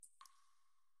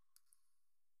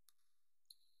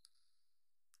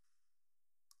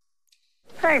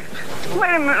Hey,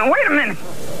 wait a minute.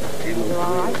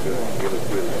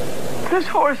 This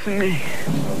horse and me,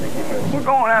 we're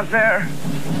going out there,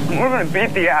 and we're going to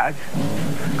beat the odds.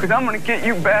 Because I'm going to get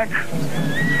you back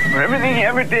for everything you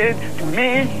ever did to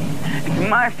me and to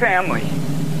my family.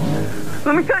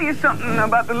 Let me tell you something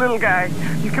about the little guy.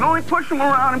 You can only push him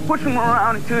around and push him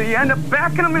around until you end up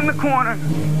backing him in the corner.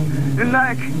 And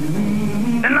like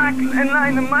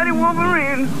the mighty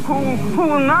Wolverine who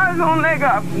will gnaw his own leg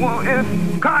off, is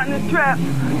caught in a trap.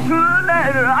 Sooner or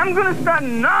later, I'm going to start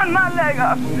gnawing my leg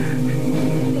off.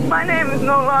 My name is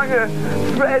no longer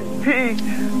Fred P.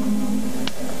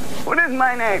 What is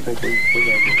my name?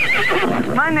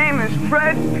 My name is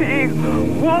Fred P.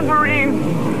 Wolverine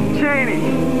Cheney.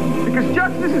 Because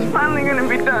justice is finally going to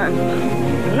be done.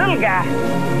 The little guy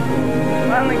is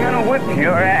finally going to whip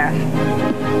your ass.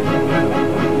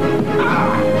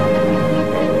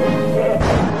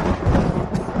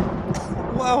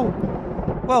 Whoa.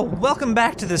 Well, welcome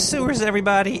back to the sewers,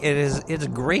 everybody. It's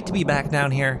great to be back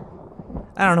down here.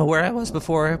 I don't know where I was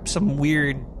before. Some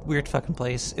weird fucking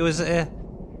place.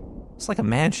 It's like a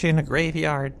mansion, a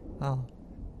graveyard. Oh.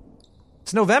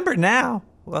 It's November now.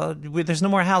 Well, there's no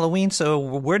more Halloween, so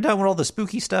we're done with all the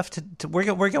spooky stuff.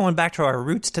 We're going back to our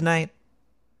roots tonight.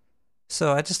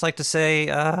 So I'd just like to say,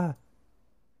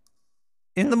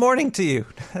 in the morning to you.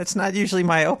 That's not usually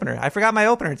my opener. I forgot my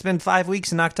opener. It's been 5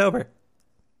 weeks in October.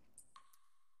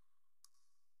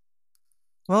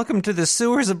 Welcome to the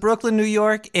sewers of Brooklyn, New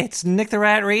York. It's Nick the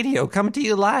Rat Radio coming to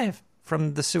you live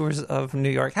from the sewers of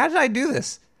New York. How did I do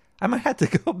this? I might have to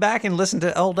go back and listen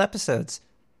to old episodes.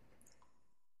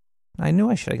 I knew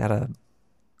I should have got a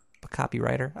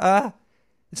copywriter.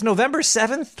 It's November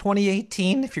 7th,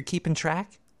 2018, if you're keeping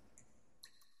track.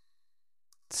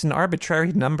 It's an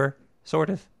arbitrary number, sort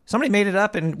of. Somebody made it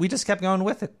up, and we just kept going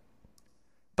with it.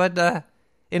 But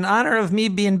in honor of me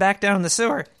being back down in the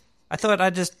sewer, I thought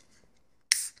I'd just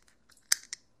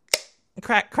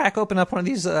crack open up one of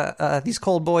these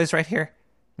cold boys right here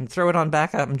and throw it on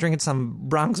back up. I'm drinking some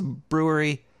Bronx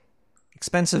Brewery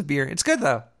expensive beer. It's good,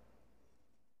 though.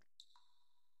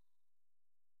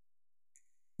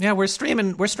 Yeah, we're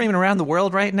streaming around the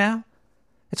world right now.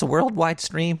 It's a worldwide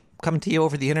stream coming to you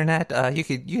over the internet. You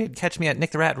could catch me at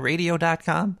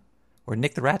nicktheratradio.com or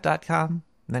nicktherat.com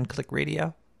and then click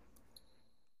radio.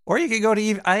 Or you could go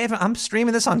to I'm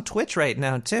streaming this on Twitch right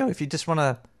now too. If you just want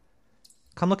to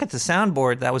come look at the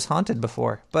soundboard that was haunted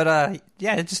before. But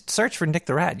yeah, just search for Nick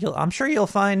the Rat. I'm sure you'll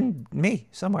find me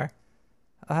somewhere.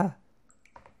 Yeah,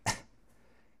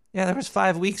 there was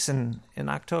 5 weeks in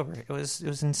October. It was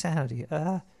insanity.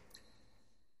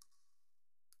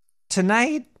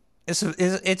 Tonight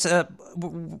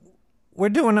we're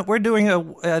doing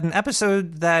an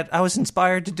episode that I was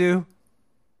inspired to do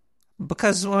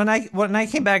because when I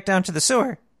came back down to the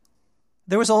sewer,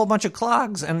 there was a whole bunch of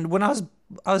clogs, and when I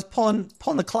was pulling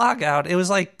the clog out, it was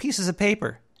like pieces of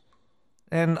paper,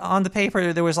 and on the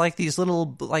paper there was like these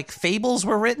little like fables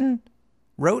were written.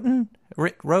 Yeah,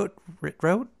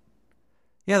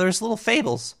 there's little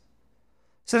fables.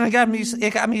 So then it got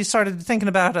me started thinking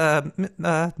about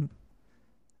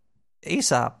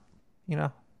Aesop,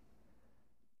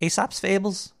 Aesop's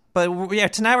fables. But yeah,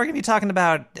 tonight we're going to be talking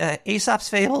about Aesop's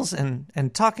fables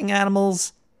and talking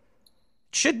animals.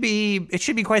 It should be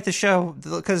quite the show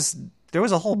because there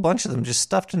was a whole bunch of them just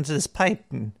stuffed into this pipe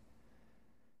and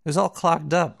it was all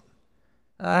clogged up.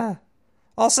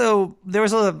 Also, there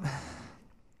was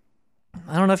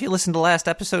I don't know if you listened to the last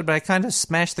episode, but I kind of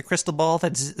smashed the crystal ball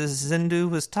that Zindu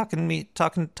was talking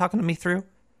to me through,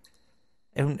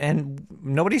 and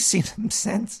nobody's seen him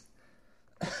since.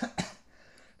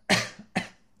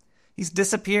 He's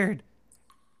disappeared.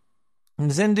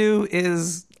 And Zindu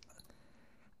is,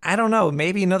 I don't know,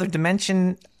 maybe another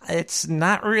dimension. It's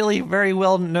not really very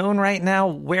well known right now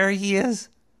where he is,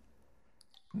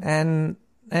 and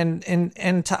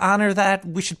to honor that,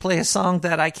 we should play a song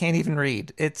that I can't even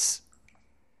read. It's --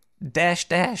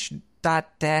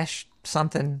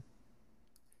 something.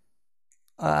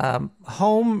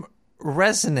 Home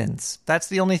resonance. That's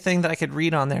the only thing that I could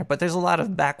read on there, but there's a lot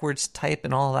of backwards type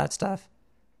and all that stuff.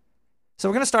 So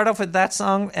we're going to start off with that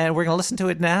song, and we're going to listen to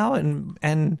it now, and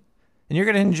you're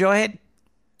going to enjoy it.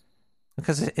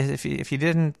 Because if you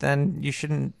didn't, then you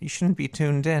shouldn't be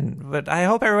tuned in. But I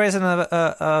hope everybody's having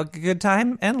a good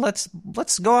time, and let's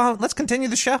go on. Let's continue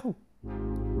the show.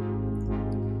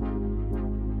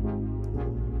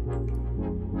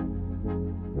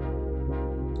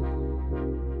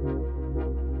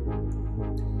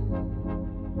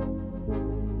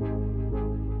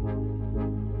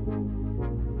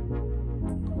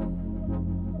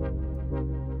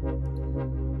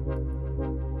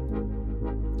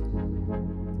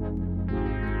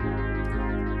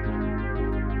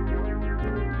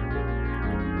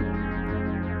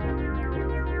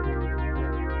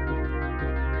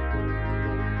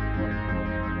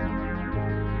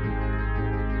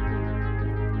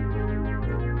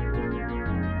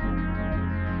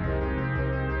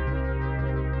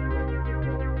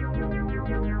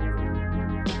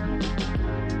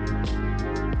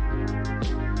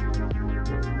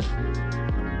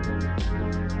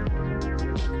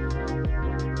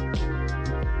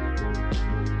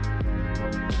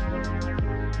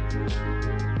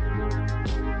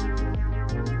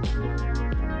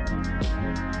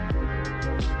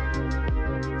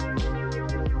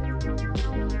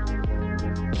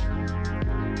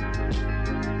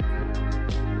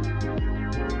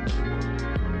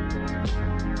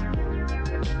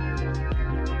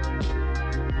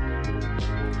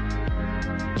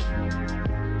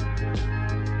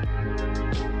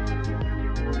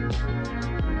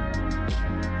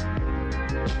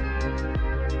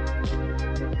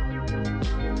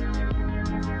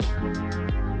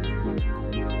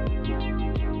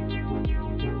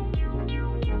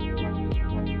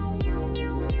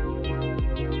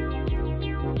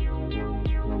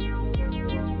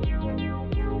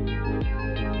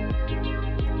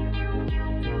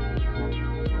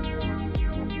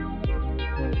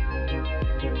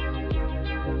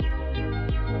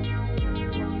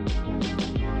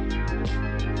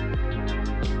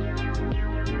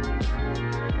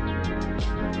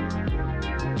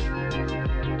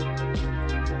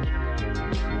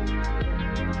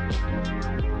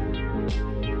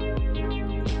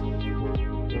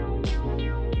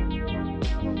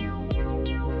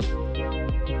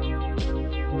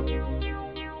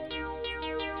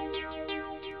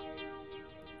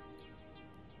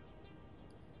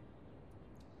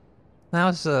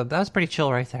 That was pretty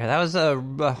chill right there. That was a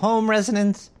home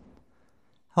resonance.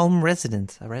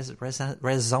 Resonance.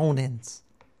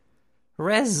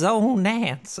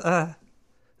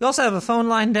 We also have a phone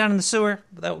line down in the sewer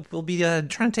that we'll be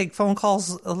trying to take phone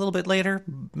calls a little bit later.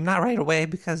 Not right away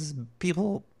because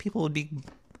people would be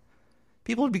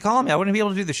calling me. I wouldn't be able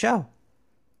to do the show.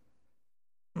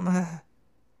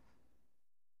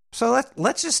 So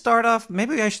let's just start off.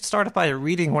 Maybe I should start off by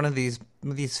reading one of these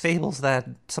fables that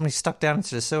somebody stuck down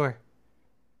into the sewer.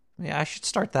 Yeah, I should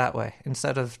start that way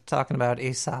instead of talking about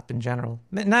Aesop in general.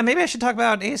 Now, maybe I should talk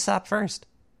about Aesop first.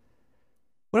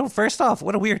 First off,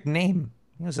 what a weird name.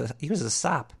 He was a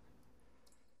sop.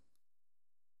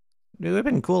 It would have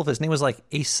been cool if his name was like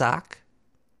Aesop.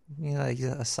 You know, like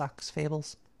Aesop's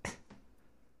fables.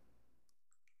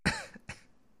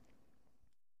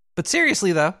 But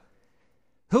seriously though,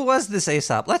 who was this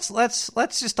Aesop?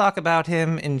 Let's just talk about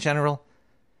him in general.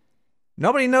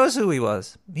 Nobody knows who he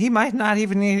was. He might not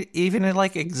even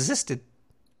like existed.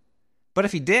 But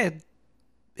if he did,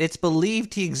 it's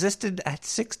believed he existed at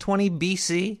 620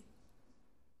 BC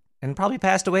and probably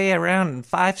passed away around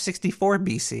 564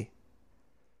 BC. It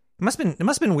must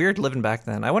have been weird living back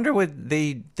then. I wonder what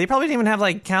they probably didn't even have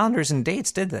like calendars and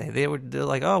dates, did they? They're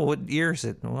like, oh, what year is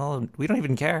it? Well, we don't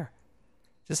even care.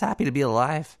 Just happy to be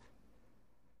alive.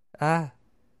 So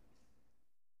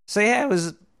yeah,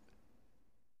 his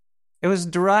name was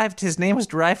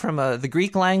derived from the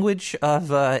Greek language of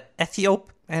Ethiop,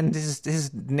 and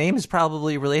his name is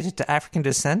probably related to African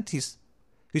descent. He's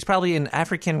probably an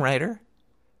African writer,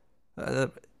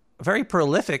 a very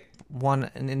prolific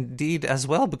one, and indeed as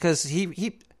well, because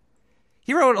he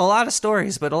wrote a lot of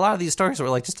stories, but a lot of these stories were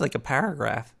like just like a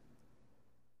paragraph.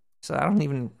 So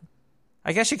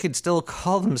I guess you could still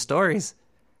call them stories.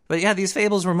 But yeah, these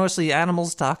fables were mostly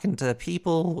animals talking to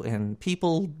people and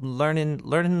people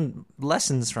learning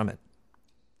lessons from it.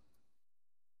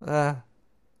 All right,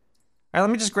 let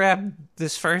me just grab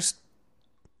this first.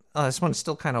 This one's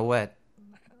still kind of wet.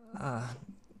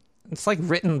 It's like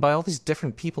written by all these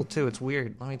different people too. It's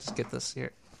weird. Let me just get this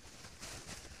here.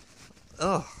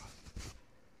 Ugh.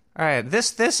 All right,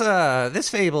 this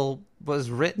fable was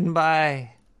written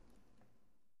by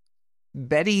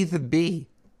Betty the Bee.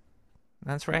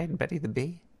 That's right, Betty the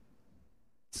Bee.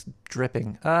 It's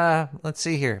dripping. Let's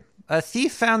see here. A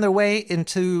thief found their way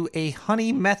into a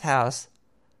honey meth house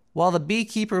while the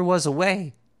beekeeper was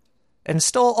away and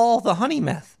stole all the honey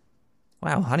meth.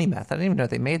 Wow, honey meth. I didn't even know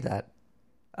they made that.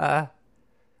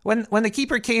 When the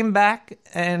keeper came back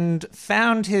and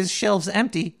found his shelves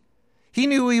empty, he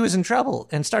knew he was in trouble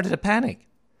and started to panic.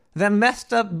 Them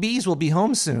methed up bees will be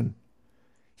home soon.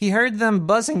 He heard them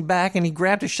buzzing back and he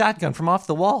grabbed a shotgun from off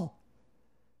the wall.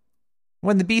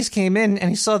 When the bees came in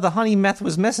and he saw the honey meth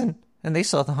was missing, and they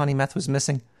saw the honey meth was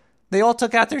missing, they all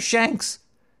took out their shanks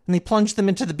and they plunged them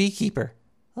into the beekeeper.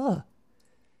 Ugh.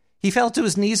 He fell to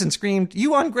his knees and screamed,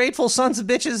 "You ungrateful sons of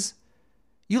bitches!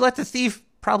 You let the thief,"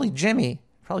 probably Jimmy,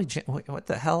 what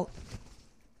the hell?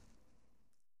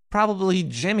 Probably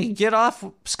Jimmy, "get off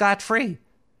scot-free,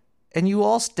 and you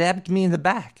all stabbed me in the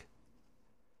back."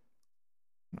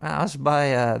 That was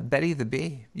by Betty the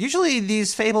Bee. Usually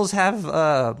these fables have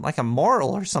like a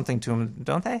moral or something to them,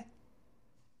 don't they?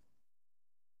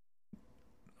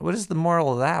 What is the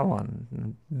moral of that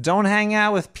one? Don't hang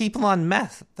out with people on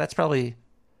meth. That's probably...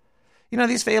 You know,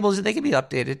 these fables, they can be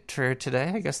updated for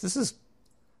today. I guess this is...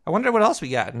 I wonder what else we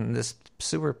got in this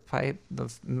sewer pipe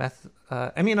of meth...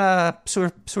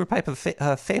 sewer pipe of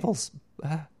fables.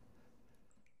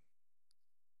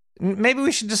 Maybe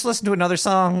we should just listen to another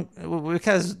song,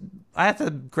 because I have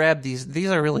to grab these. These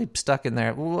are really stuck in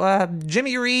there.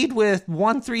 Jimmy Reed with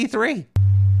 133.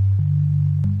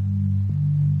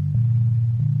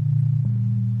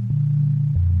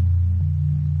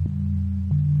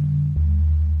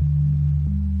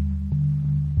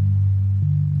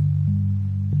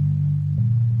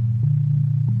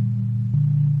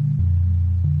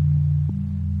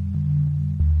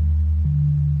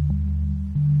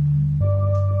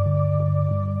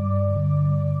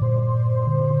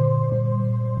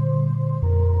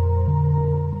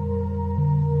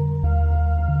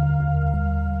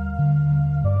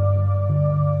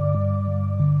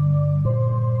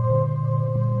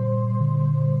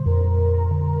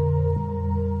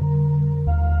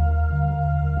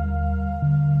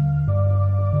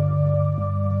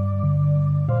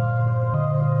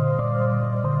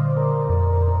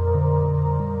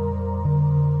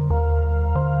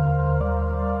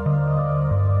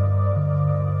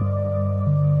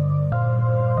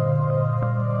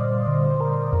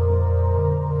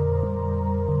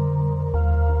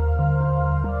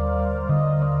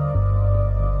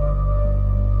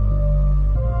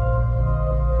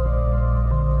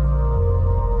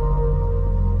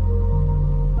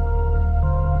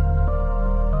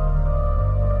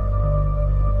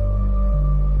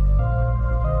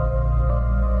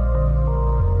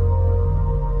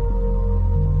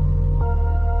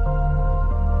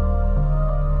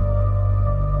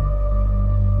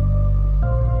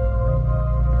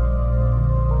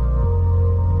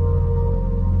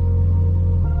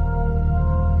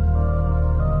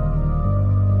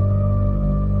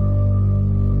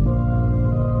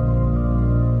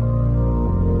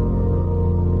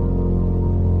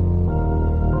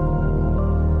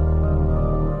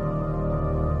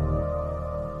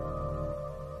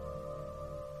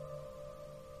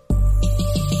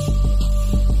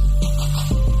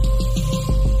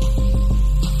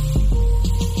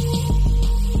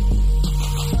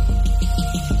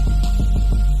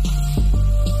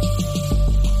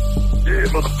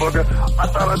 I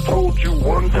thought I told you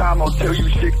one time, I'll tell you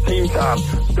 16 times.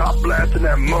 Stop blasting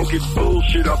that monkey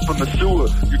bullshit up from the sewer.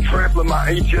 You trampling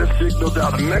my HS signal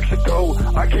down to Mexico.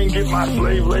 I can't get my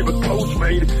slave labor coach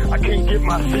made. I can't get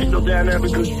my signal down there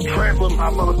because you trampling my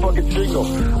motherfucking signal.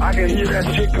 I can hear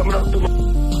that shit coming up through my...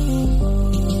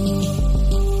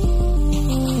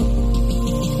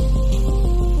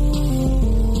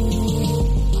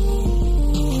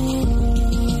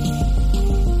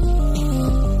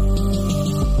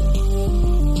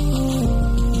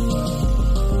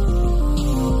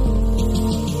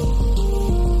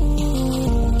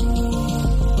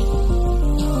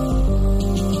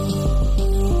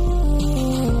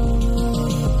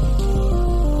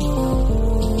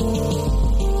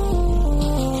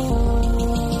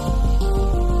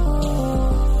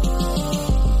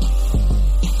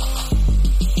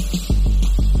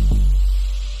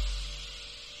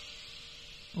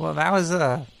 Well, that was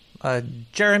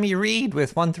Jeremy Reed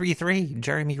with 133.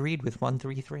 Jeremy Reed with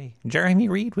 133. Jeremy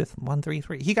Reed with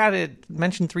 133. He got it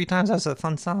mentioned 3 times. That was a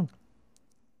fun song.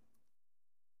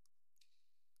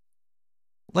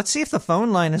 Let's see if the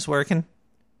phone line is working.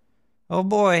 Oh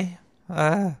boy.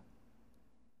 I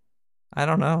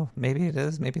don't know. Maybe it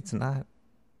is. Maybe it's not.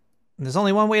 There's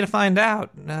only one way to find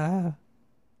out.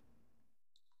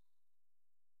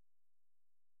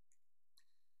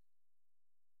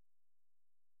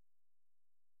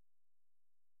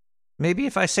 Maybe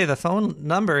if I say the phone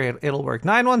number, it'll work.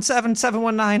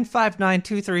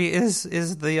 917-719-5923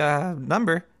 is the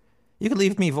number. You can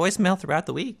leave me voicemail throughout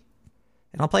the week,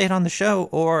 and I'll play it on the show,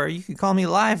 or you can call me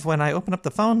live when I open up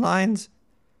the phone lines,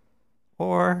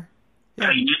 or... Yeah.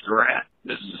 Hey, Mr. Rat,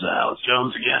 this is Alex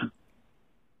Jones again.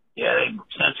 Yeah, they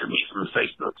censored me from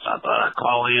Facebook, so I thought I'd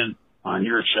call in on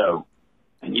your show.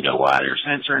 And you know why they're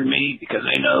censoring me? Because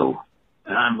they know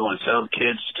that I'm going to tell the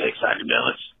kids to take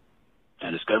psychedelics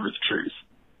and discover the truth.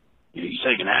 You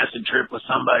take an acid trip with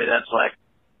somebody, that's like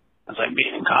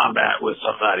being in combat with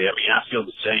somebody. I mean, I feel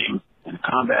the same in a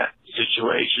combat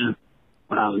situation.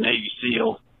 When I was a Navy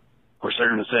SEAL, of course, they're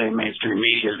going to say, mainstream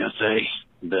media is going to say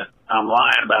that I'm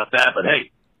lying about that, but hey,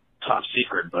 top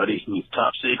secret, buddy. It's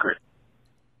top secret.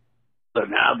 So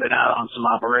now I've been out on some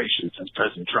operations since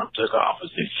President Trump took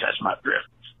office. If you catch my drift.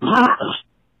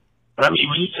 But I mean,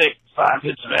 when you take 5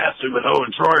 hits of acid with Owen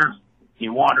Troyer,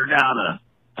 you wander down a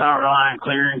power line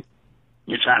clearing,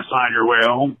 you're trying to find your way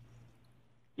home.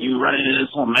 You run into this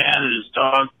little man and his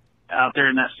dog out there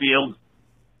in that field.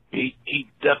 He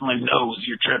definitely knows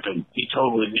you're tripping. He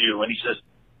totally knew. And he says,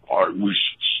 I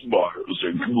wish smiles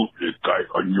and good guy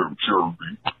on your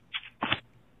journey.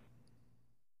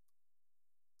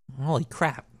 Holy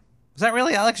crap. Is that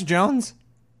really Alex Jones?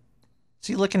 Is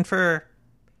he looking for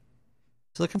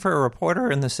a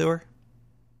reporter in the sewer?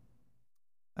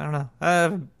 I don't know.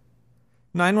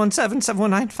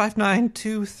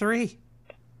 917-719-5923.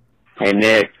 Hey,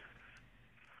 Nick.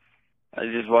 I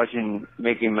was just watching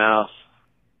Mickey Mouse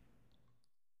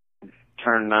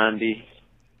turn 90.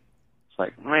 It's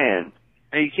like, man,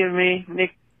 are you kidding me?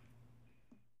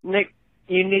 Nick,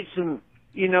 you need some,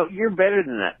 you're better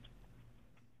than that.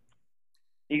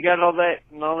 You got all that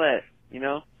and all that,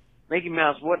 Mickey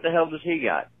Mouse, what the hell does he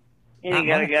got? He ain't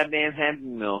got a goddamn Happy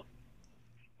Meal.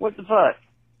 What the fuck?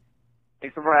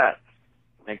 Nick the Rat.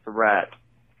 Nick the Rat.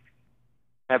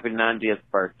 Happy 90th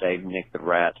birthday, Nick the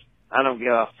Rat. I don't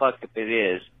give a fuck if it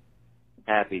is.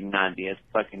 Happy 90th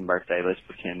fucking birthday. Let's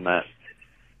pretend that.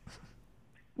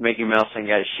 Mickey Mouse ain't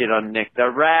got shit on Nick the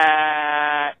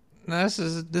Rat. No, this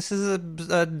is a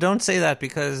don't say that,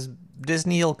 because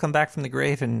Disney will come back from the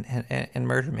grave and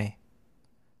murder me.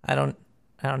 I don't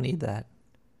need that.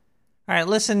 All right,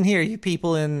 listen here, you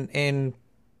people in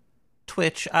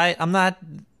Twitch. I'm not.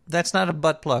 That's not a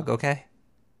butt plug, okay?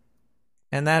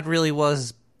 And that really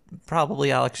was probably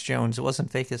Alex Jones. It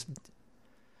wasn't fake as.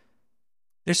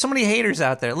 There's so many haters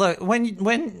out there. Look,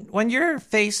 when you're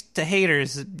faced to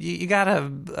haters, you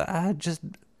gotta just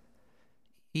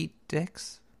eat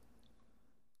dicks.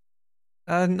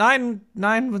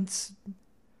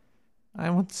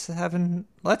 917.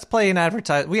 Let's play an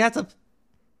advertisement. We have to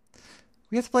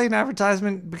play an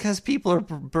advertisement because people are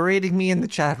berating me in the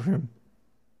chat room.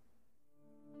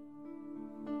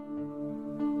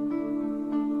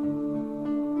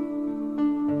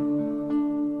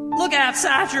 Look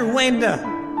outside your window.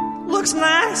 Looks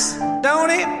nice, don't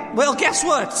it? Well, guess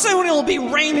what? Soon it'll be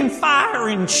raining fire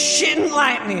and shit and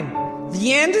lightning.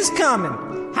 The end is coming.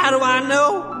 How do I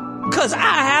know? Because I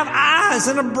have eyes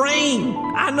and a brain.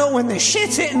 I know when the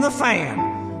shit's hitting the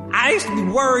fan. I used to be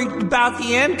worried about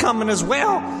the end coming as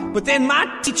well, but then my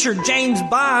teacher, James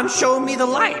Bond, showed me the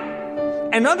light.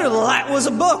 And under the light was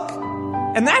a book.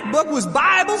 And that book was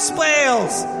Bible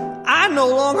spells. I no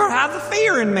longer have the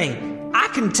fear in me. I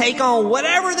can take on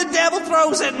whatever the devil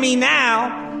throws at me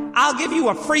now. I'll give you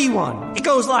a free one. It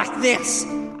goes like this.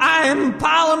 I am a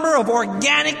polymer of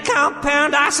organic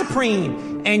compound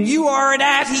isoprene, and you are an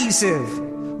adhesive.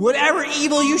 Whatever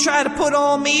evil you try to put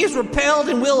on me is repelled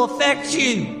and will affect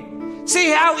you.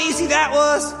 See how easy that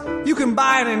was? You can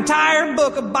buy an entire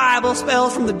book of Bible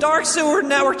spells from the Dark Sewer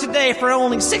Network today for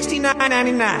only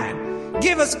 $69.99.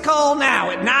 Give us a call now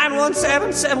at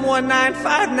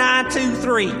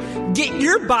 917-719-5923. Get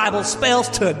your Bible spells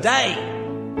today.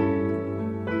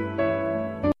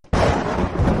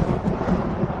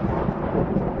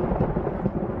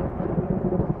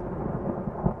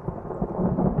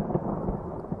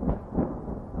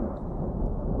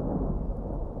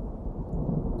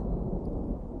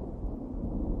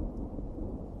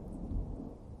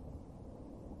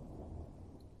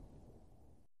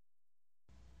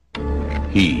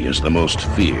 He is the most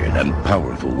feared and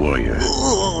powerful warrior.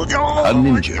 A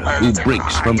ninja who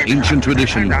breaks from ancient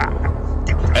tradition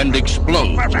and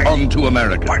explodes onto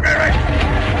America.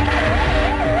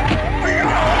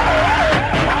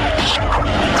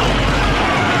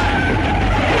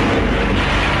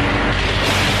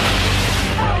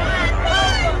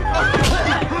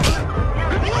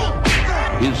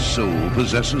 His soul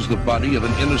possesses the body of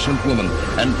an innocent woman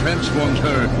and transforms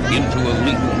her into a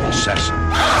lethal assassin.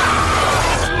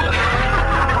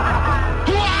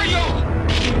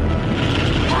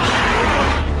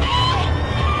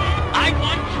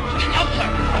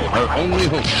 Her only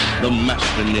hope, the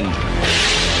Master Ninja.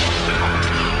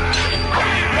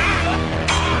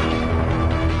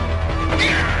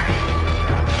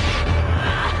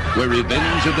 Where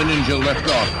Revenge of the Ninja left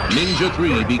off, Ninja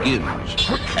 3 begins.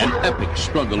 An epic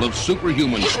struggle of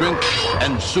superhuman strength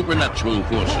and supernatural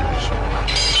forces.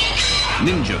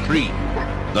 Ninja 3,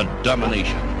 The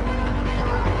Domination.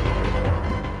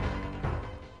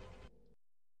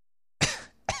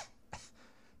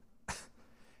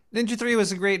 Ninja 3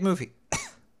 was a great movie.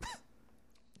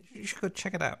 You should go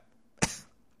check it out. It's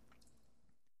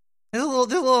a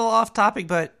little off topic,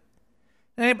 but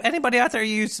anybody out there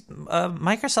use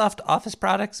Microsoft Office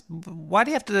products? Why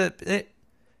do you have to?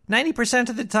 90%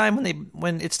 of the time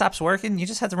when it stops working, you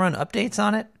just have to run updates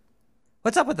on it.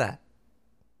 What's up with that?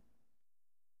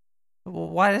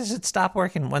 Why does it stop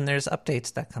working when there's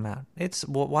updates that come out?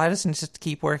 Why doesn't it just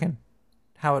keep working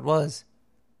how it was?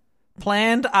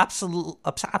 Planned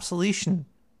obsolescence.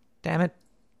 Damn it.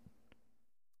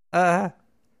 I'm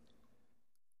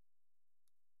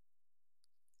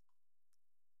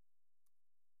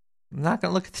not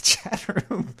gonna look at the chat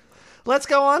room. Let's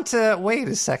go on to. Wait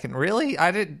a second. Really?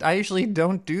 I usually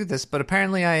don't do this, but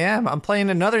apparently I am. I'm playing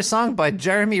another song by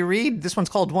Jeremy Reed. This one's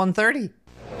called 130.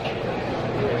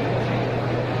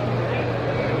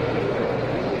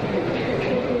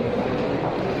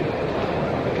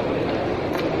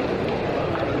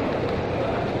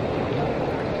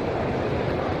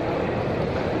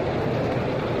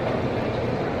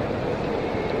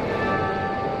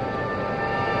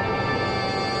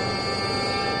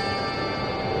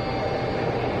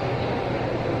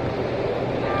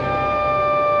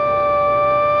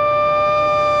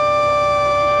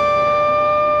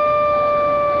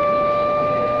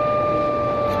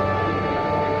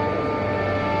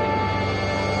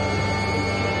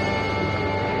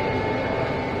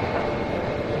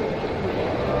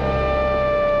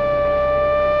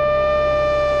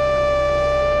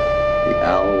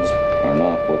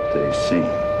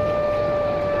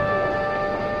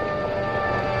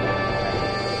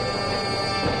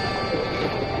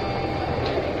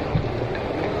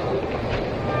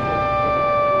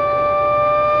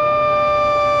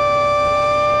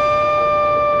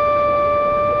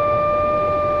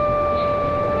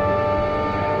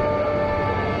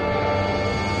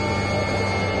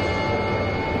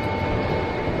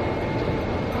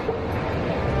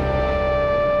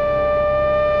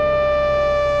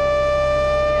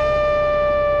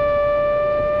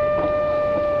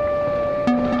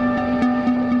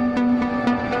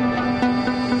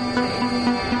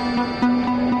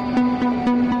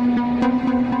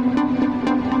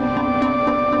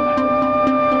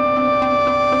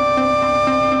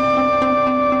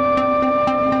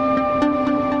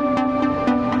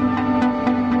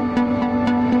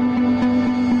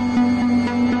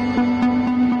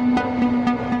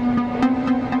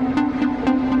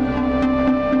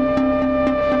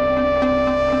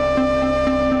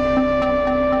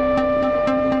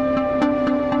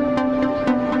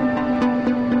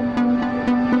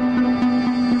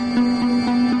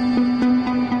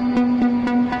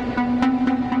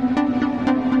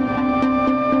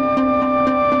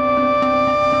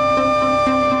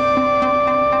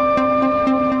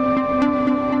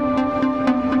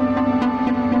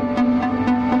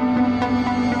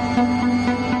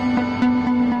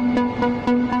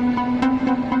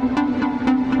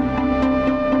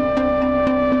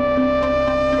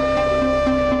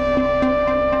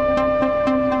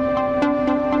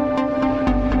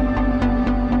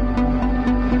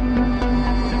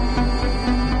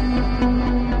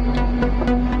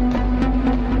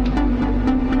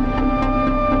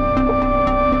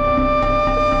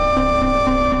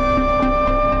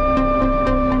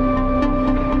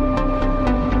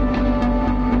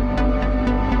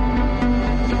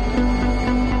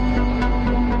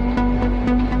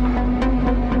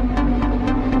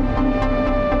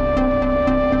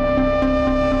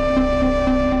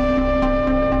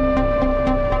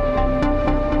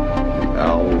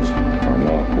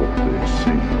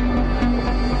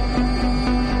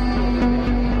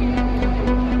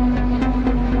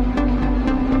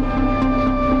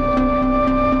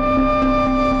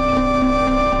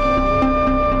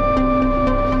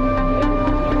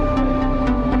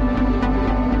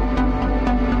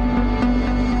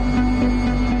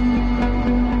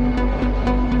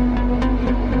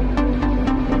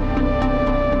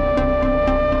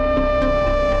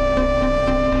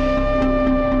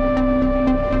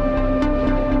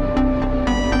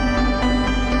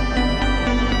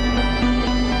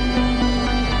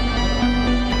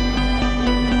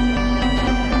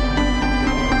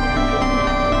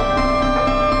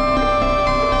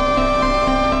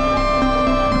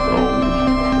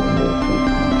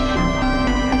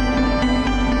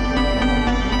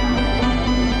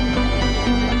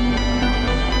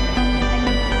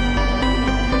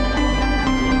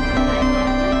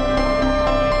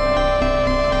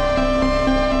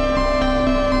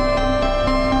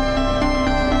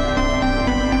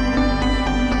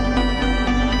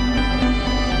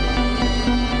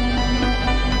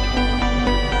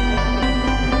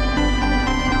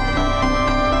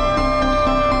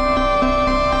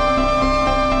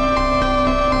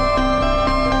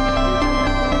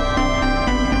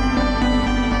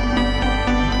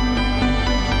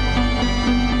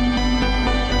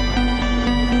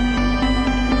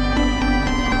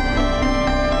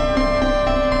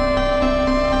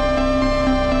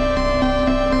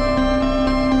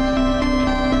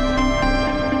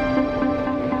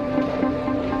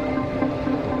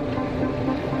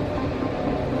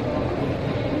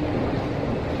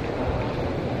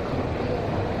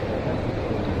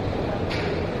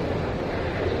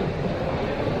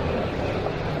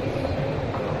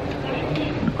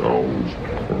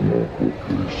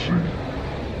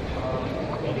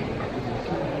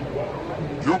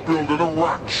 You're building a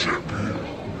rock ship here.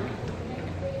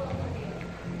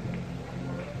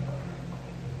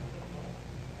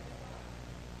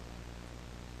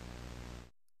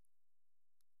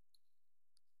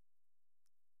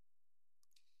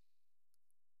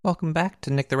 Welcome back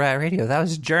to Nick the Rat Radio. That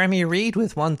was Jeremy Reed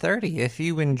with 130. If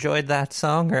you enjoyed that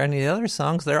song or any of the other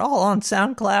songs, they're all on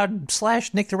SoundCloud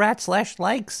 /Nick the Rat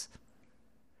 /likes.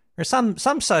 Or some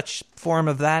such form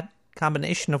of that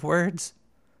combination of words.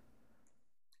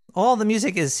 All the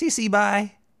music is CC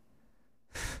by.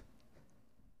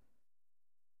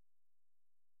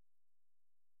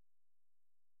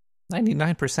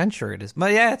 99% sure it is.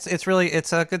 But yeah, it's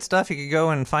good stuff. You could go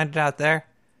and find it out there.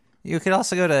 You could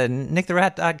also go to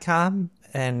nicktherat.com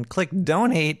and click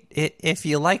donate if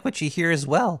you like what you hear as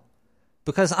well.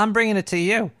 Because I'm bringing it to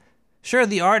you. Sure,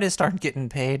 the artists aren't getting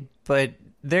paid, but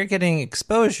they're getting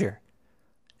exposure.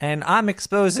 And I'm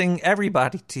exposing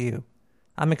everybody to you.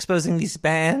 I'm exposing these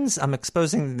bands. I'm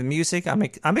exposing the music. I'm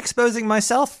exposing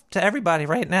myself to everybody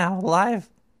right now, live.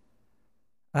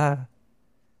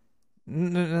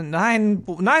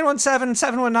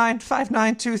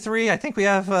 917-719-5923. I think we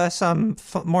have some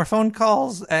more phone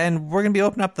calls, and we're going to be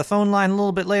opening up the phone line a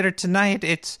little bit later tonight.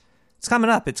 It's coming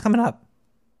up. It's coming up.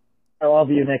 I love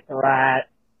you, Nick the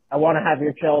Rat. I want to have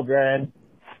your children.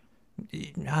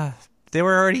 They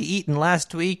were already eaten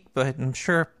last week, but I'm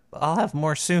sure I'll have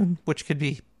more soon, which could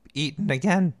be eaten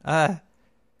again.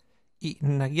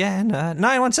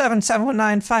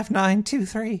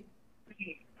 917-719-5923.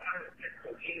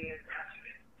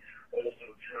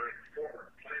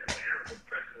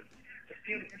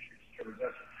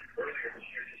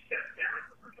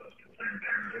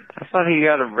 I thought he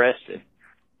got arrested.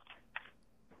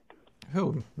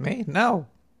 Who? Me? No.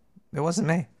 It wasn't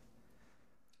me.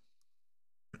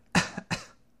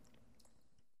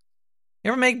 You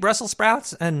ever make Brussels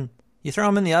sprouts and you throw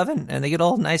them in the oven and they get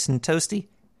all nice and toasty?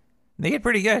 They get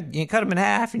pretty good. You cut them in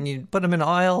half and you put them in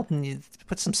oil and you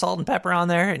put some salt and pepper on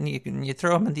there and you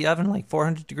throw them in the oven like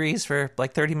 400 degrees for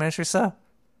like 30 minutes or so.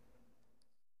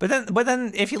 But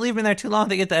then if you leave them in there too long,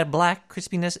 they get that black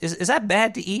crispiness. Is that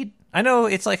bad to eat? I know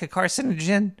it's like a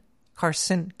carcinogen.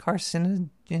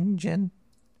 Carcinogen.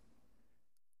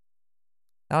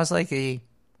 That was like a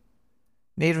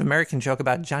Native American joke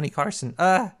about Johnny Carson.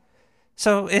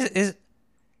 So is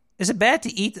it bad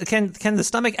to eat? Can the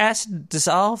stomach acid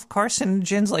dissolve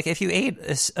carcinogens? Like if you ate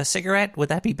a cigarette, would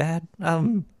that be bad?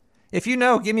 If you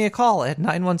know, give me a call at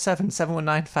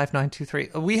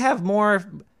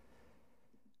 917-719-5923.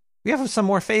 We have some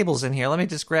more fables in here. Let me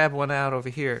just grab one out over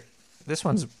here. This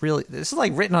is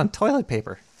like written on toilet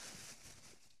paper.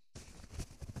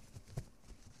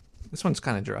 This one's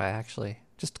kind of dry, actually.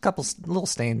 Just a couple little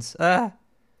stains.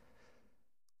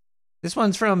 This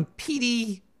one's from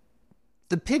Petey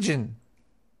the Pigeon.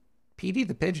 Petey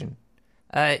the Pigeon.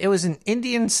 It was an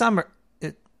Indian summer.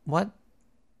 What?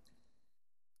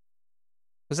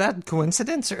 Was that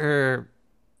coincidence or?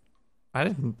 I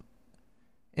didn't.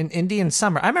 An Indian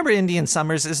summer. I remember Indian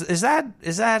summers. Is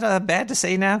that bad to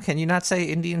say now? Can you not say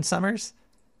Indian summers?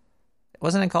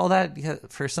 Wasn't it called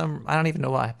that for some? I don't even know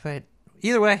why. But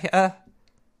either way,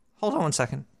 hold on one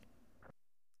second.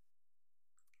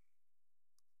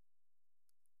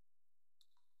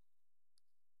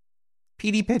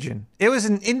 Petey Pigeon. It was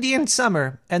an Indian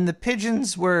summer, and the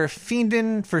pigeons were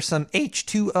fiending for some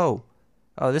H2O.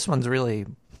 Oh, this one's really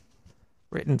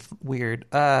written weird.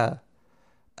 A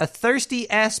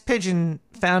thirsty-ass pigeon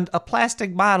found a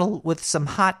plastic bottle with some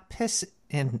hot piss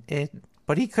in it,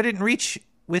 but he couldn't reach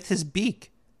with his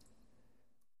beak.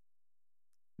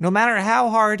 No matter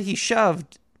how hard he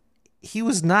shoved, he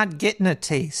was not getting a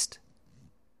taste.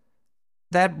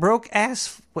 That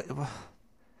broke-ass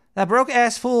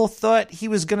fool thought he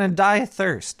was gonna die of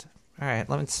thirst. All right,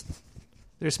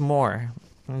 there's more.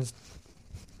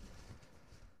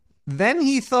 Then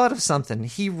he thought of something.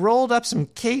 He rolled up some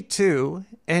K2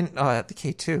 and the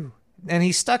K2, and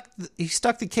he stuck the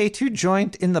K2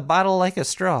 joint in the bottle like a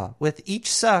straw. With each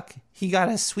suck, he got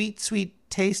a sweet, sweet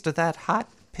taste of that hot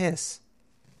piss.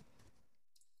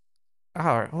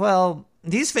 Oh, well,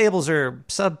 these fables are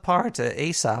subpar to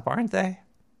Aesop, aren't they?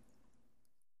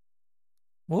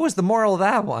 What was the moral of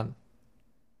that one?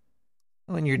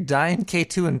 When you're dying,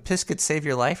 K2 and piss could save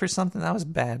your life or something? That was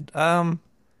bad.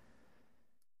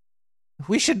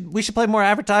 We should play more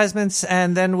advertisements,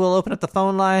 and then we'll open up the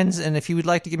phone lines. And if you would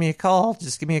like to give me a call,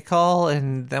 just give me a call,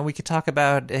 and then we could talk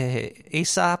about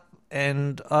Aesop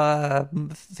and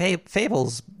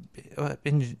fables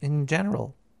in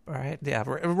general. All right, yeah.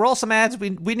 Roll some ads.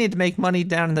 We need to make money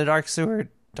down in the Dark Sewer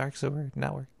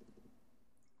Network.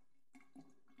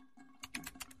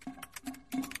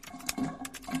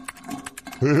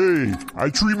 Hey, I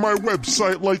treat my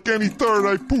website like any third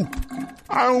I poop.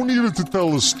 I don't need it to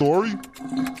tell a story.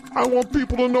 I want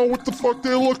people to know what the fuck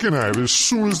they're looking at as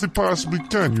soon as they possibly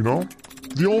can, you know?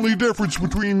 The only difference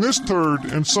between this turd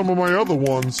and some of my other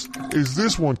ones is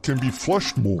this one can be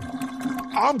flushed more.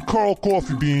 I'm Carl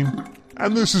Coffee Bean,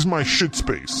 and this is my shit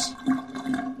space.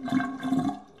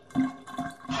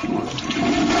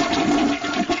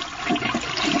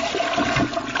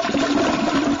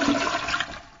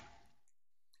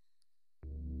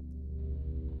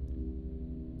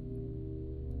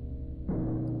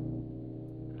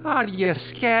 Are you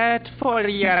scared for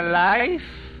your life?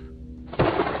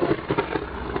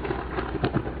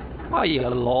 Are you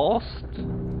lost?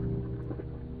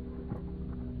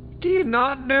 Do you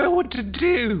not know what to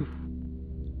do?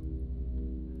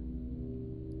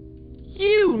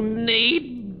 You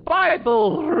need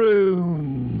Bible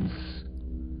runes.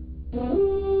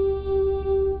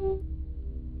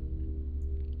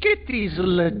 Get these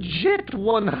legit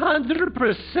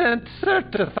 100%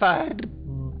 certified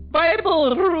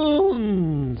Bible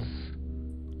runes.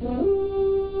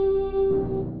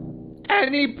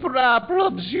 Any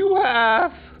problems you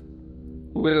have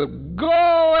will go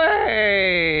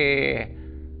away.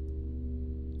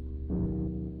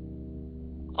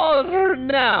 Order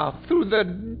now through the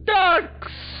Dark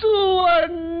Sewer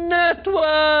Network.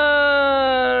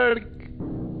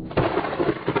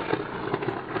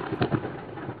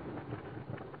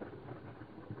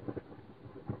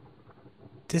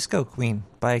 Disco Queen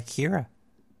by Akira.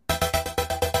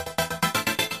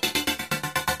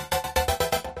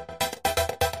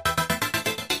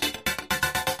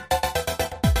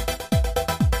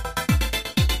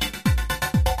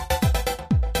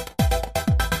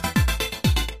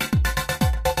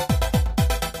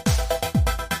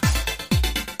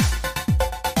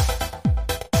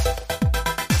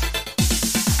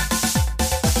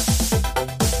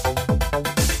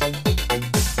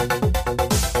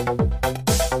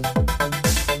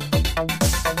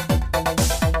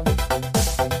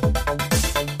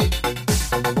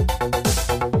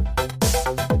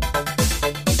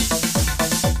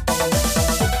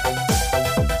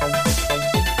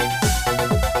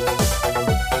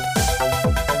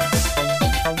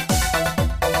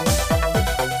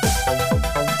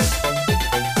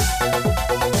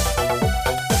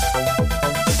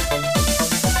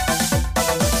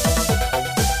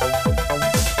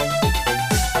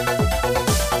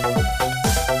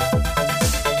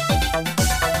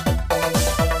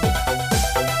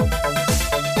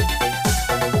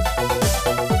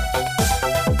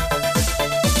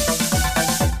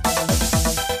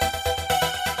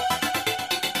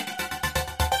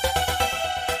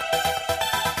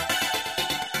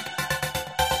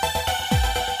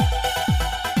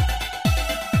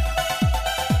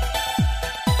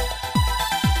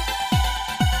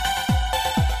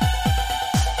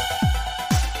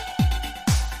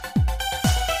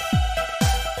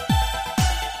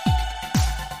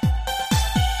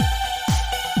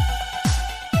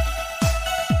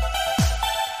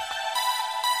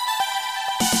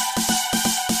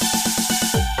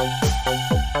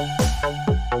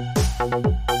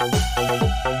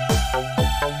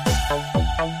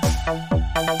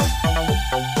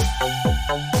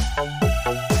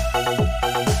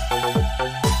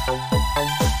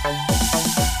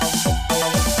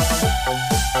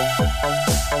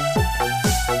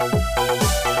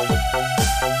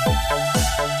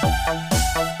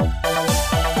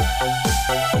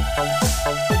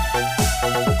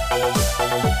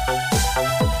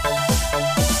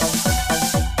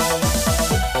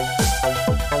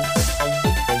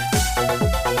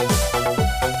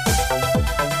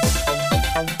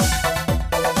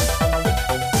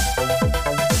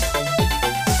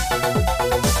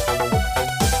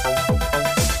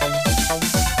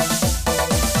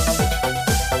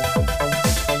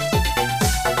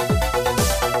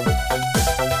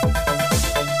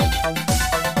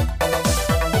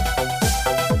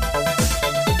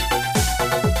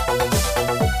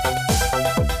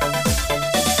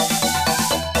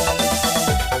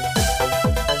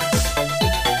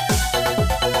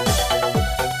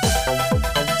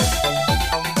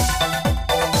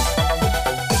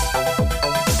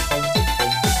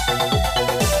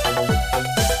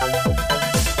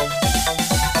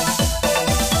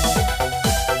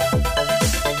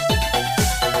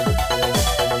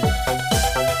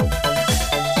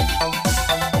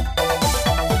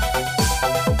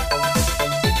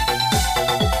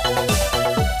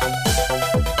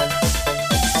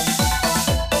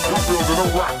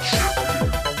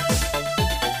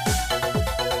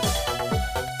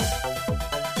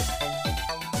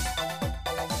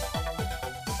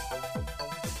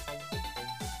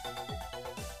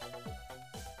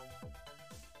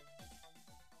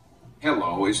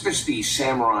 Hello, is this the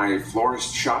Samurai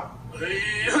Florist Shop?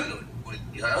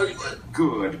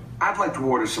 Good. I'd like to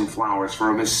order some flowers for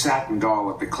a Miss Satin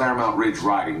doll at the Claremont Ridge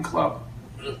Riding Club.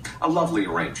 A lovely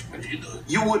arrangement.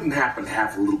 You wouldn't happen to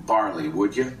have a little barley,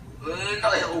 would you?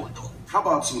 How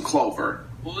about some clover?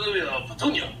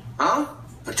 Petunia. Huh?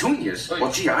 Petunias?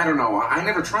 Well, gee, I don't know. I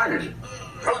never tried any.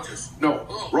 Roses. No,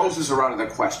 roses are out of the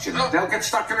question. They'll get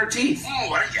stuck in her teeth.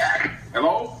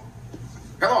 Hello?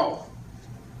 Hello?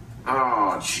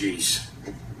 Oh, jeez.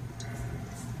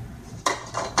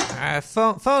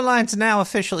 Phone lines now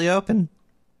officially open.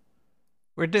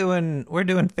 We're doing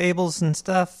fables and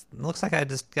stuff. Looks like I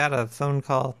just got a phone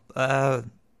call.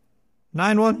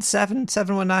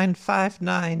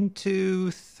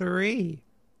 917-719-5923.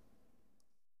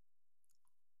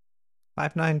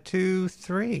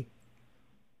 5923.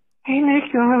 Hey, Nick,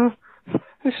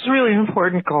 this is really an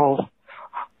important call.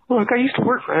 Look, I used to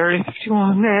work for Area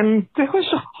 51, and there was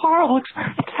horrible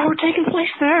experiments that were taking place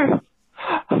there.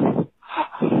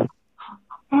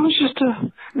 I was just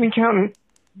an accountant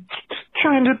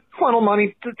trying to funnel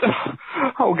money to...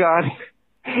 Oh, God.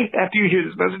 After you hear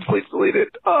this message, please delete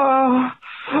it. I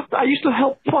used to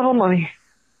help funnel money.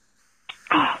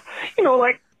 You know,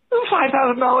 like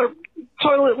 $5,000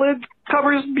 toilet lid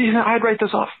covers. I'd write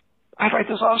this off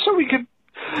so we could...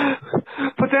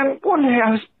 But then one day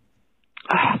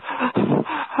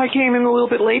I came in a little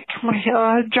bit late for my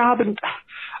job and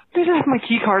didn't have my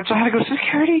key card, so I had to go to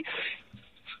security.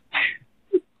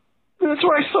 That's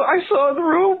where I saw in the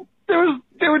room.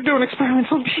 They were doing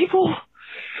experiments on people.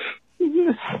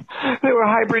 They were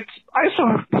hybrids. I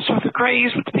saw the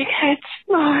grays with the big heads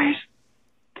and eyes.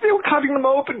 They were cutting them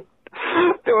open.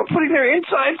 They were putting their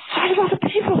insides inside of other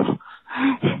people.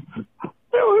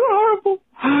 It was horrible.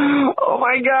 Oh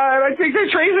my God, I think they're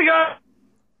tracing us.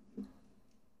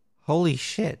 Holy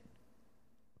shit.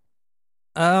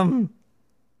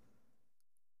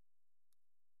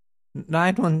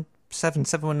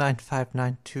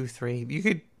 917-719-5923. You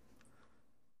could...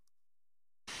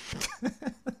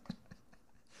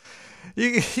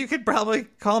 you could probably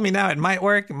call me now. It might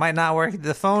work, it might not work.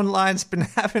 The phone line's been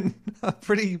having a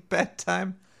pretty bad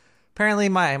time. Apparently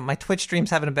my Twitch stream's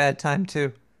having a bad time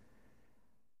too.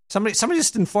 Somebody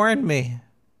just informed me.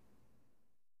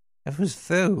 It was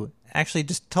Fu. Actually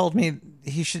just told me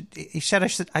he said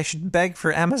I should beg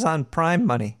for Amazon Prime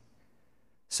money.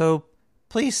 So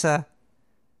please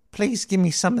give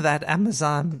me some of that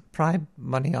Amazon Prime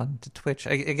money on to Twitch.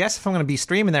 I guess if I'm going to be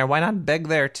streaming there, why not beg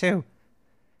there too?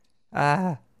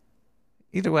 Either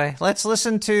way, let's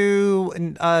listen to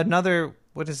another...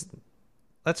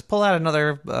 Let's pull out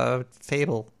another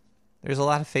fable. There's a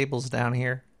lot of fables down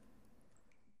here.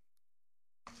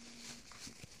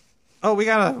 Oh, we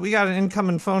got an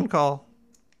incoming phone call.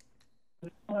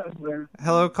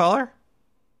 Hello, caller?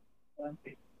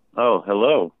 Oh,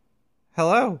 hello.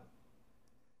 Hello.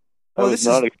 I was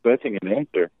not expecting an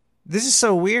answer. This is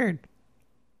so weird.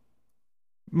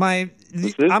 My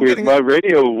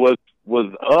radio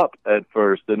was up at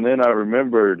first, and then I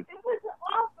remembered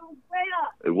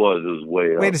it was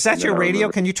way up. Wait, is that your radio?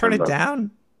 Can you turn it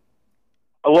down?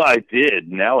 Oh, well, I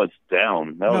did. Now it's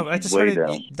down. I just heard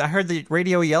down. I heard the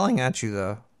radio yelling at you,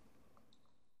 though.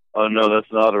 Oh, no,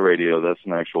 that's not a radio. That's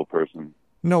an actual person.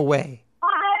 No way.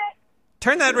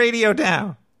 Turn that radio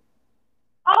down.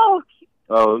 Oh,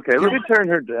 okay. Let me turn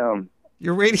her down.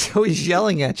 Your radio is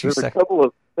yelling at you,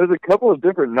 There's a couple of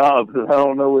different knobs, and I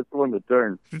don't know which one to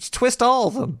turn. Just twist all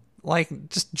of them. Like,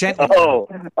 just gently. Oh,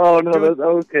 no,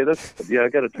 okay. I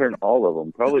got to turn all of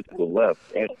them. Probably to the left.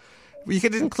 Right? You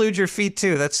could include your feet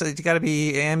too. That's you got to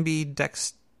be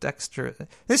ambidextrous.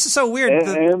 This is so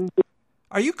weird.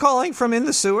 Are you calling from in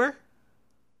the sewer?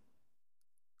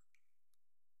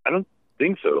 I don't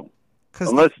think so.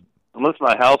 Unless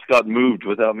my house got moved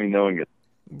without me knowing it.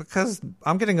 Because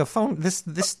I'm getting a phone. This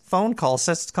phone call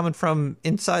says it's coming from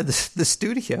inside the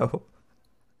studio.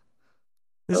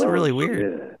 This is really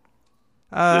weird.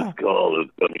 Yeah. This call is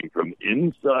coming from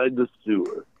inside the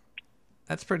sewer.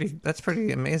 That's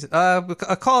pretty amazing.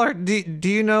 A caller, do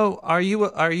you know? Are you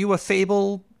a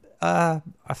fable? A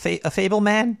fable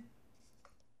man?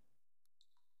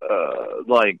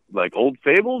 Like old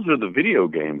fables or the video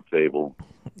game Fable?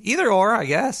 Either or, I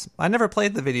guess. I never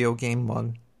played the video game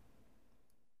one.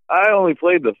 I only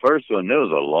played the first one. It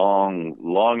was a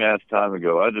long ass time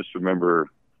ago. I just remember,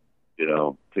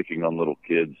 picking on little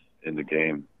kids in the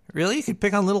game. Really? You could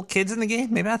pick on little kids in the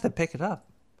game? Maybe I have to pick it up.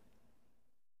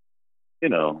 I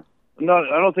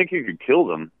don't think you could kill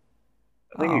them.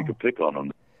 I think you could pick on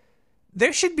them.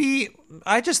 There should be.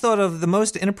 I just thought of the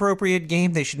most inappropriate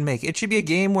game they should make. It should be a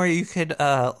game where you could,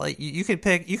 you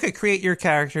could create your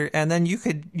character, and then you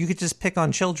could just pick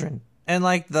on children, and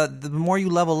like the more you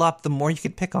level up, the more you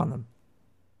could pick on them.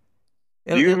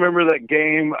 Do you remember that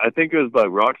game? I think it was by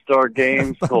Rockstar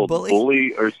Games called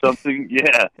Bully or something.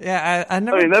 Yeah. Yeah, I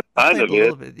never. I mean, that's kind of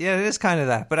it. Yeah, it is kind of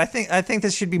that. But I think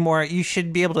this should be more. You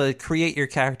should be able to create your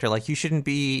character. Like you should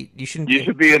be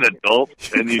an adult,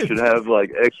 and you should have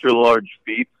like extra large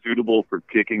feet suitable for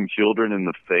kicking children in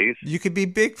the face. You could be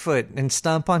Bigfoot and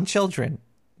stomp on children.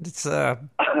 It's that'd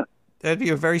be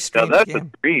a very strange now, that's game.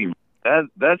 A dream.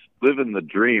 That's living the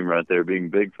dream right there,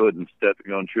 being Bigfoot and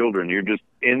stepping on children. You're just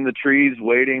in the trees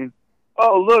waiting.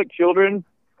 Oh, look, children,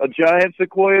 a giant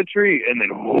sequoia tree. And then,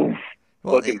 whoosh,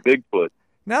 fucking Bigfoot.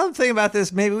 Now the thing about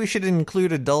this, maybe we should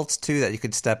include adults, too, that you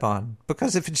could step on.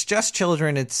 Because if it's just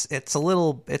children, it's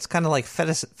kind of like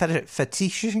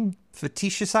fetishizing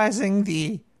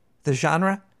the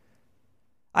genre.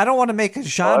 I don't want to make a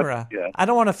genre. I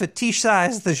don't want to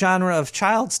fetishize the genre of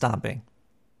child stomping.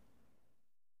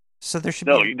 So there should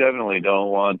you definitely don't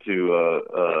want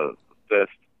to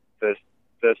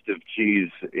festive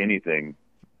cheese anything.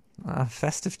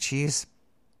 Festive cheese.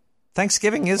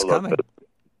 Thanksgiving is coming.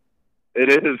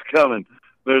 It is coming.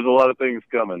 There's a lot of things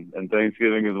coming, and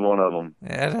Thanksgiving is one of them.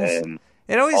 Yeah, it is. And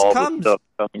it always all comes. the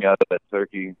stuff coming out of that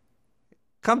turkey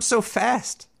comes so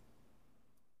fast.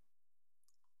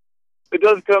 It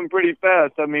does come pretty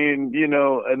fast. I mean,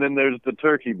 and then there's the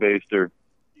turkey baster.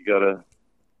 You gotta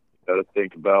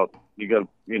think about,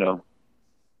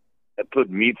 put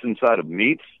meats inside of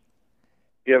meats.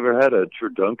 You ever had a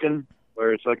turducken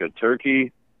where it's like a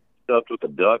turkey stuffed with a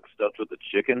duck, stuffed with a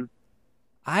chicken?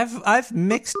 I've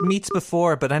mixed meats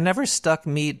before, but I never stuck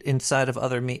meat inside of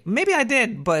other meat.Maybe I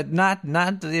did, but not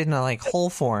in a like whole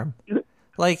form.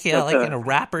 Like in a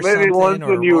wrap or Maybe something, once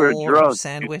or when a you were roll drunk, or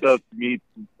sandwich. You stuffed meat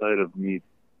inside of meat.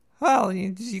 Well,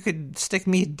 you could stick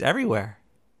meat everywhere.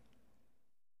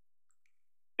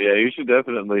 Yeah, you should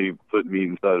definitely put meat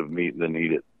inside of meat and then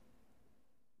eat it.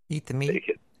 Eat the meat? Take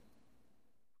it.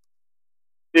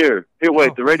 Here,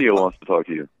 wait, the radio wants to talk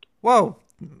to you. Whoa.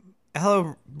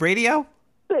 Hello, radio?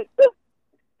 This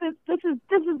is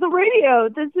the radio.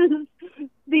 This is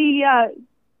the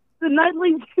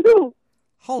Nightly Zoo.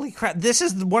 Holy crap. This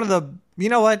is one of the... You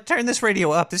know what? Turn this radio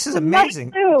up. This is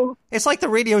amazing. It's like the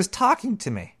radio's talking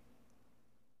to me.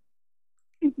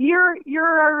 You're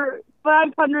our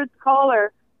 500th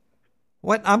caller.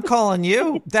 What? I'm calling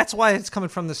you? That's why it's coming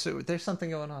from the sewer. There's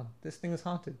something going on. This thing is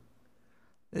haunted.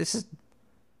 Is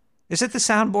it the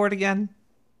soundboard again?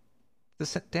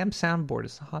 The damn soundboard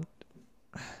is haunted.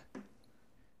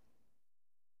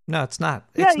 No, it's not.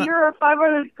 Yeah, you're our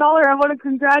 500th caller. I want to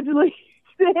congratulate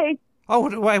you today. Oh,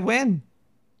 what do I win?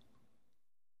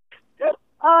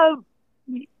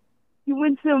 You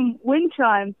win some wind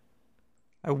chimes.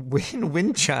 I win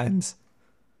wind chimes.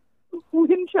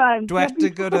 Wind chimes. Do I have to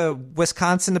go to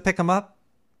Wisconsin to pick them up?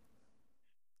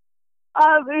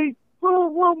 A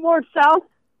little more south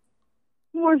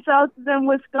than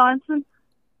Wisconsin.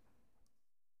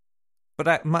 But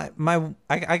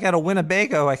I got a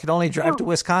Winnebago. I could only drive to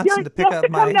Wisconsin to pick up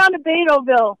my. Come down to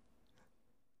Betoville.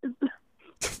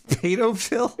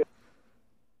 Betoville?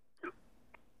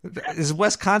 Is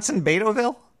Wisconsin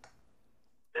Betoville?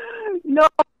 No.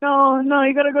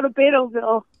 You got to go to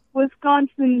Betoville.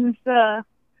 Wisconsin is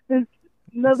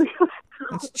another.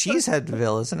 It's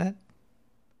Cheeseheadville, isn't it?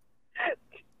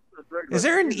 Is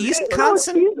there an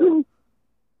Eastconsin?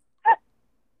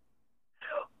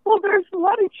 Well, there's a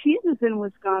lot of cheeses in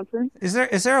Wisconsin. Is there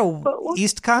a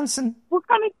Eastconsin? What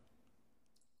kind of? I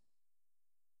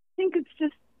think it's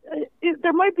just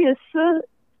there might be a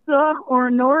or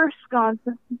a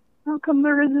Norwisconsin. How come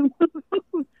there isn't?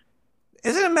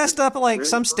 Isn't it messed up? Like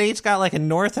some states got like a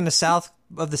north and a south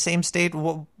of the same state.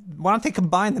 Well, why don't they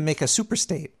combine them, make a super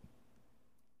state?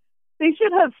 They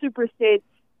should have super states.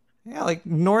 Yeah, like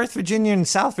North Virginia and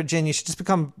South Virginia should just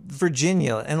become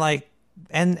Virginia and like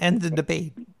end the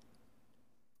debate.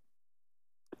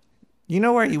 You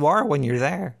know where you are when you're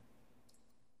there.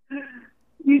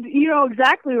 You know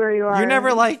exactly where you are. You're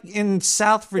never like in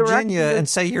South Virginia and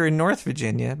say you're in North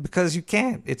Virginia because you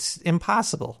can't. It's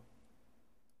impossible.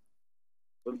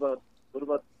 What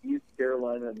about East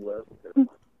Carolina and West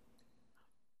Carolina?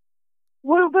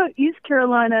 What about East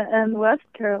Carolina and West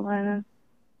Carolina?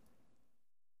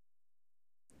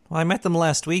 Well, I met them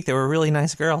last week. They were really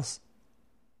nice girls.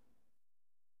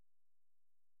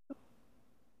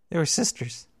 They were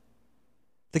sisters.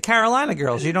 The Carolina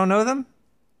girls. You don't know them?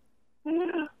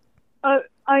 I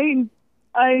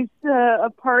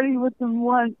partied with them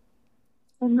once,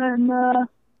 and then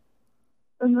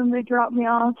and then they dropped me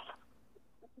off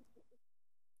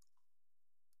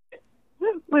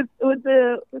with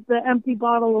the empty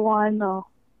bottle of wine. Though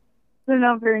they're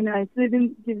not very nice. They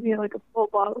didn't give me like a full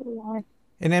bottle of wine.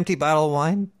 An empty bottle of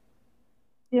wine?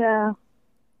 Yeah.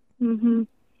 Mhm.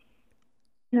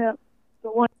 Yeah.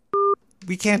 The one.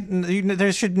 We can't.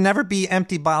 There should never be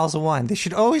empty bottles of wine. They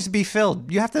should always be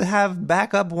filled. You have to have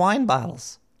backup wine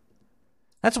bottles.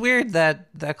 That's weird that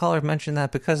caller mentioned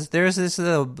that, because there's this.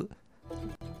 I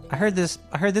heard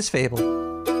this fable.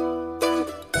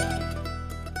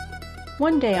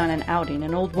 One day on an outing,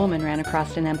 an old woman ran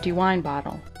across an empty wine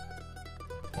bottle.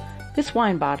 This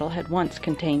wine bottle had once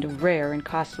contained a rare and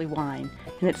costly wine,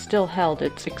 and it still held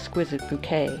its exquisite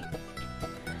bouquet.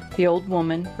 The old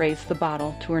woman raised the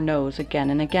bottle to her nose again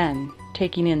and again,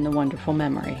 taking in the wonderful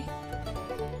memory.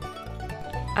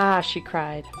 "Ah," she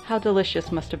cried, "how delicious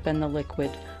must have been the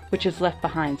liquid, which has left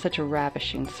behind such a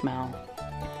ravishing smell."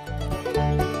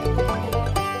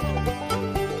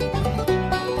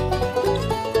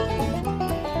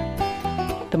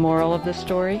 The moral of the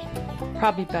story?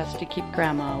 Probably best to keep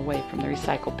Grandma away from the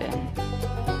recycle bin.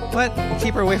 What?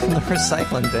 Keep her away from the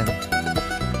recycling bin.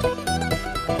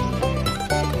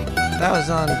 That was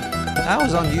on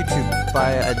YouTube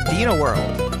by Adina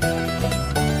World.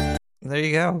 There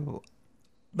you go.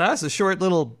 That's a short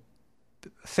little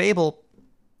fable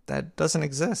that doesn't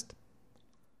exist.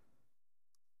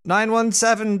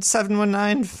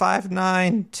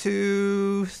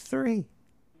 917-719-5923.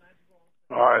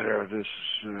 Hi there, this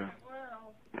is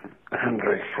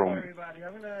Hendrik from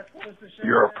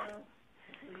Europe.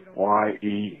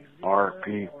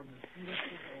 YERP.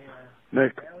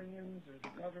 Nick,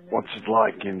 what's it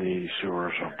like in the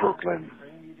sewers of Brooklyn?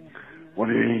 What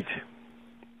do you eat?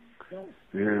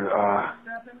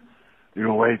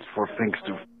 You wait for things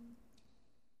to...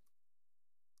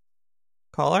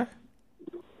 Caller?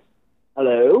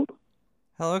 Hello?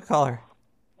 Hello, caller.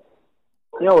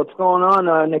 Yo, what's going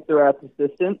on, Nick the Rat's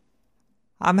assistant?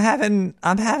 I'm having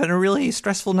a really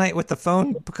stressful night with the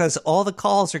phone because all the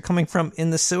calls are coming from in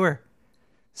the sewer.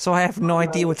 So I have no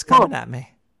idea what's coming at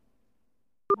me.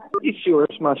 These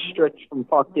sewers must stretch from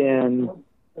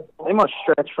they must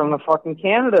stretch from the fucking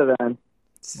Canada then.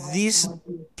 These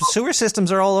sewer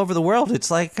systems are all over the world. It's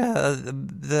like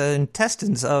the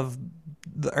intestines of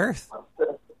the earth.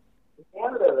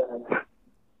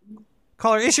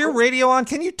 Caller, is your radio on?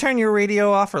 Can you turn your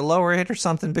radio off or lower it or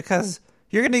something? Because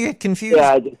you're going to get confused.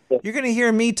 Yeah, you're going to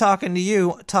hear me talking to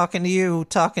you,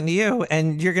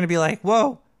 and you're going to be like,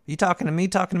 whoa, you talking to me?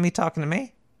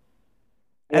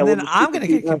 And then I'm going to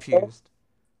get confused.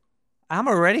 I'm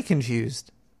already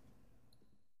confused.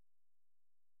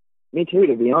 Me too,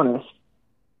 to be honest.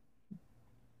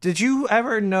 Did you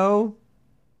ever know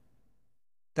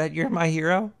that you're my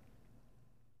hero?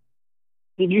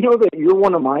 Did you know that you're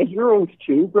one of my heroes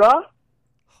too, bruh?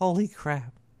 Holy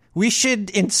crap. We should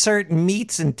insert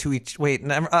meats into each... Wait,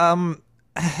 caller,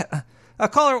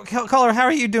 how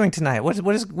are you doing tonight?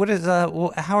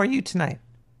 How are you tonight?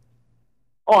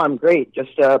 Oh, I'm great.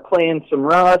 Just playing some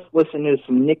Rust, listening to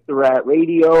some Nick the Rat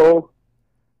radio.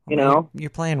 You know,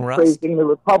 you're playing Rust? Praising the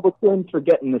Republicans for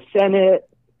getting the Senate.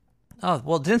 Oh,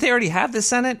 well, didn't they already have the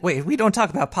Senate? Wait, we don't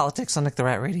talk about politics on Nick the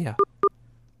Rat radio.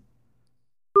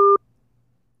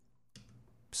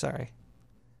 Sorry.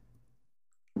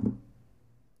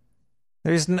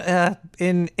 There's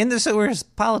in the sewers,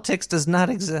 politics does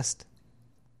not exist.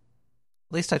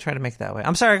 At least I try to make it that way.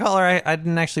 I'm sorry, caller. I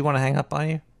didn't actually want to hang up on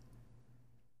you,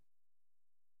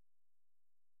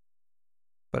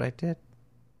 but I did.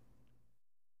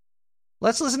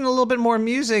 Let's listen to a little bit more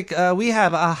music. We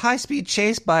have a high-speed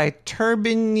chase by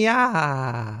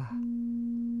Turbinia.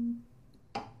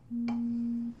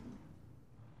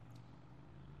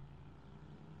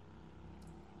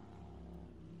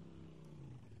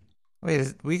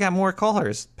 Wait, we got more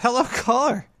callers. Hello,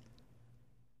 caller.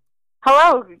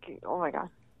 Hello. Oh, my God.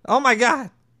 Oh, my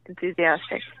God.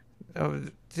 Enthusiastic. Oh,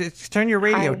 turn your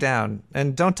radio down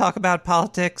and don't talk about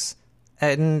politics.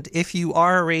 And if you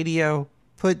are a radio,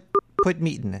 put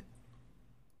meat in it.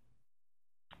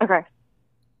 Okay.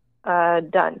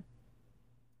 Done.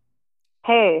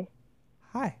 Hey.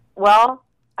 Hi. Well,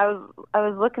 I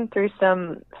was looking through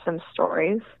some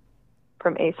stories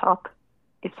from Aesop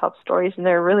stories, and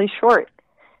they're really short.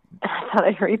 I thought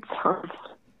I'd read some.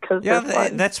 Yeah,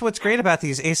 that's what's great about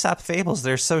these Aesop fables.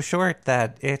 They're so short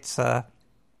that it's... Do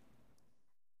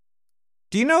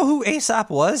you know who Aesop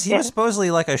was? He was supposedly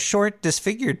like a short,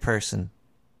 disfigured person.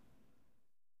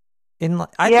 He might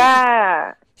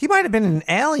have been an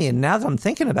alien now that I'm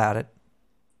thinking about it.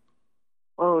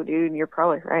 Oh, dude, you're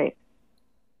probably right.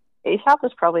 Aesop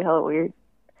was probably hella weird.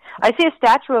 I see a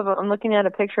statue of him. I'm looking at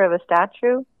a picture of a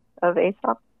statue of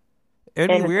Aesop. It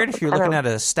would be weird if you're looking at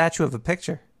a statue of a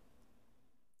picture.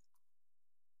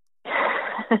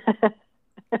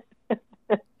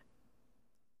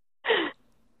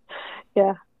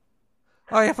 Yeah.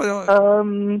 Oh, yeah.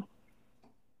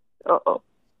 Uh-oh.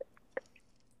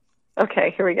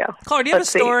 Okay, here we go. Caller, do you have a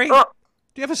story? Oh.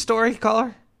 Do you have a story,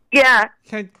 caller? Yeah.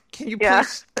 Can you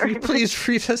please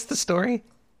read us the story?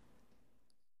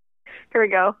 Here we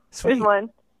go. Sweet. Here's one.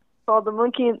 It's called The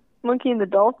Monkey and the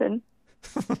Dolphin.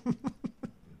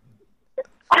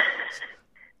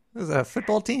 It was a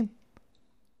football team?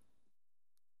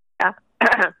 Yeah.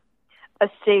 A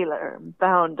sailor,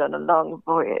 bound on a long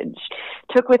voyage,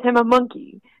 took with him a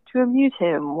monkey to amuse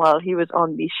him while he was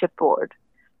on the shipboard.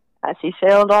 As he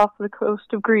sailed off the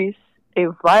coast of Greece, a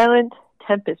violent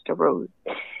tempest arose,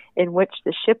 in which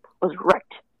the ship was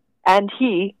wrecked, and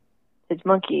he, his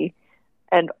monkey,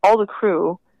 and all the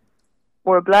crew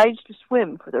were obliged to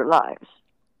swim for their lives.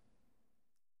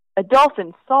 A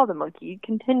dolphin saw the monkey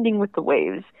contending with the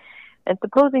waves, and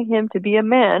supposing him to be a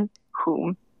man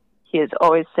whom he is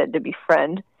always said to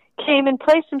befriend, came and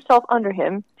placed himself under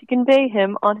him to convey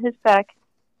him on his back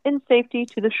in safety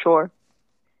to the shore.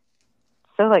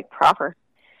 So, proper.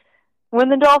 When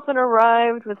the dolphin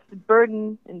arrived with the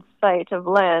burden in sight of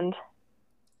land,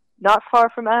 not far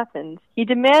from Athens, he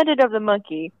demanded of the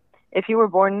monkey if he were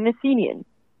born an Athenian,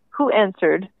 who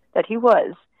answered that he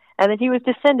was, and that he was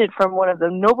descended from one of the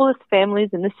noblest families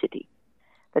in the city.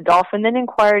 The dolphin then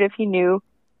inquired if he knew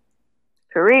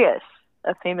Piraeus,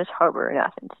 a famous harbor in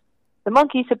Athens. The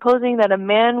monkey, supposing that a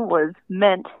man was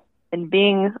meant and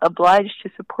being obliged to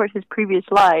support his previous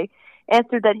lie,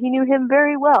 answered that he knew him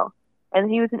very well, and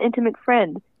that he was an intimate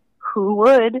friend, who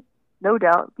would, no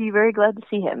doubt, be very glad to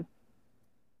see him.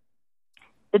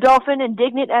 The dolphin,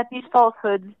 indignant at these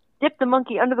falsehoods, dipped the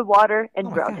monkey under the water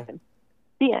and drowned him.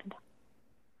 The end.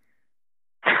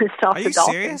 Are you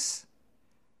serious?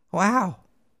 Wow.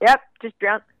 Yep, just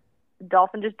drowned. The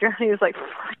dolphin just drowned. He was like,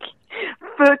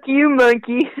 fuck you,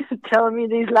 monkey, telling me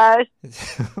these lies.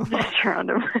 Just drowned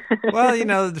him.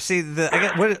 Well, see,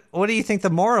 what do you think the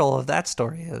moral of that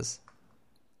story is?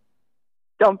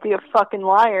 Don't be a fucking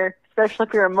liar, especially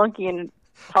if you're a monkey and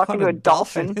talking to a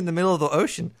dolphin in the middle of the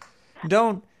ocean.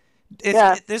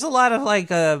 There's a lot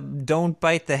of don't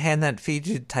bite the hand that feeds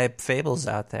you type fables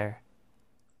out there.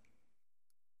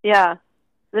 Yeah,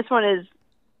 this one is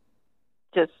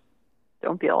just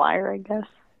don't be a liar, I guess.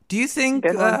 Do you think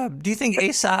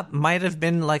Aesop might have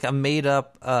been like a made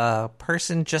up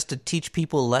person just to teach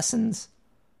people lessons?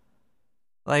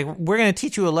 Like, we're going to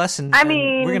teach you a lesson. I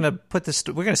mean, we're going to put this.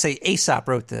 We're going to say Aesop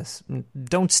wrote this.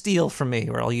 Don't steal from me,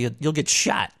 or you'll get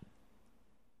shot.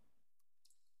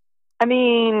 I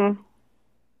mean,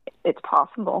 it's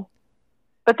possible,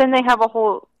 but then they have a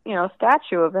whole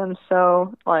statue of him.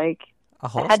 So it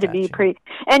had to be pretty.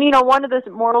 And one of the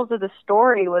morals of the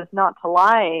story was not to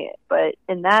lie,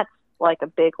 and that's a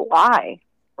big lie,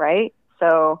 right?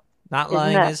 So not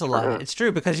lying is a lie. It's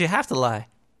true because you have to lie.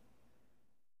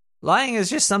 Lying is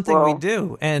just something we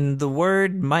do, and the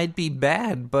word might be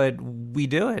bad, but we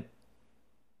do it.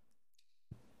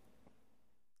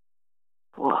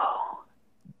 Whoa.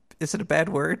 Is it a bad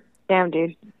word? Damn,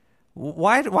 dude.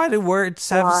 Why do words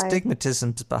have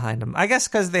stigmatisms behind them? I guess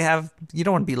because they have. You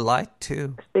don't want to be lied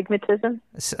to. Stigmatism?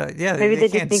 Yeah, maybe they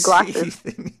can't just need glasses.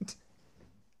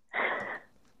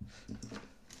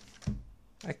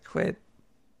 I quit.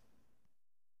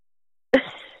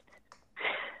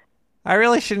 I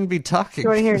really shouldn't be talking. You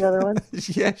want to hear another one?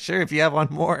 Yeah, sure. If you have one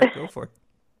more, go for it.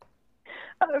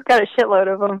 I've got a shitload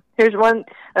of them. Here's one.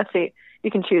 Let's see.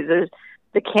 You can choose. There's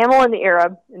the camel and the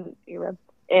Arab,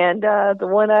 and the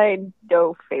one-eyed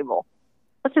doe fable.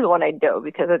 Let's do the one-eyed doe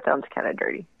because that sounds kind of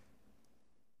dirty.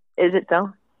 Is it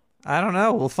though? I don't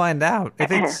know. We'll find out.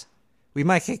 If it's, we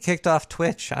might get kicked off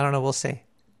Twitch. I don't know. We'll see.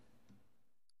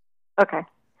 Okay.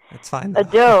 It's fine. Though. A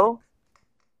doe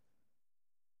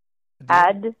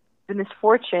had the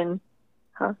misfortune.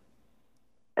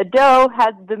 A doe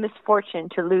had the misfortune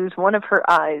to lose one of her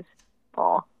eyes,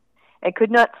 and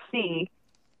could not see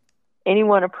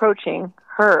anyone approaching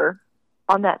her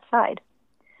on that side.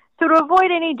 So to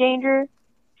avoid any danger,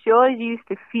 she always used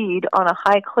to feed on a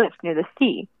high cliff near the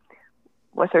sea,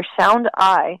 with her sound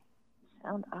eye,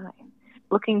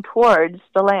 looking towards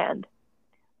the land.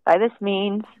 By this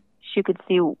means, she could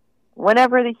see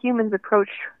whenever the humans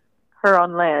approached her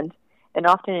on land, and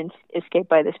often escape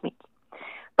by this means.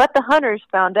 But the hunters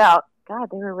found out, God,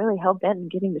 they were really hell-bent on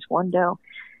getting this one doe.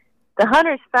 The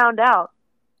hunters found out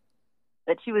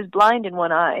that she was blind in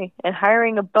one eye, and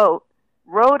hiring a boat,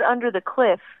 rowed under the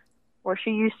cliff where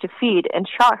she used to feed and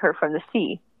shot her from the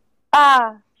sea.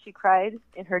 Ah, she cried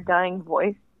in her dying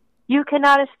voice. You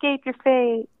cannot escape your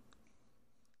fate.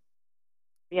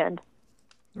 The end.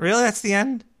 Really? That's the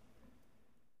end?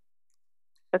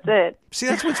 That's it. See,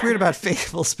 that's what's weird about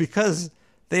fables, because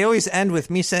they always end with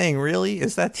me saying, really?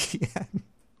 Is that the end?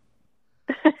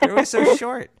 They're always so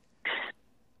short.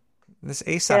 This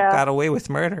Aesop got away with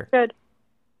murder. Good.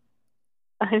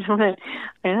 I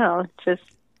know. It's just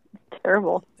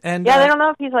terrible. And they don't know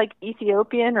if he's like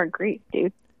Ethiopian or Greek,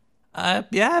 dude. I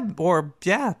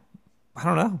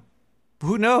don't know.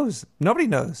 Who knows? Nobody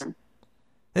knows.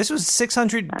 This was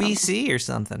 600 BC or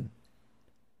something.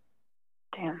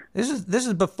 Damn. This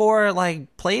is before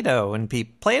like Plato and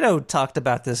Plato talked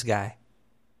about this guy.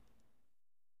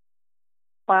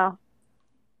 Wow.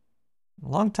 A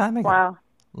long time ago. Wow.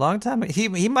 Long time ago.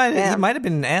 He might have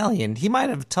been an alien. He might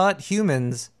have taught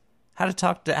humans how to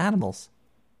talk to animals.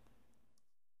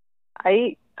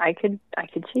 I could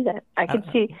see that. I could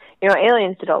see,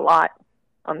 aliens did a lot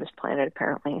on this planet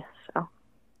apparently. So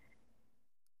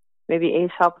maybe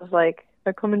Aesop was like,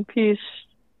 I come in peace,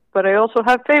 but I also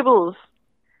have fables.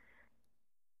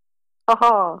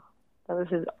 Haha. That was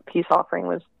his peace offering,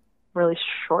 was really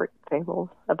short fables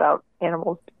about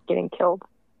animals getting killed.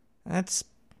 It's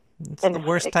the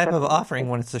worst type of offering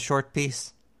when it's a short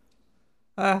piece.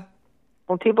 Well,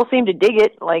 people seem to dig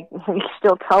it. Like, we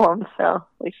still tell them, so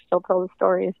we still tell the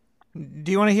stories.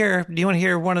 Do you want to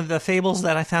hear one of the fables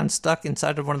that I found stuck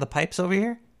inside of one of the pipes over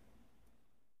here?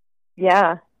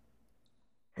 Yeah.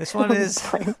 This one is.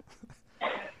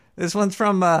 This one's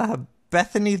from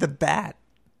Bethany the Bat.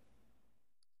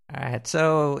 All right,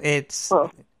 so it's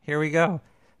here we go.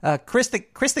 Chris the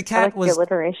cat was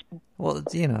alliteration. Well,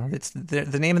 it's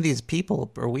the name of these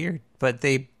people are weird, but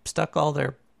they stuck all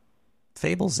their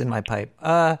fables in my pipe.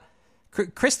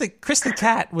 Chris the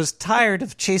cat was tired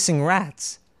of chasing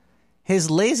rats. His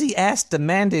lazy ass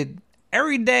demanded,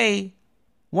 every day,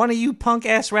 one of you punk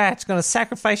ass rats gonna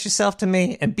sacrifice yourself to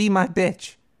me and be my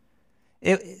bitch.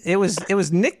 It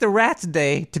was Nick the Rat's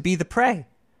day to be the prey.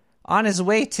 On his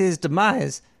way to his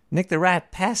demise, Nick the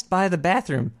Rat passed by the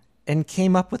bathroom and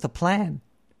came up with a plan.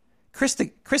 Chris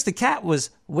the cat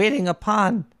was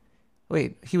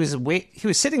he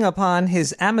was sitting upon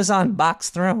his Amazon box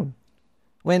throne.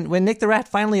 When Nick the Rat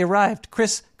finally arrived,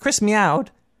 Chris meowed,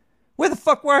 "Where the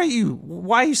fuck were you?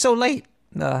 Why are you so late?"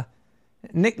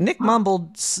 Nick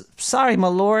mumbled, "Sorry, my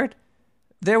lord.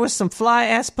 There was some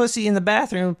fly-ass pussy in the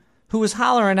bathroom who was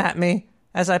hollering at me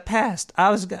as I passed. I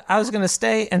was going to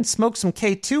stay and smoke some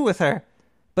K2 with her,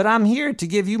 but I'm here to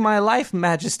give you my life,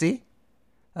 majesty."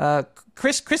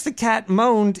 Chris the cat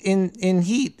moaned in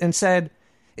heat and said,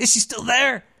 "Is she still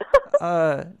there?"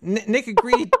 Nick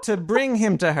agreed to bring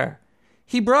him to her.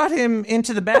 He brought him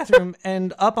into the bathroom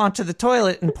and up onto the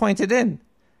toilet and pointed in.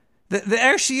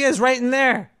 There she is, right in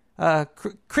there.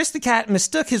 Chris the cat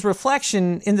mistook his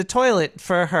reflection in the toilet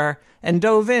for her and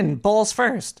dove in, balls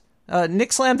first.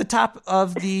 Nick slammed the top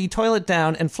of the toilet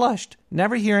down and flushed,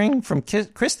 never hearing from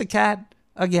Chris the cat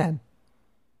again.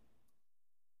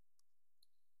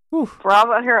 Whew.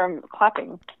 Bravo, here I'm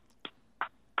clapping.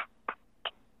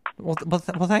 Well,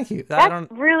 thank you.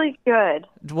 That's really good.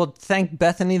 Well, thank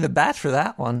Bethany the Bat for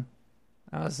that one.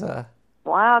 That was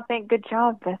Wow, good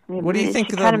job, Bethany. What do you think?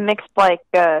 She kind of mixed like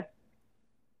I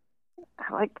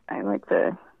like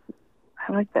the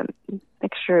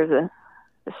mixture of the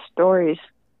stories.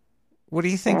 What do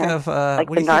you think of like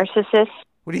the narcissist?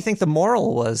 What do you think the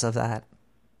moral was of that?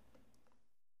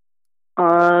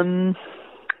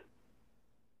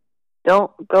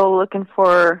 Don't go looking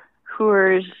for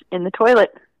hooers in the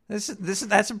toilet.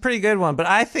 That's a pretty good one, but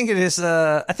I think it is.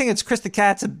 I think it's Chris the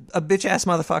Cat's a bitch ass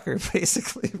motherfucker,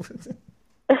 basically.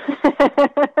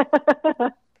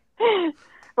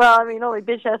 Well, I mean, only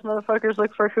bitch ass motherfuckers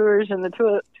look for hooers in the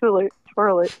toilet.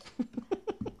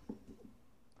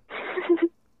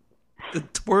 The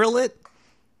twirlet?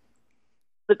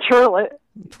 The turlet.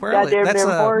 Twirlet. That's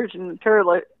whores in the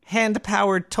turlet.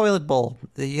 Hand-powered toilet bowl.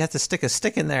 You have to stick a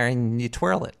stick in there and you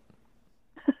twirl it.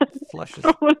 Flushes.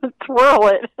 Twirl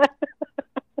it.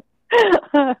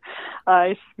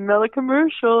 I smell a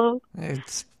commercial.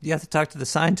 You have to talk to the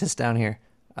scientist down here.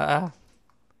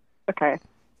 Okay.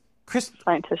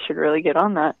 Scientists should really get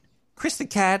on that. Chris the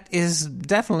cat is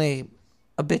definitely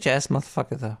a bitch-ass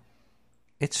motherfucker, though.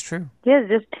 It's true. Yeah,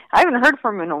 I haven't heard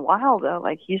from him in a while, though.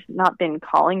 Like, he's not been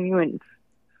calling you and,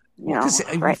 you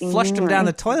flushed him down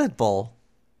the toilet bowl.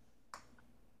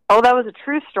 Oh, that was a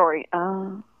true story.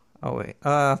 Oh, wait.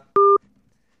 I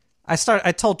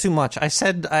told too much. I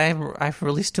said I've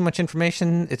released too much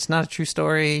information. It's not a true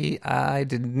story. I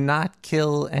did not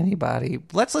kill anybody.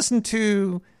 Let's listen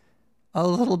to a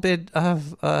little bit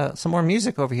of some more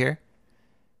music over here.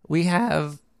 We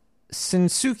have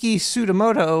Shinsuke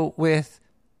Tsudamoto with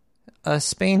a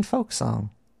Spain folk song.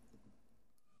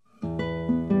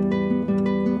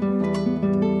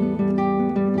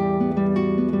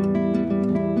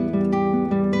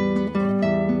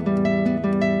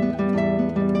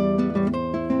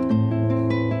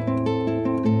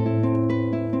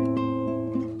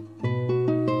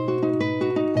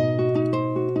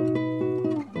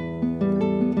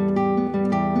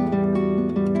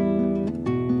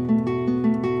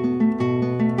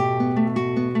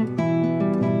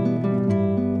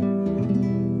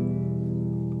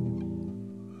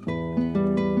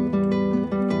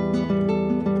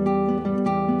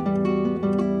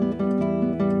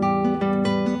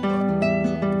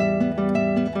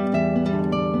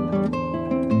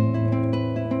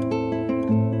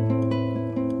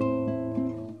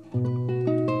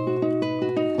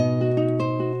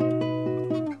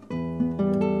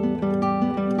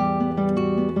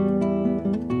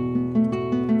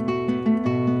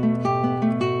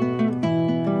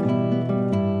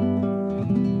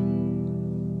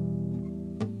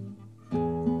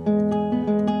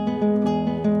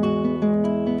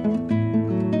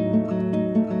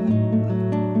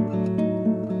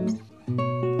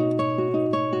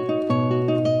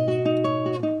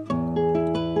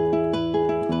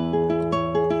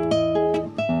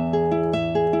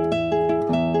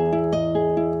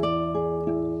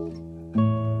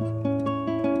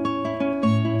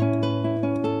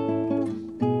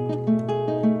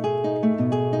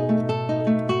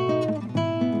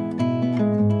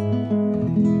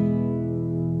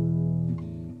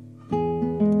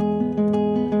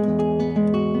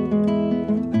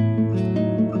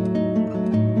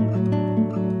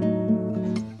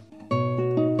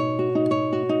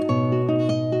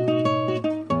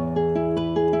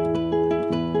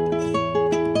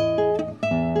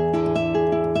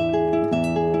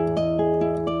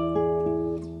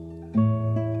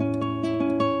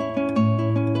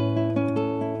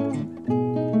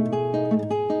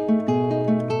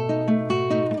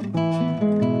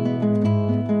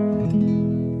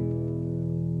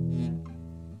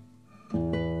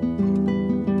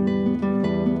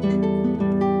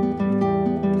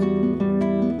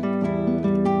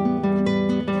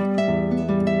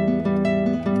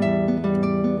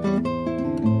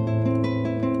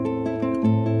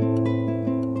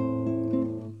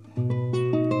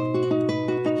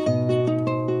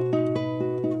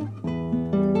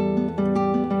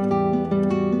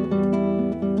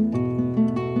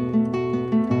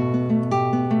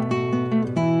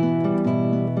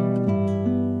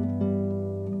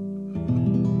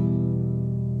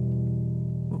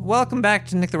 Welcome back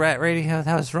to Nick the Rat Radio.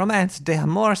 That was Romance de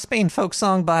Amor, Spain folk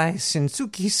song by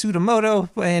Shinsuke Tsudamoto.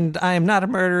 And I am not a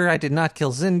murderer. I did not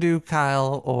kill Zindu,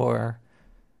 Kyle, or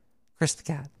Chris the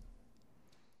Cat.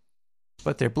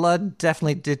 But their blood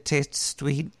definitely did taste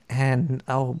sweet. And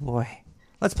oh boy.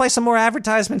 Let's play some more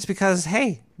advertisements because,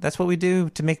 hey, that's what we do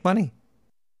to make money.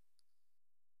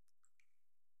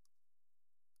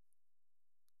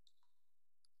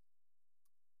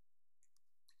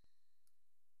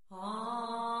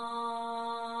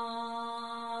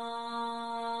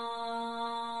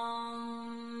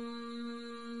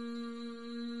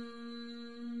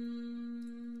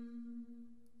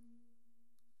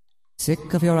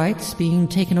 Sick of your rights being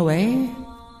taken away?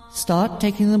 Start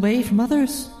taking them away from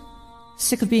others.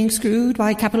 Sick of being screwed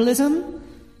by capitalism?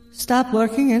 Stop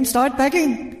working and start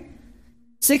begging.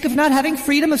 Sick of not having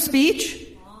freedom of speech?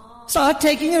 Start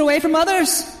taking it away from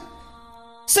others.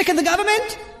 Sick of the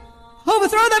government?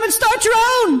 Overthrow them and start your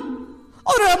own.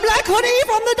 Order a black hoodie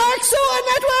from the Dark Sewer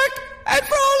Network, and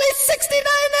for only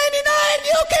 $69.99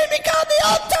 you can become the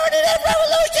alternative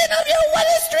revolution of your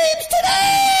wildest dreams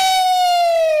today!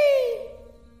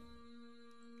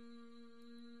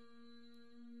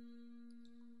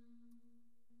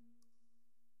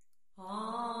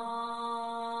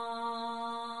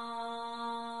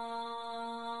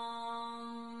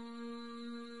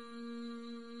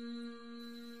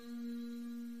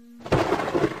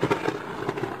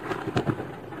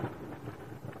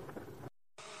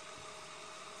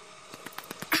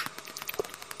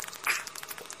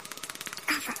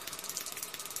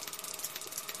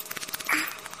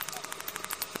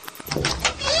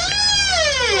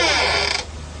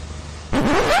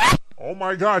 Oh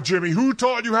my God, Jimmy, who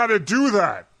taught you how to do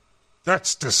that?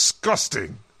 That's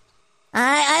disgusting.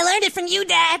 I learned it from you,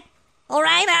 Dad. All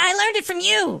right, I learned it from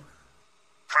you.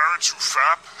 Parents who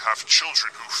fap have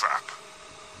children who fap.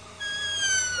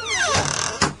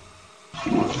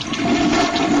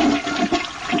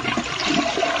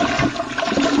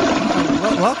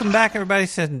 Welcome back, everybody,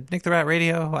 to Nick the Rat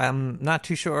Radio. I'm not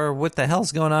too sure what the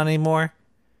hell's going on anymore.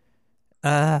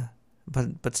 But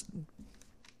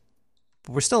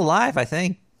we're still live, I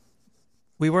think.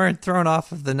 We weren't thrown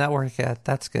off of the network yet.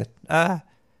 That's good. I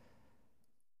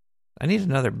need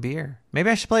another beer. Maybe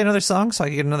I should play another song so I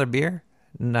can get another beer?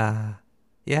 Nah.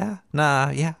 Yeah? Nah,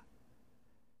 yeah.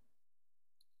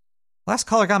 Last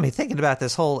caller got me thinking about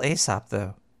this whole Aesop,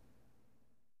 though.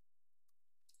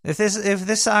 If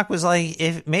this sock was like,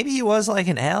 if maybe he was like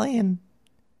an alien,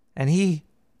 and he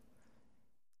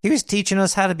was teaching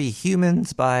us how to be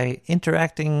humans by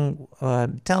interacting,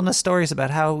 telling us stories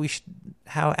about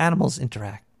how animals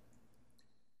interact.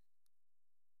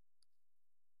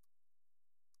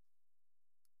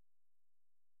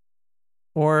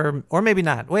 Or maybe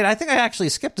not. Wait, I think I actually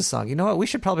skipped a song. You know what? We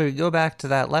should probably go back to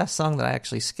that last song that I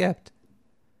actually skipped.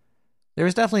 There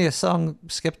was definitely a song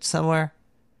skipped somewhere.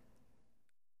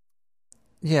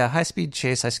 Yeah, High Speed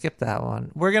Chase. I skipped that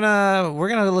one. We're gonna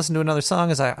listen to another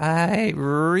song as I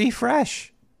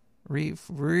refresh.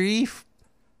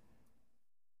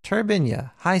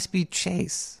 Turbinia, High Speed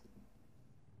Chase.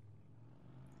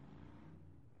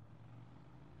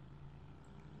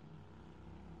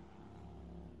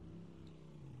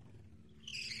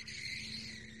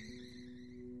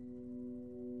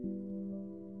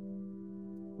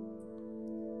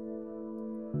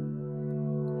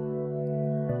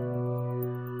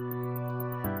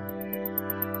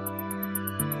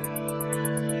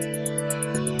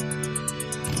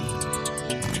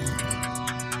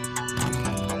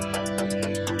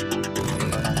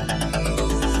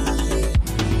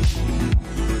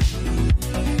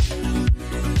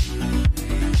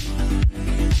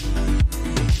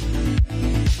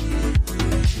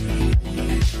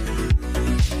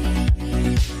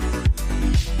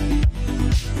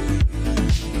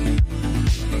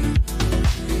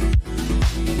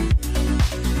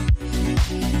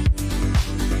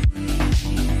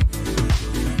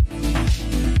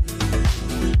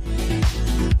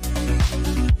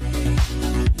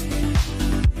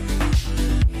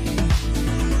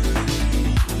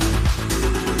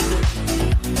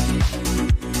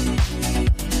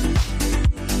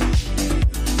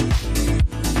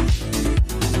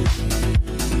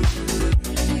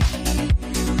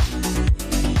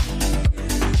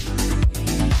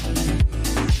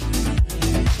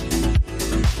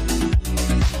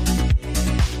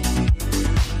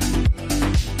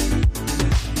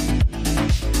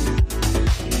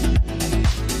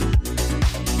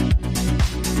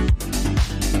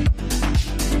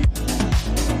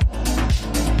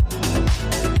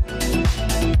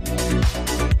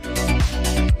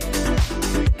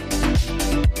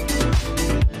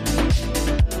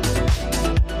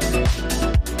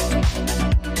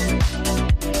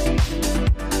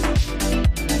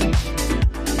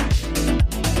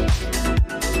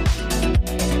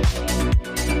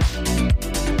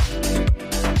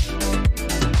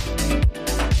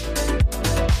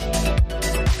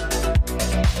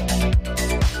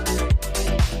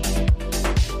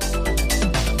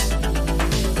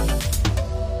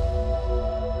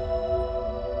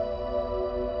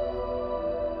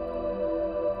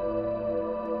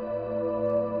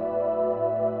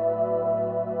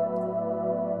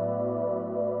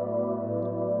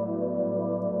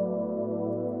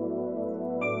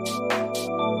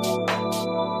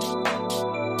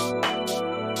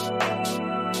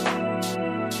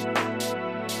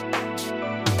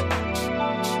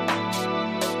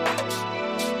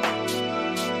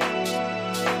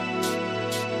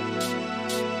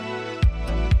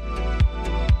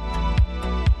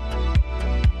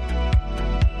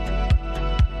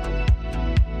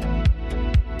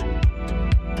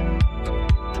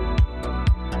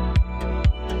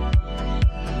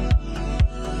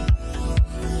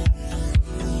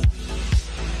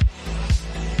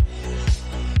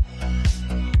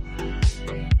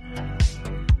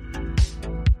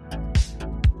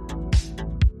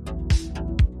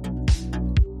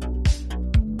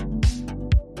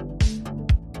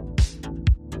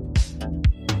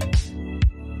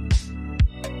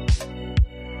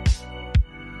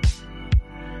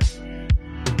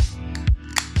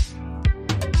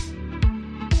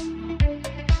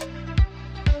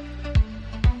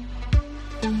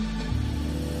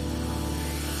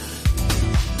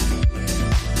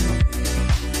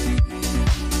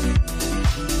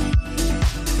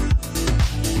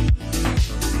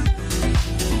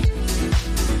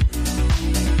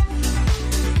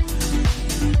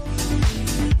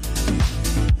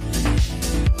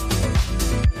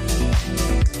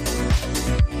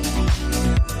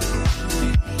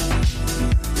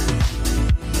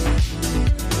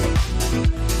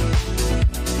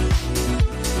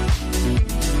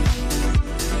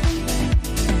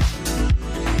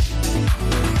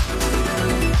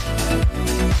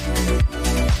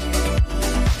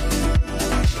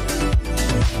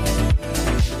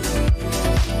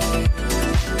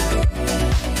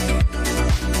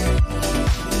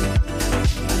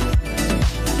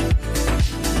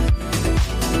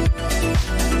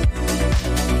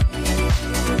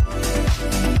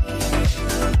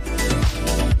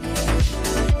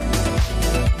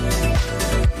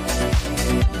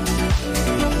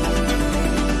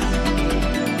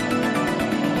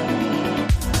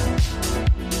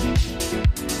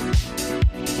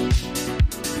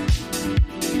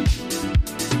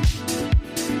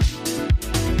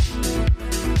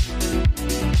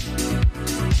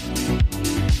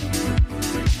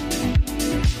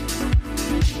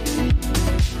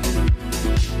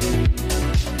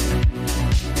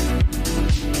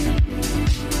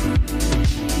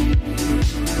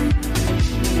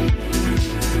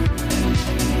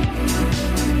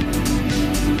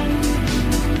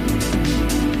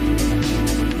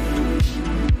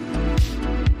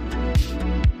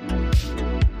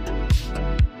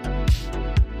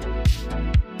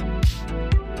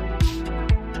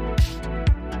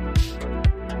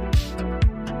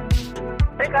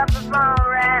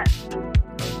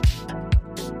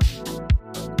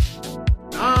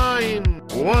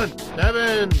 Well,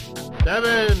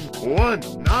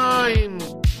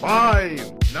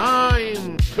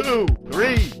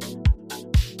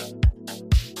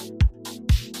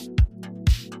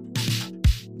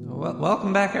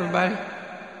 welcome back, everybody.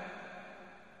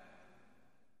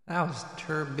 That was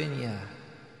Turbinia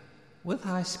with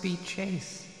High Speed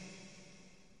Chase.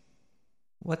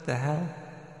 What the hell?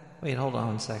 Wait, hold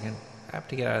on a second. I have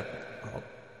to get out.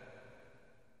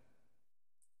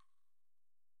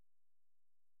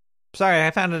 Sorry,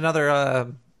 I found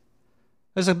another.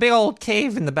 There's a big old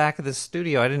cave in the back of the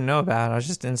studio I didn't know about. I was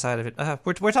just inside of it.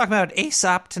 We're talking about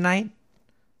Aesop tonight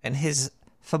and his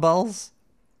fables.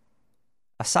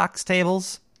 Socks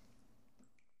tables.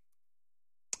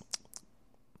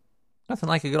 Nothing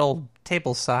like a good old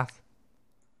table sock.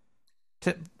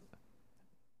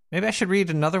 Maybe I should read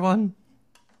another one.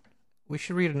 We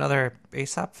should read another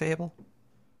Aesop fable.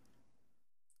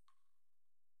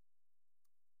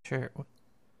 Sure.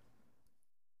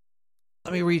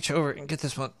 Let me reach over and get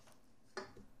this one.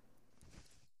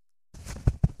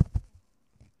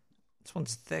 This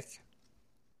one's thick.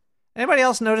 Anybody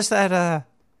else notice that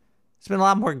there's been a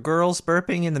lot more girls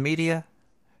burping in the media?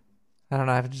 I don't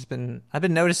know, I've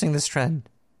been noticing this trend.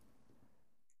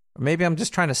 Or maybe I'm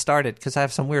just trying to start it because I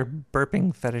have some weird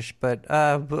burping fetish, but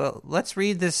let's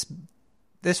read this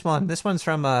one. This one's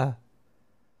from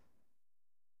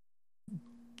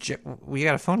we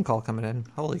got a phone call coming in.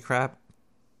 Holy crap.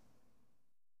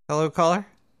 Hello, caller?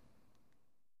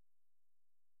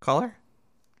 Caller?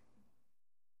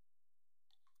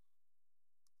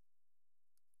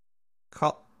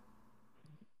 Call.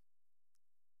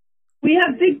 We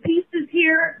have big pieces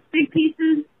here, big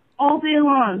pieces all day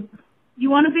long. You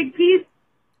want a big piece?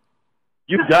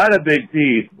 You got a big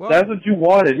piece. Whoa. That's what you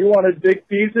wanted. You wanted big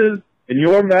pieces in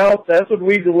your mouth. That's what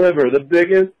we deliver, the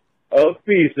biggest of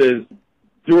pieces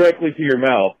directly to your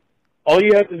mouth. All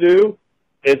you have to do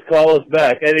is call us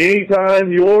back. At any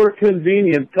time, your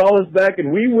convenience, call us back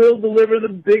and we will deliver the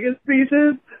biggest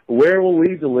pieces. Where will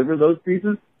we deliver those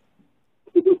pieces?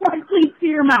 Directly to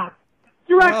your mouth.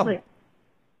 Directly.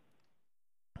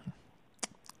 Oh.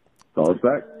 Call us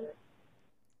back.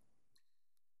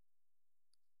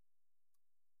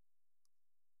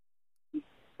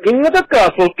 King of the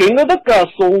castle, king of the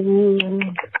castle.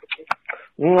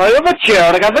 I have a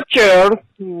chair, I got a chair.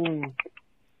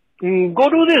 Go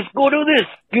do this,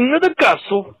 king of the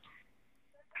castle.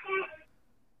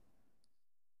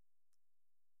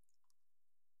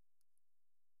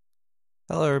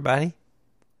 Hello, everybody.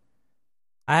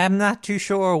 I am not too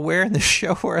sure where in the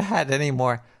show we're at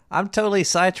anymore. I'm totally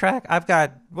sidetracked. I've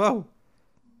got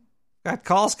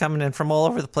calls coming in from all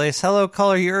over the place. Hello,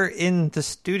 caller, you're in the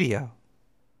studio.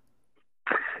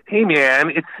 Hey, man,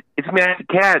 it's Matt the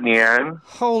Cat, man.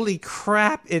 Holy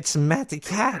crap, it's Matt the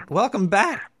Cat. Welcome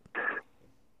back.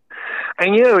 I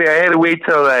knew I had to wait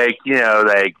till,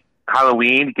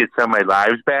 Halloween to get some of my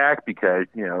lives back because,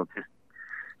 it's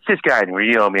just gotten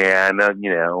real, man,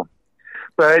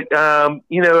 But, as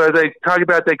I talk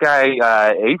about that guy,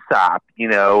 Aesop,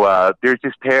 there's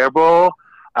this parable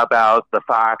about the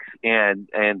fox and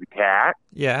the cat.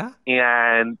 Yeah.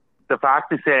 And the fox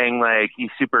is saying,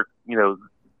 he's super,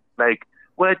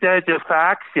 what does the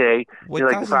fox say?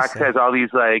 The fox has all these,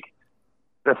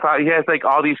 he has,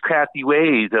 all these crafty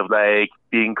ways of,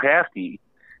 being crafty.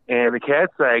 And the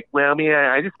cat's like, well,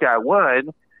 man, I just got one.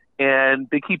 And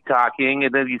they keep talking,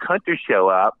 and then these hunters show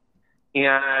up.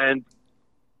 And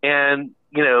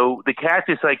the cat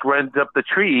just, runs up the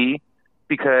tree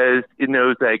because it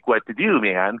knows, what to do,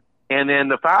 man. And then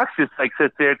the fox just,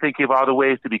 sits there thinking of all the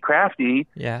ways to be crafty.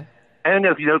 Yeah. I don't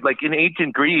know if you know, in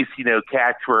ancient Greece,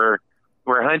 cats were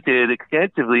hunted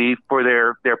extensively for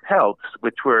their pelts,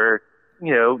 which were,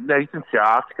 nice and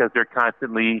soft because they're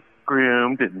constantly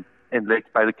groomed and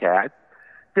licked by the cat.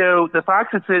 So the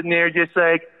fox is sitting there just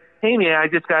hey, man, I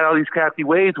just got all these crafty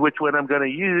ways, which one I'm going to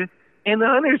use, and the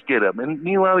hunters get them. And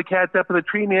meanwhile, the cat's up in the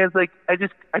tree, man, is I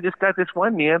just got this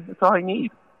one, man. That's all I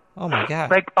need. Oh, my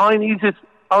God. All I need is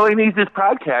this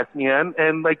podcast, man,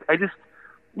 and, I just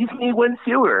need one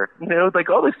sewer.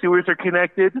 All the sewers are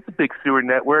connected. It's a big sewer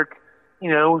network.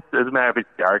 Doesn't matter if it's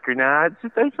dark or not. It's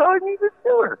just, that's all I need is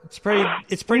sewer. It's pretty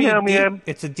deep. Man.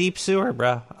 It's a deep sewer,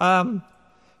 bro.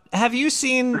 Have you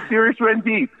seen... The sewers run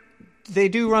deep. They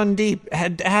do run deep.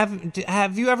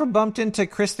 Have you ever bumped into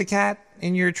Chris the Cat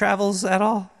in your travels at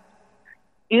all?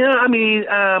 Yeah,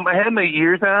 I had my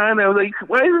ears on. I was like,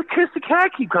 why does Chris the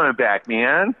Cat keep coming back,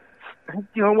 man?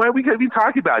 Why are we going to be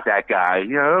talking about that guy,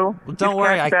 Well, don't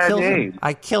worry, I killed him.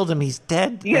 I killed him. He's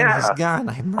dead and he's gone.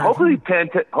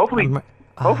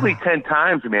 Hopefully 10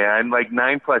 times, man.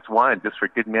 9 + 1, just for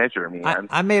good measure, man.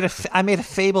 I made a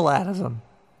fable out of him.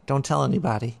 Don't tell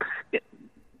anybody.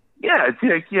 Yeah, it's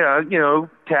like,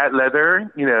 cat leather,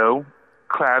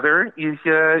 clather is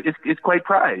quite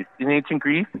prized in ancient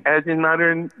Greece as in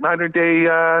modern day,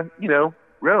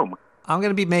 Rome. I'm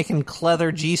going to be making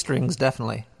cleather G-strings,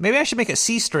 definitely. Maybe I should make a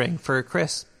C-string for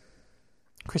Chris.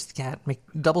 Chris the cat. Make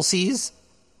double C's?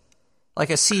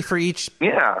 Like a C for each...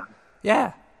 Yeah.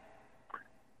 Yeah.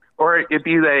 Or it'd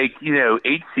be like,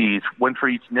 8 C's, one for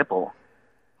each nipple.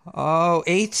 Oh,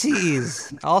 8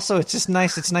 C's. Also, it's just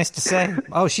nice. It's nice to say.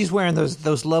 Oh, she's wearing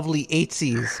those lovely 8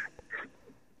 C's.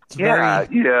 Yeah,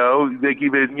 they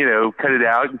even, cut it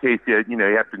out in case you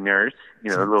have to nurse. A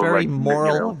little very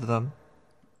moral of them.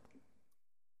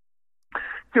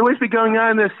 So what's been going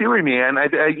on in the sewer, man? I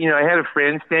had a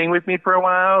friend staying with me for a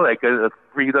while, like a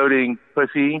freeloading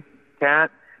pussy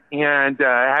cat, and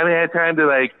I haven't had time to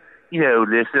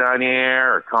listen on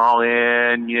air or call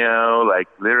in.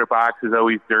 Litter box is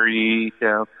always dirty.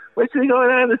 So what's been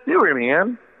going on in the sewer,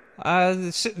 man?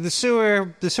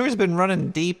 The sewer's been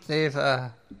running deep. They've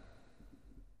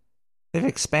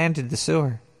expanded the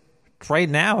sewer. Right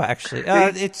now, actually,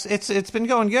 it's been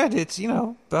going good. It's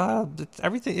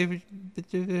everything.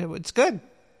 It's good.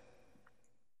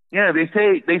 Yeah, they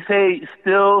say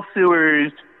still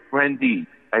sewers run deep.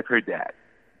 I've heard that.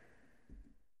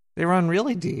 They run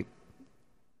really deep.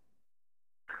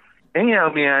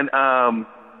 Anyhow, man,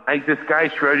 this guy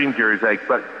Schrodinger is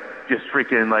just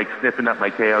freaking sniffing up my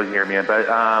tail here, man. But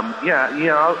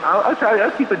I'll try.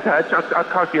 I'll keep in touch. I'll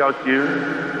talk to y'all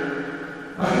soon.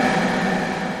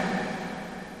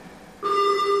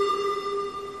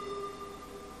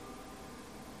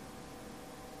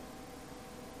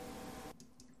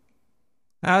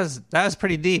 That was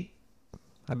pretty deep.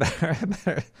 I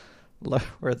better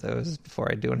lower those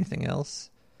before I do anything else.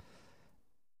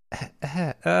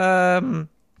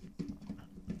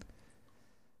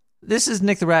 This is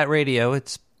Nick the Rat Radio.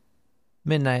 It's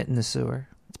midnight in the sewer.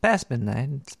 It's past midnight.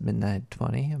 It's midnight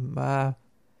 20.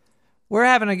 We're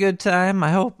having a good time.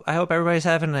 I hope everybody's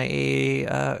having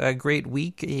a great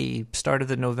week. A start of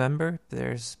the November.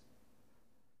 There's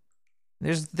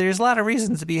a lot of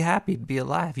reasons to be happy to be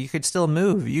alive. You could still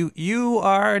move. You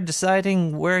are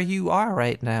deciding where you are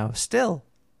right now. Still.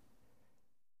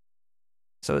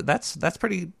 So that's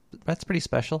pretty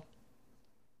special.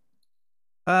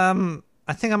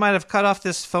 I think I might have cut off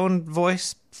this phone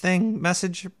voice thing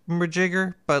message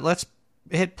majigger, but let's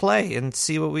hit play and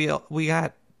see what we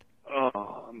got.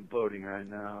 Oh, I'm voting right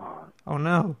now. Oh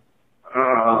no.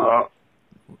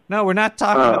 No, we're not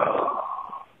talking.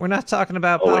 We're not talking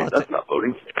about politics. Wait, that's not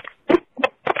voting.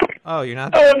 Oh, you're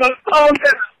not. Oh, my phone!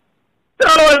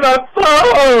 Oh, my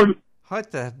phone! What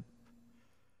the?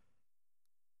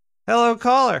 Hello,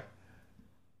 caller.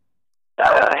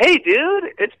 Hey,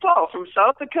 dude, it's Paul from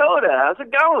South Dakota. How's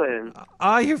it going?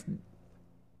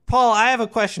 Paul, I have a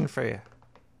question for you.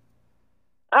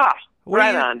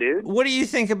 Right on, dude. What do you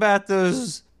think about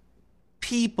those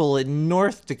people in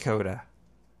North Dakota?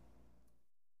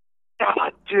 Oh,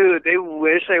 dude, they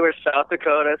wish they were South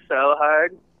Dakota so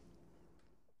hard.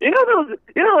 You know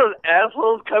those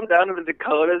assholes come down to the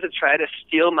Dakotas to try to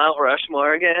steal Mount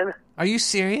Rushmore again? Are you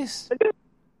serious?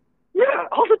 Yeah,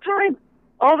 all the time.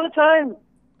 All the time.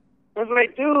 I was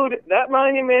like, dude, that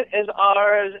monument is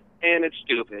ours, and it's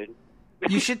stupid.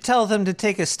 You should tell them to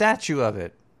take a statue of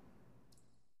it.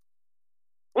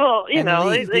 Well, be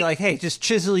like, hey, just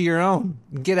chisel your own.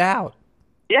 Get out.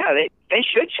 Yeah, they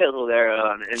should chisel their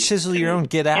own. Chisel your own.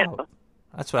 Get out.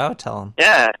 That's what I would tell them.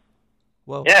 Yeah.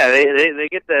 Whoa. Yeah, they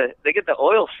get the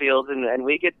oil fields, and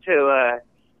we get to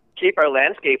keep our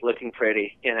landscape looking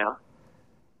pretty.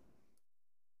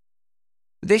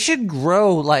 They should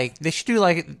grow they should do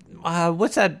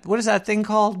what is that thing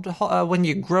called when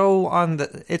you grow on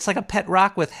it's like a pet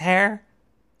rock with hair?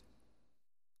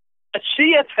 A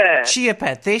chia pet. Chia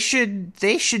pet. They should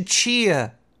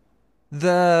chia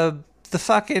the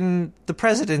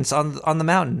presidents on the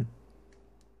mountain.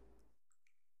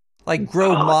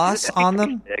 Grow moss on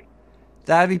them. Sick.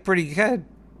 That'd be pretty good.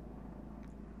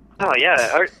 Oh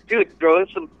yeah, dude, growing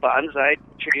some bonsai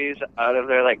trees out of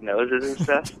their noses and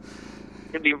stuff.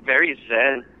 It'd be very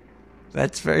zen.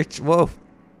 That's very... Whoa.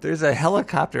 There's a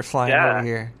helicopter flying over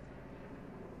here.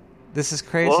 This is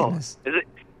craziness. Whoa. Is it...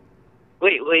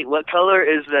 Wait, what color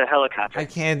is the helicopter? I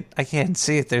can't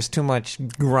see it. There's too much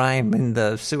grime in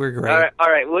the sewer grate. All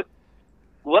right.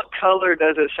 What color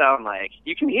does it sound like?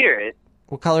 You can hear it.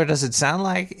 What color does it sound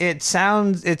like? It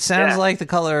sounds like the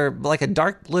color, like a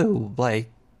dark blue,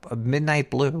 like a midnight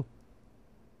blue.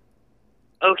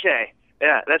 Okay.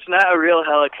 Yeah, that's not a real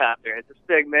helicopter. It's a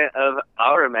figment of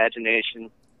our imagination.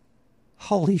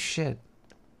 Holy shit.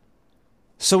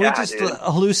 So we Yeah, just dude.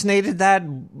 hallucinated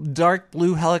that dark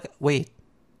blue helicopter. Wait,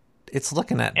 it's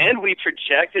looking at me. And we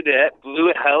projected that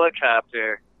blue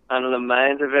helicopter onto the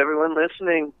minds of everyone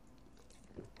listening.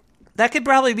 That could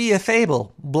probably be a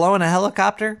fable. Blowing a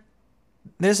helicopter.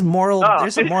 There's a moral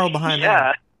behind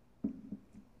that.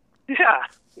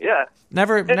 Yeah.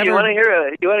 Never. Hey, You want to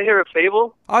hear a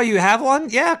fable? Oh, you have one?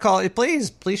 Yeah, call it.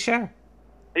 Please share.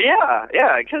 Yeah,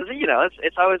 because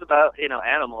it's always about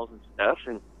animals and stuff.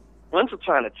 And once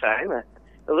upon a time, a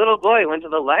little boy went to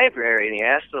the library and he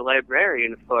asked the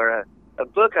librarian for a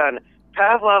book on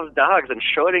Pavlov's dogs and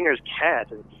Schrodinger's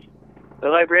cat. And the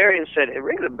librarian said, "It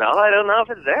rings a bell. I don't know if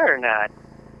it's there or not."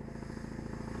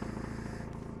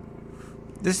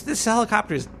 This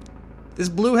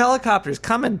blue helicopter's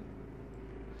coming.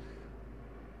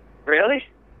 Really?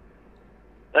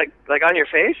 Like on your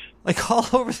face? Like all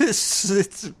over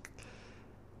this.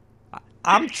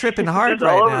 I'm tripping hard It's all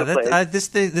right over now. the place.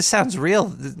 This sounds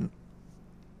real.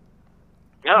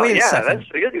 Oh, Wait a yeah, second. that's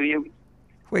good.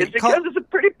 Wait, it's because it's a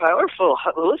pretty powerful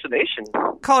hallucination.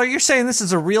 Caller, you're saying this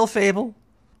is a real fable?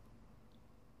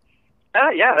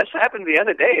 Yeah, this happened the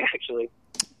other day, actually.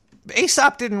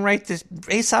 Aesop didn't write this.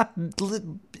 Aesop,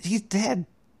 he's dead.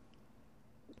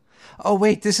 Oh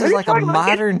wait, this What is are you like a talking about?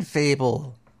 modern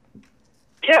fable.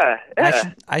 Yeah.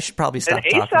 I should probably stop And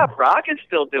talking. Aesop Rock is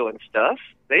still doing stuff.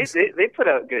 They put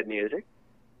out good music.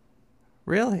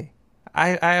 Really?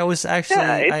 I was actually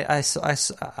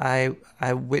Yeah,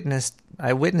 I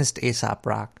witnessed Aesop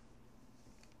Rock.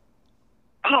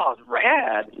 Oh,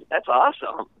 rad! That's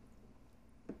awesome.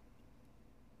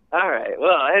 All right.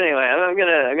 Well, anyway, I'm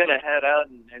gonna head out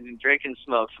and drink and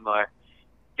smoke some more.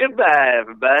 Goodbye,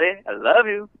 everybody. I love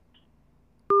you.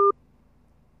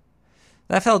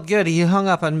 That felt good. He hung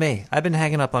up on me. I've been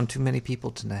hanging up on too many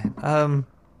people tonight.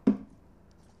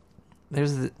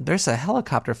 There's a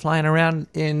helicopter flying around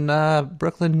in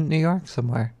Brooklyn, New York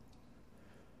somewhere.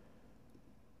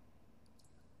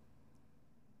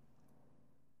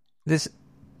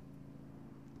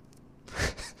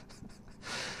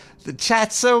 The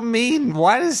chat's so mean.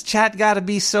 Why does chat gotta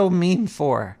be so mean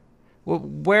for?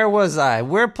 Where was I?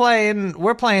 We're playing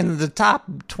the top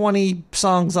 20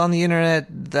 songs on the internet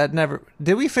that never...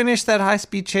 Did we finish that High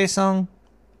Speed Chase song?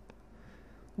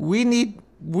 We need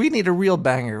a real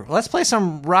banger. Let's play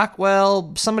some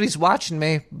Rockwell, Somebody's Watching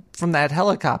Me from that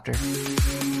helicopter.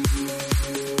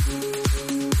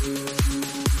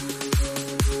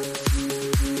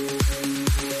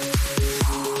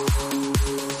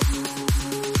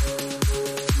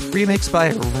 Remixed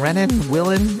by Renan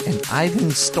Willen and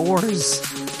Ivan Stores.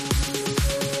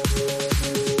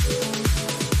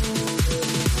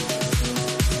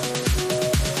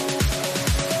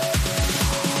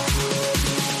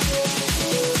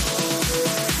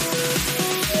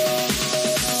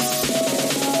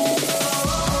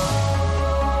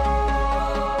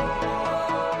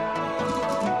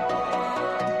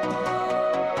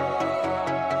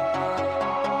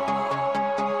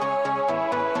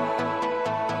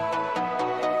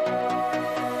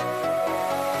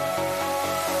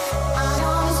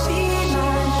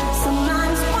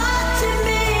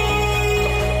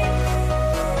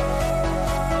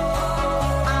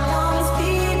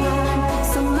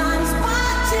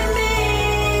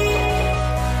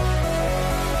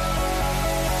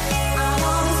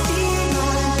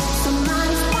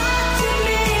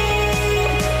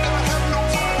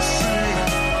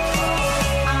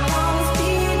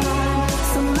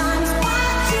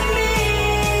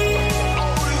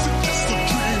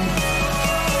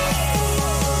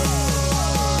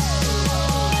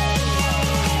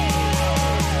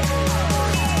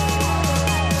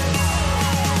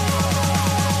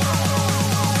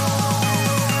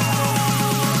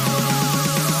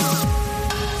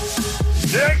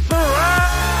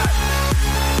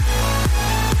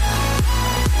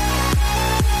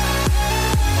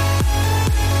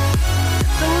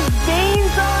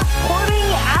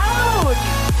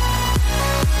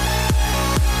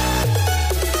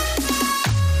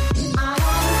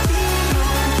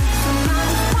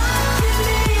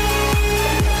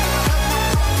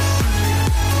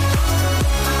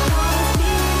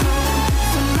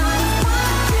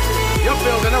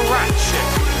 building a rat ship.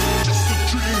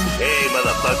 Hey,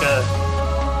 motherfucker.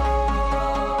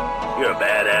 You're a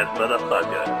badass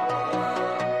motherfucker.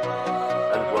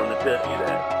 I just wanted to tell you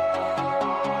that.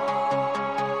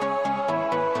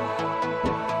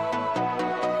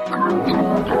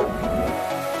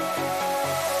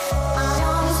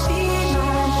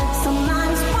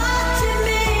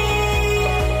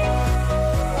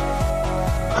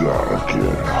 Gotta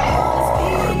get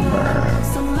hard, man.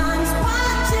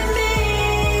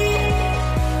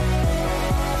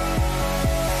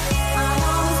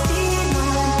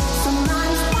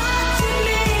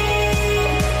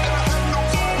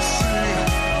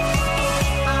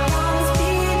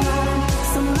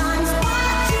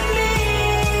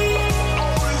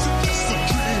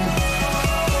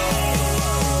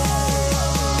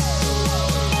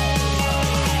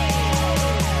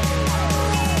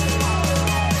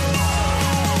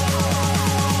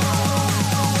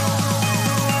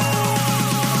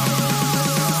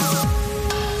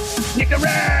 Nick the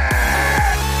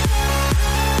Rat!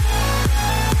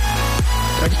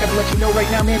 So I just gotta let you know right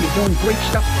now, man, you're doing great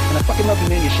stuff, and I fucking love you,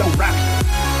 man. Your show rocks.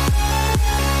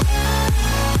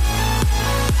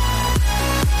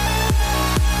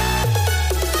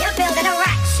 You're building a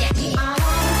rock ship.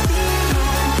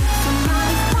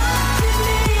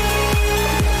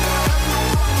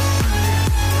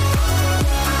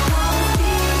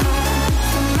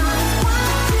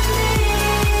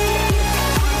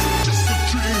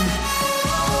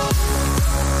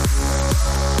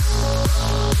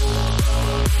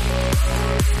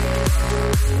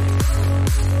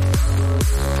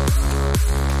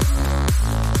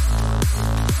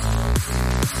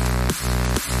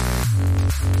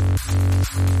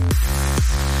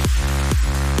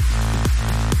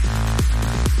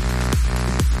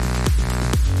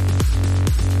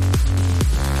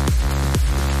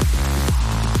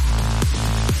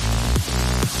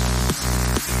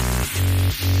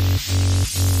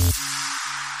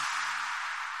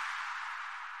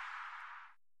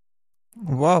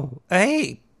 Whoa.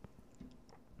 Hey.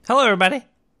 Hello, everybody.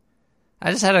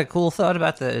 I just had a cool thought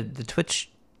about the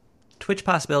Twitch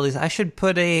possibilities. I should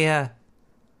put I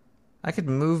could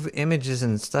move images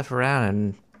and stuff around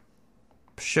and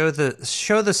show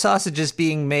the sausages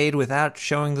being made without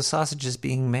showing the sausages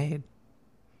being made.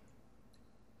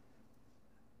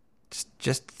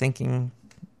 Just thinking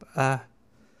out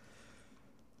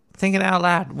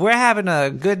loud. We're having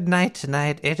a good night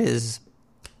tonight. It is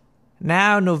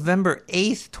now November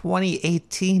 8th,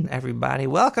 2018, everybody.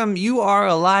 Welcome. You are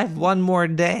alive one more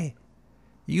day.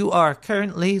 You are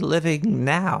currently living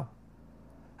now.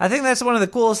 I think that's one of the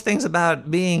coolest things about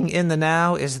being in the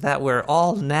now is that we're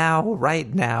all now,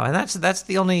 right now. And that's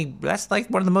like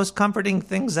one of the most comforting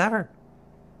things ever,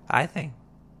 I think.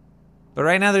 But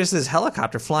right now there's this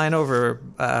helicopter flying over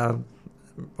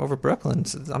Brooklyn.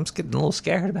 So I'm just getting a little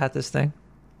scared about this thing.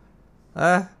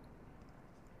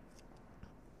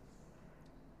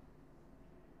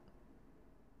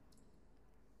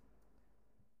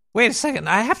 Wait a second,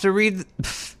 I have to read...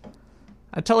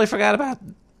 I totally forgot about...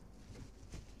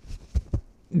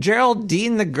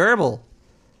 Geraldine the Gerbil.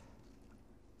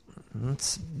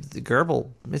 It's the Gerbil.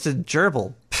 It's a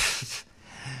gerbil.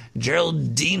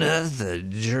 Geraldina the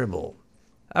Gerbil.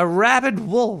 A rabid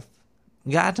wolf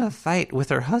got in a fight with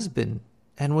her husband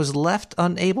and was left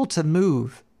unable to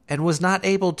move and was not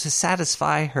able to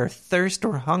satisfy her thirst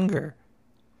or hunger.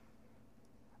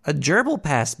 A gerbil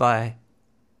passed by.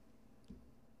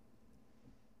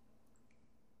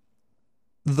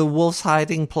 The wolf's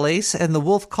hiding place, and the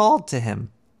wolf called to him.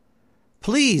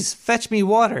 "Please, fetch me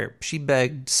water," she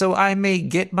begged, "so I may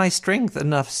get my strength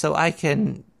enough so I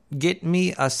can get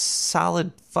me a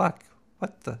solid fuck."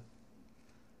 What the?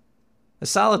 A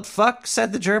solid fuck,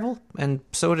 said the gerbil, and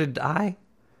so did I.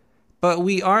 But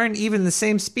we aren't even the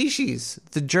same species.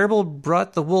 The gerbil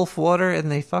brought the wolf water,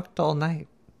 and they fucked all night.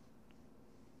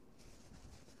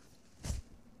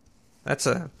 That's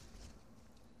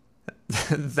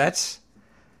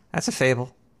a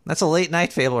fable. That's a late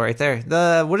night fable right there.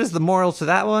 What is the moral to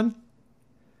that one?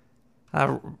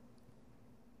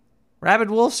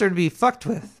 Rabid wolves are to be fucked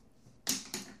with.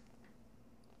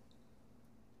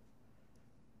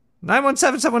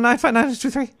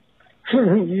 917-719-5923.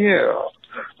 Yeah.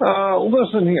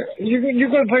 Listen here. You're going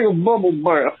to take a bubble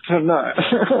bath tonight.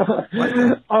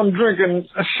 I'm drinking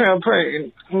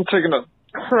champagne. I'm taking a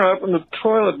crap in the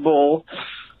toilet bowl.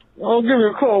 I'll give you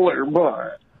a call later.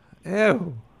 Bye.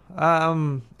 Ew.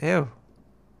 Ew.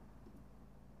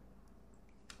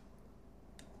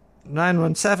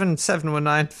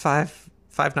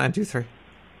 917-719-5923.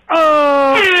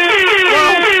 Holy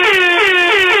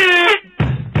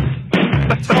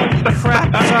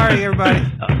crap. Sorry, everybody.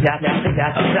 That's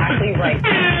exactly right.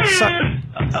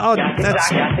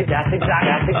 That's exactly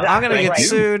I'm going to get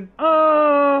sued.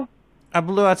 I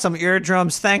blew out some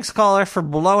eardrums. Thanks, caller, for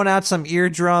blowing out some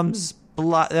eardrums.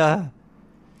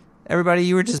 Everybody,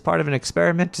 you were just part of an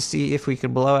experiment to see if we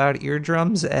could blow out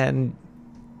eardrums, and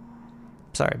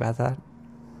sorry about that.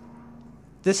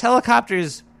 This helicopter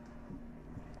is...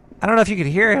 I don't know if you could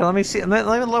hear it. Let me see. Let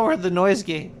me lower the noise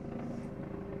gate.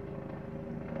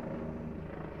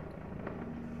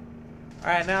 All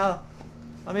right, now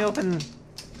let me open...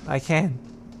 I can't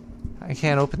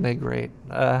open the grate.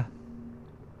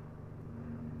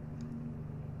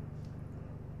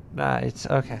 Nah, it's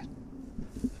okay.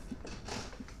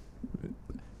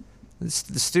 The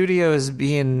studio is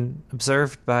being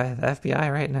observed by the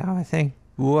FBI right now, I think.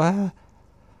 What?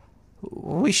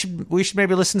 We should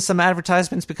maybe listen to some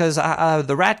advertisements because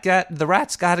the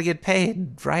rat's got to get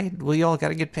paid, right? We all got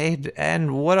to get paid,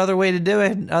 and what other way to do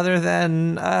it other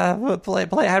than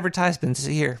play advertisements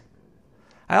here?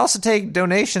 I also take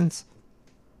donations.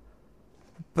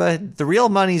 But the real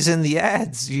money's in the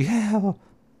ads. Yeah.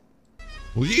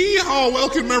 Well, yeehaw,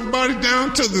 welcome everybody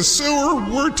down to the sewer.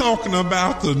 We're talking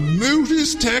about the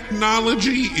newest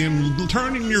technology in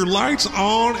turning your lights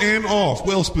on and off.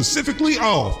 Well, specifically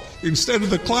off. Instead of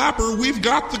the clapper, we've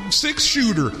got the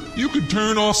 6-shooter. You can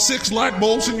turn off 6 light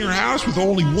bulbs in your house with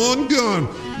only one gun.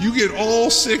 You get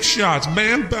all 6 shots.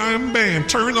 Bam, bam, bam.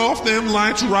 Turn off them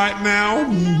lights right now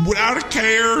without a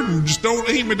care, and just don't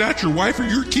aim it at your wife or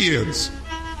your kids.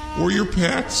 Or your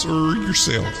pets or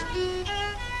yourself.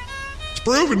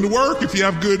 Proven to work if you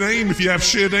have good aim. If you have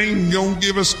shit aim, don't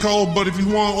give us a call. But if you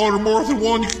want to order more than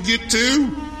one, you can get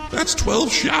 2. That's 12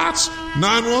 shots.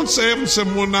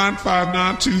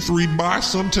 917-719-5923. Buy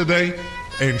some today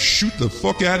and shoot the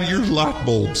fuck out of your light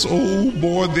bulbs. Oh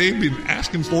boy, they've been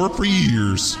asking for it for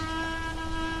years.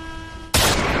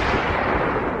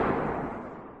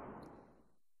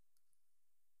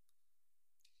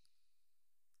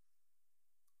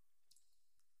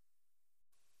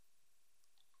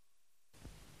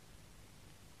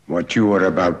 What you are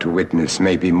about to witness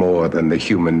may be more than the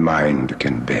human mind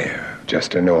can bear.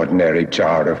 Just an ordinary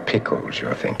jar of pickles,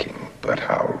 you're thinking. But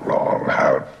how wrong,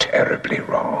 how terribly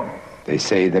wrong. They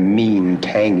say the mean,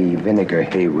 tangy vinegar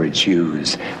Haywards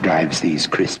use drives these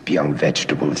crisp young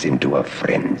vegetables into a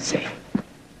frenzy.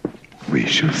 We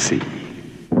shall see.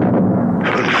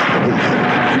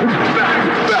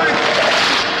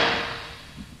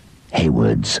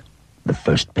 Haywards, the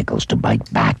first pickles to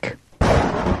bite back.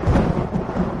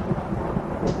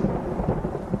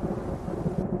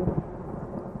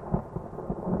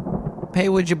 Hey,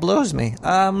 would you blows me?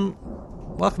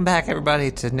 Welcome back,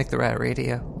 everybody, to Nick the Rat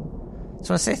Radio. Just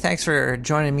want to say thanks for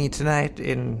joining me tonight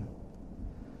in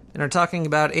our talking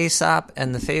about Aesop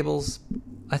and the Fables.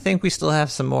 I think we still have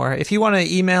some more. If you want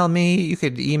to email me, you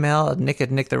could email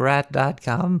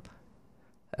nick@nicktherat.com.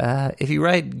 If you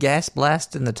write Gas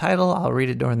Blast in the title, I'll read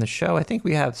it during the show. I think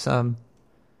we have some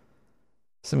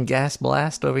Gas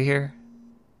Blast over here.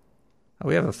 Oh,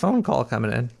 we have a phone call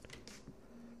coming in.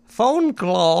 Phone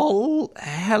call.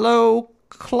 Hello,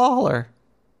 Clawler.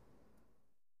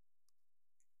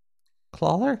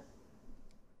 Clawler?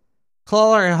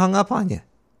 Clawler hung up on you.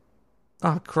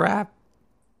 Oh, crap.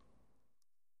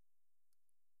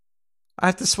 I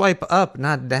have to swipe up,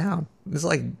 not down. It's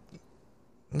like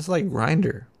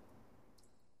Grindr.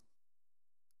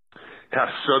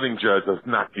 Yeah, Schrodinger does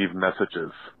not leave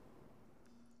messages.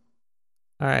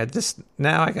 All right,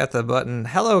 now I got the button.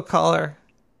 Hello, caller.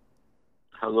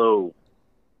 Hello.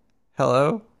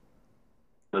 Hello?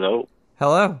 Hello.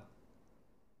 Hello?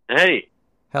 Hey.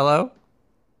 Hello?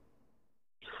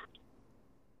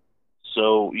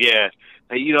 So, yeah.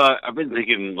 I've been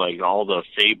thinking, like, all the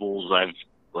fables I've,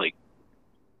 like,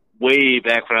 way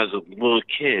back when I was a little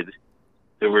kid,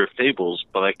 there were fables,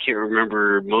 but I can't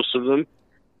remember most of them.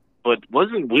 But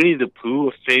wasn't Winnie the Pooh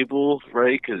a fable,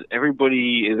 right? Because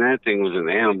everybody in that thing was an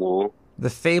animal. The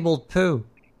fabled Pooh.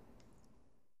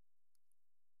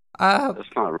 That's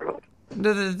not real.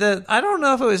 I don't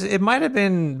know if it might have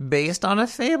been based on a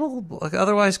fable. Like,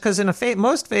 otherwise, because in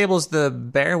most fables, the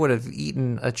bear would have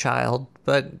eaten a child,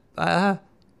 but and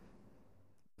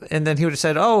then he would have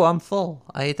said, "Oh, I'm full.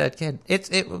 I ate that kid."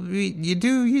 You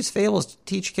do use fables to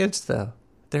teach kids, though.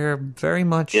 They're very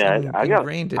much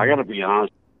ingrained. I gotta be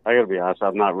honest.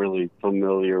 I'm not really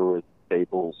familiar with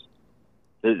fables.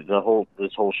 This whole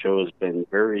show has been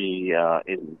very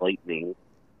enlightening.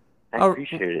 I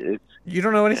appreciate it. You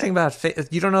don't know anything about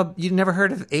you never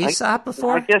heard of Aesop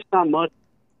before? I guess not much.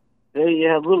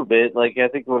 Yeah, a little bit. Like, I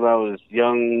think when I was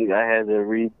young, I had to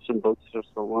read some books or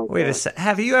something like that. Wait a sec.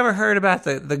 Have you ever heard about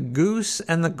the goose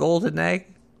and the golden egg?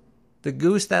 The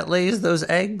goose that lays those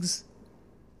eggs?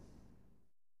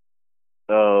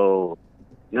 Oh,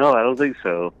 no, I don't think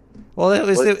so. Well, there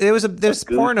was a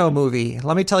porno movie.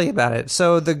 Let me tell you about it.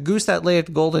 So the goose that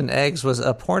laid golden eggs was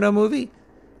a porno movie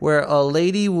where a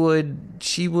lady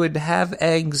would have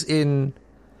eggs in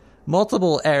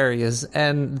multiple areas,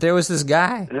 and there was this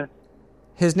guy. Yeah.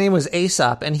 His name was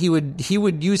Aesop, and he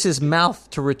would use his mouth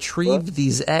to retrieve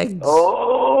these eggs.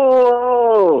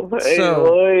 Oh,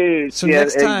 so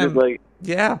next time,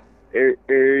 yeah,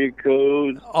 area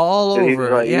code all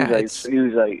over. He was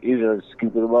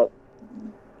scooping them up.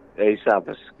 Aesop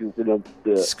is scooping up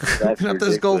those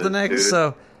golden eggs.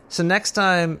 Dude. So next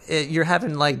time you're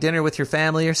having like dinner with your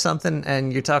family or something,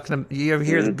 and you ever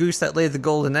hear the goose that laid the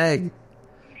golden egg?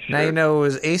 Sure. Now you know it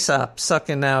was Aesop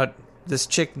sucking out this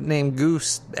chick named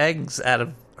Goose eggs out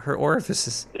of her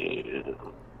orifices.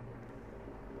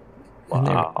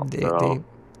 Wow,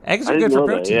 eggs are good for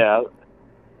protein. Yeah.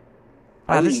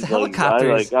 Wow, this is a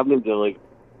helicopter. I'm into like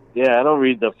Yeah, I don't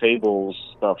read the fables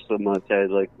stuff so much. I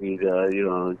like read,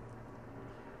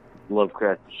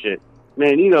 Lovecraft shit.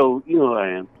 Man, you know who I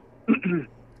am.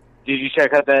 Did you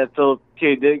check out that Philip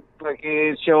K. Dick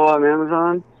fucking show on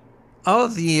Amazon? Oh,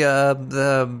 the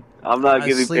I'm not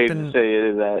getting paid sleeping- to say any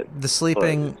of that. The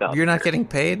sleeping. But it's You're not getting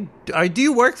paid. Do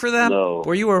you work for them? No.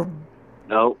 Or you were?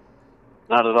 No,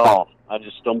 not at all. I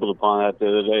just stumbled upon that the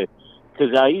other day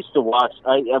because I used to watch.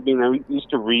 I used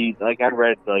to read. Like I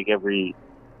read like every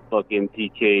fucking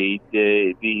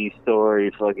PKD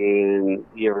story fucking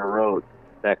he ever wrote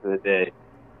back in the day,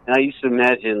 and I used to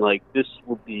imagine like this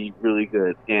would be really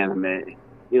good anime.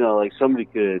 You know, like somebody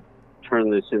could turn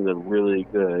this into really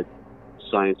good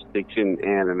science fiction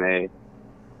anime,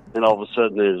 and all of a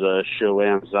sudden there's a show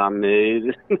Amazon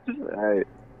made.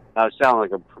 I sound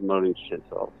like I'm promoting shit,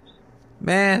 so.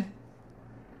 Man,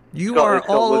 you are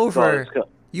all over.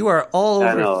 You are all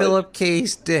I know, over Philip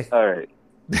K.'s dick. All right.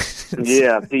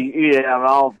 I'm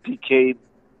all PK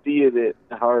in it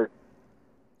hard.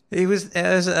 He was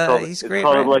he's it's great.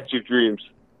 called Right? Electric Dreams.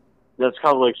 That's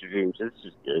called Electric Dreams. It's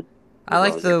just good. I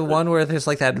like the one where there's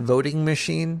like that voting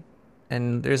machine,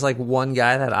 and there's like one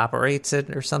guy that operates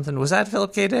it or something. Was that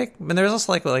Philip K. Dick? I mean, there's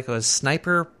also like a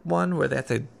sniper one where they have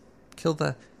to kill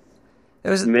the. It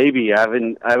was maybe I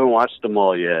haven't watched them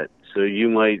all yet, so you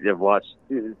might have watched.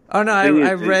 Oh no, I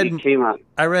read. It came out.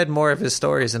 I read more of his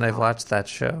stories, and I've watched that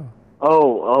show.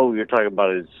 Oh, you're talking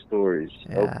about his stories.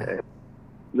 Yeah. Okay.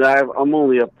 No, I'm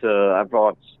only up to. I've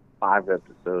watched 5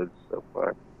 episodes so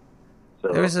far. So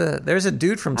There's a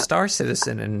dude from Star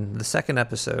Citizen in the second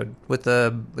episode with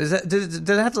the did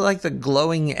it have like the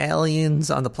glowing aliens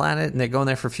on the planet and they're going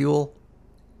there for fuel?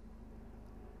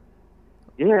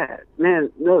 Yeah,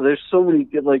 man. No, there's so many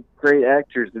good, like, great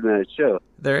actors in that show.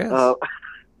 There is.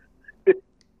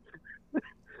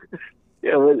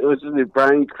 Yeah, was it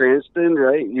Bryan Cranston,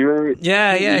 right? You remember?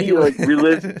 Yeah. He like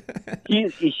relived.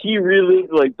 he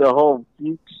relived like the whole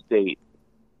fugue state,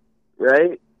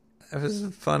 right? It was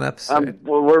a fun episode.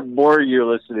 We're boring your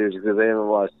listeners because they haven't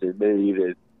watched it. Maybe you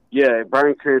did. Yeah,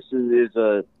 Bryan Cranston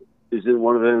is in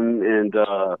one of them, and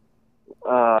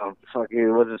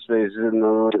fucking what's his face?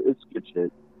 It's good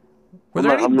shit. Were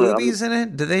there any boobies in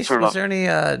it? Was there any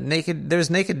naked? There's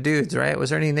naked dudes, right?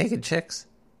 Was there any naked chicks?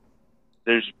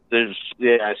 There's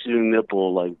I seen a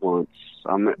nipple like once.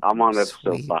 I'm on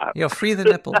episode 5. Yo, free the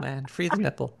nipple, man. Free the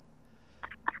nipple.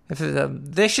 If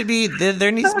there should be,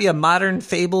 there needs to be a modern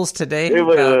Fables today.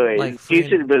 Wait. Like, You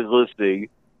should have been listening.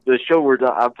 The show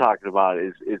I'm talking about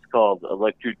is called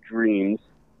Electric Dreams.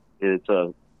 It's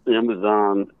a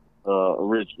Amazon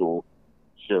original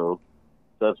show.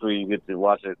 That's where you get to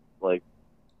watch it like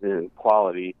in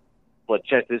quality. But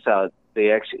check this out.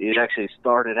 It actually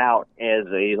started out as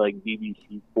a like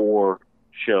BBC4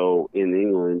 show in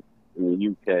England, in the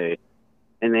UK,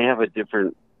 and they have a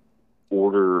different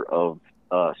order of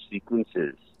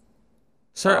sequences.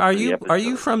 Sir, are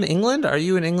you from England? Are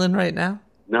you in England right now?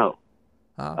 No,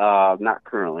 not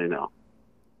currently. No.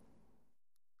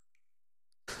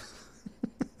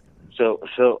 So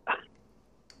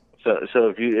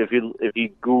if you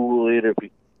Google it, or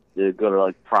if you go to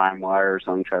like Prime Wire or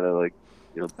something, try to like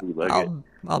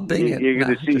I'll bing it. You're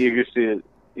gonna see it.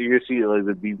 You're gonna see like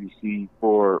the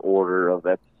BBC4 order of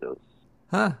episodes.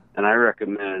 Huh. And I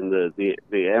recommend the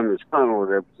Amazon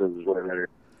order episodes is way better.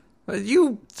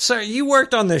 You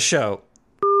worked on this show.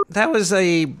 That was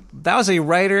a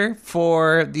writer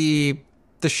for the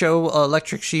show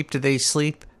Electric Sheep. Do They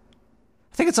Sleep?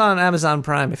 I think it's on Amazon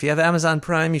Prime. If you have Amazon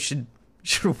Prime, you should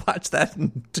watch that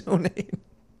and donate.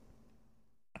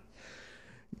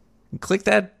 Click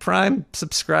that Prime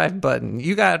subscribe button.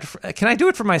 Can I do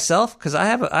it for myself? Because I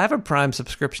have a Prime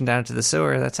subscription down to the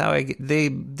sewer. That's how they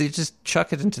just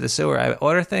chuck it into the sewer. I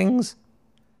order things,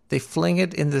 they fling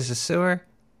it into the sewer.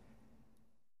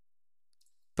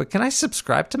 But can I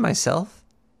subscribe to myself?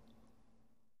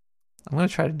 I'm going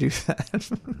to try to do that.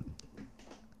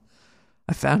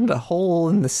 I found a hole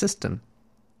in the system.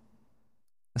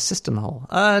 A system hole.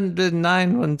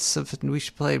 9 we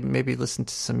should maybe listen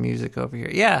to some music over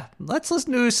here. Yeah, let's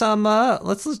listen to some.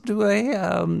 Let's listen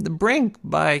to The Brink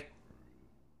by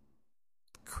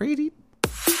Crady.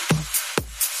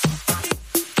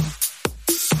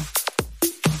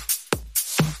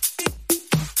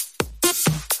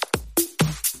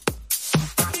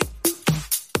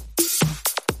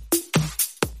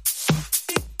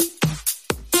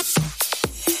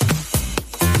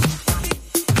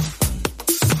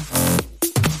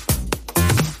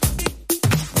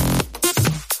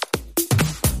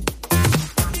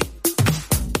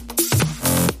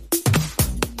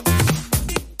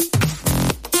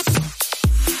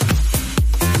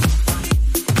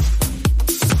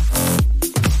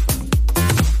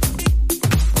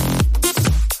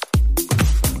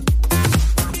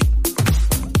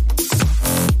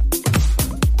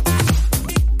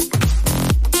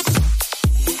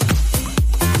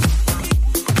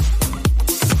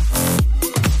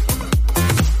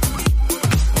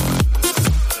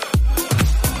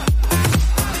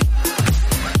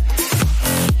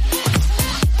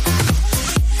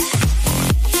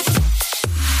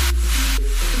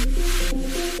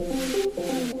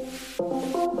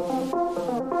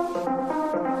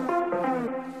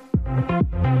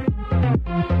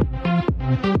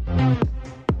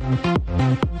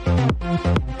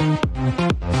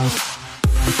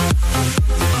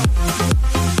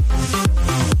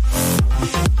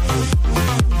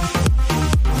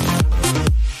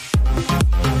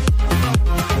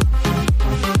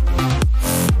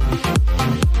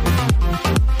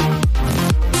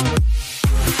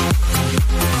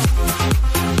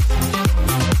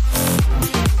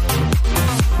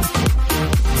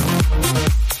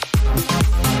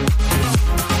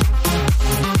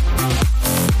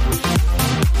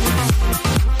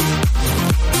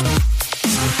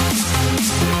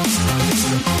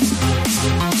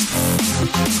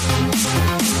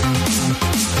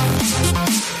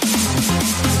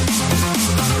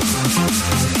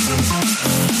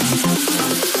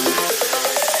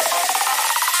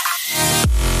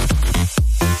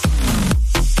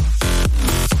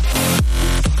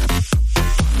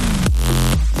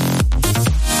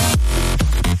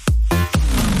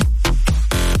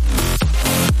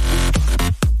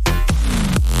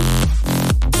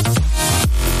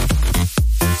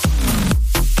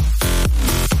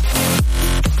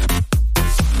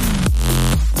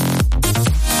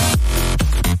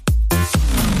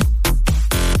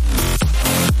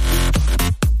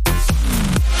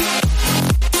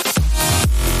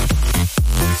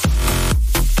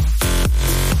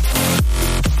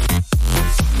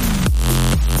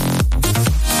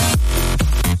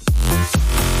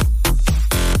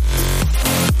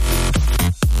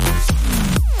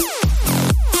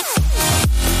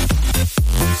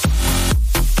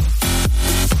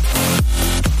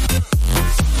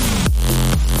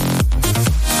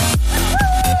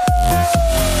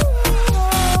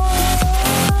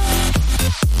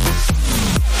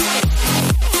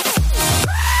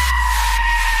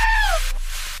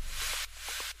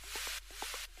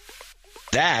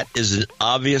 That is an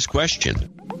obvious question. Get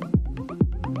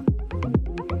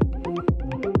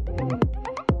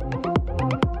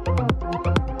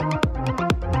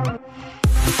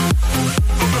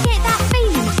that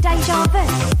feeling of deja vu.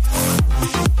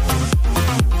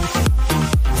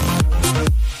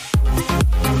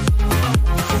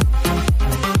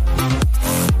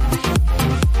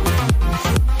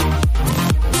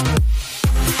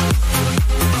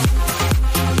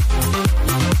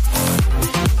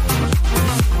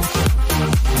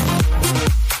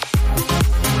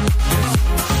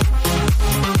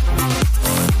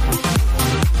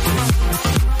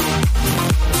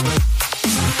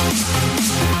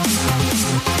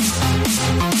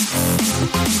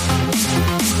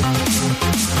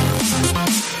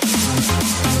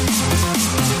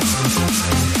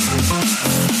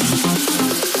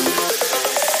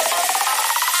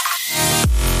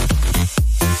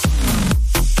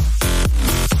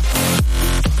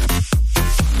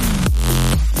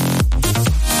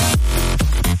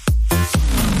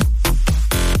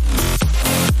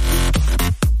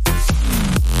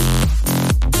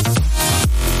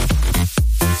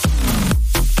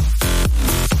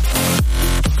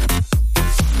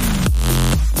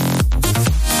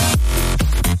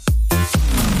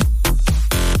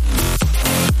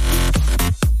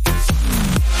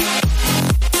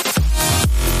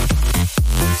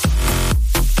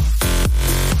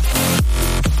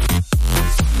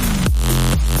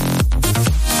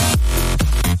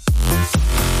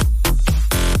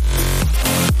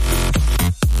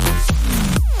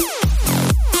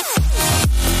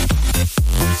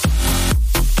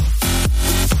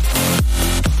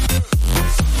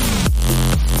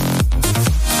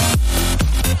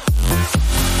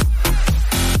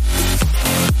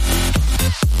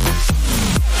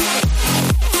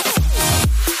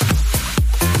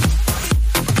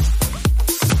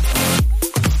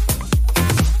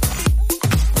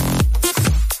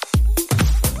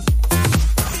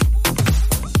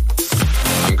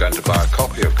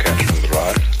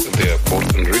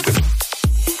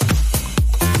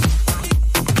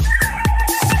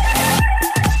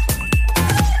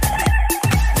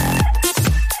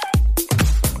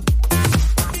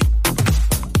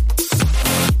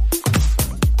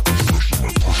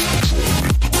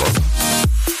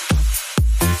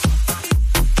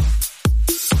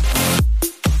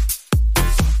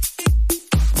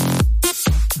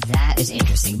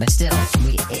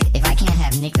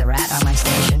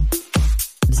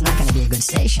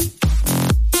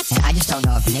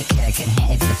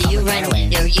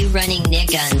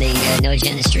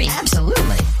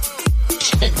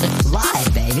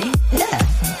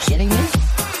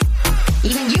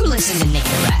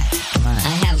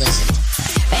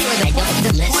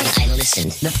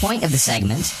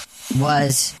 Segment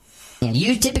was,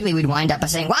 you typically would wind up by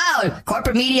saying, wow,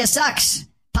 corporate media sucks.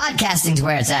 Podcasting's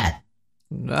where it's at.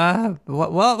 Well,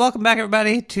 welcome back,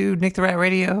 everybody, to Nick the Rat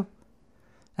Radio,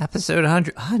 episode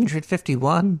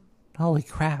 151. Holy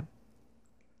crap.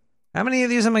 How many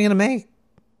of these am I going to make?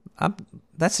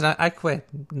 I quit.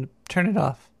 Turn it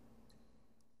off.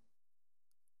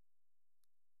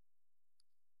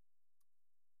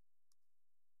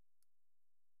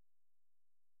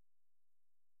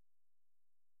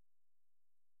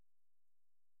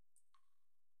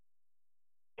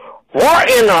 We're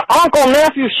in the Uncle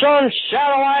Nephew Son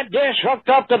satellite dish hooked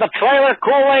up to the trailer,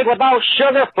 Kool-Aid without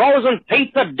sugar, frozen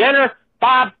pizza dinner,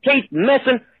 5 teeth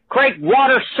missing, crate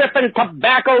water sipping,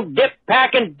 tobacco dip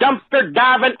packing, dumpster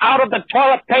diving out of the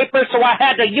toilet paper, so I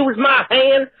had to use my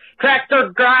hand, tractor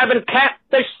driving,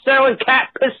 catfish selling, cat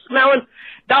piss smelling,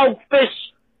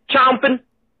 dogfish chomping,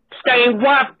 stained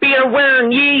white beer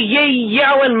wearing, yee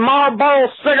yelling, Marlboro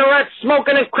cigarette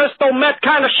smoking, and crystal meth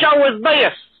kind of show is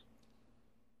this?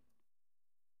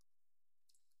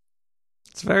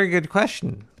 It's a very good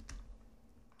question.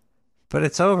 But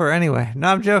it's over anyway. No,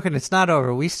 I'm joking. It's not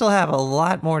over. We still have a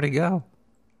lot more to go.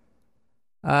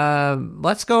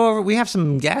 Let's go over. We have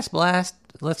some Gas Blast.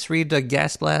 Let's read the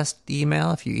Gas Blast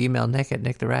email. If you email Nick at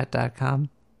nicktherat.com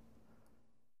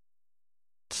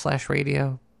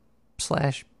 /radio/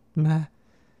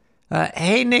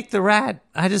 hey, Nick the Rat.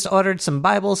 I just ordered some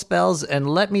Bible spells, and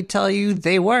let me tell you,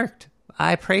 they worked.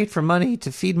 I prayed for money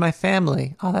to feed my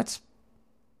family. Oh, that's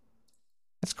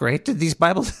great. Did these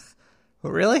Bibles...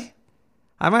 Really?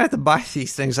 I might have to buy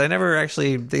these things. I never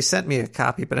actually... They sent me a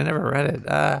copy, but I never read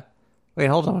it. Wait,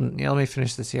 hold on. Let me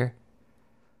finish this here.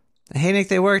 Hey, Nick,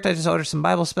 they worked. I just ordered some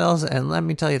Bible spells, and let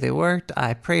me tell you, they worked.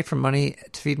 I prayed for money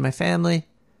to feed my family,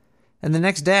 and the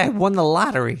next day I won the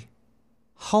lottery.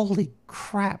 Holy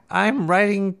crap. I'm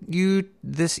writing you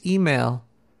this email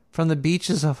from the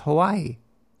beaches of Hawaii.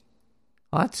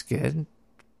 Well, that's good.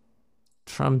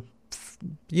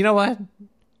 you know what?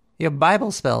 You have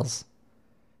Bible spells.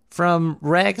 From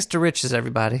rags to riches,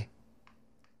 everybody.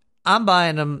 I'm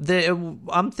buying them.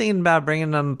 I'm thinking about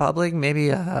bringing them public. Maybe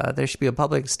there should be a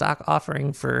public stock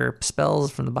offering for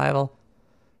spells from the Bible.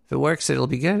 If it works, it'll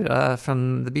be good.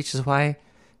 From the beaches of Hawaii.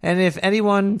 And if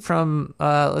anyone from,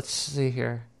 let's see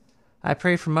here. I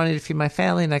pray for money to feed my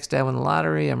family. Next day I win the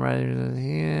lottery. I'm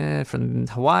ready from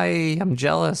Hawaii. I'm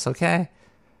jealous, okay?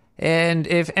 And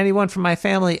if anyone from my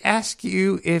family asks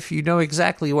you if you know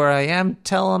exactly where I am,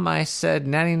 tell them I said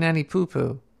nanny nanny poo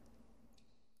poo.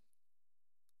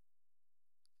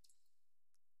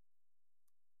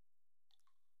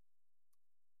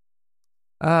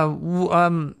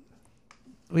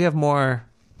 We have more.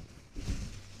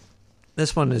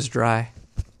 This one is dry.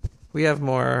 We have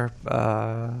more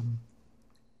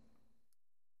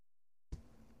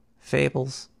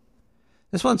fables.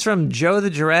 This one's from Joe the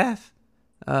Giraffe.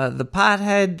 The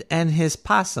pothead and his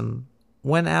possum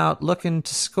went out looking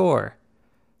to score.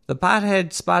 The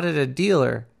pothead spotted a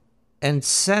dealer and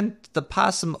sent the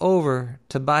possum over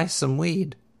to buy some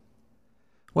weed.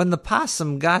 When the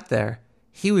possum got there,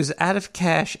 he was out of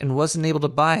cash and wasn't able to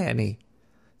buy any.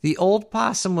 The old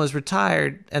possum was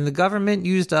retired, and the government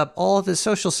used up all of his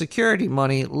Social Security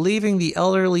money, leaving the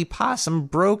elderly possum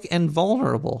broke and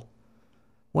vulnerable.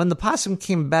 When the possum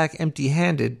came back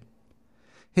empty-handed,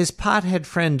 his pothead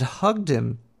friend hugged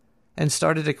him and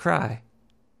started to cry.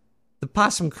 The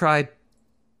possum cried,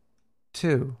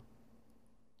 too.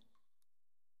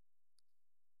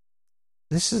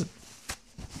 This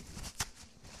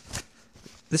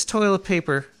toilet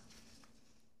paper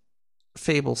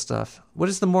fable stuff. What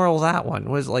is the moral of that one?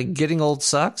 Was like getting old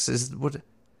sucks? Is what?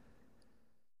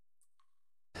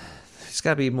 There's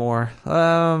got to be more.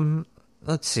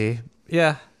 Let's see.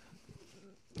 Yeah.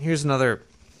 Here's another.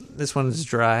 This one is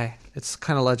dry. It's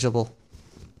kind of legible.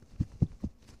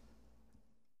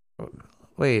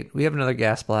 Wait, we have another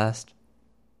gas blast.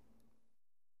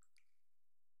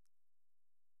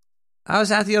 I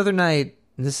was out the other night.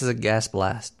 This is a gas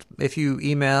blast. If you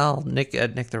email Nick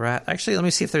at Nick the Rat. Actually, let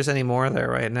me see if there's any more there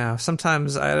right now.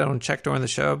 Sometimes I don't check during the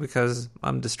show because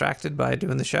I'm distracted by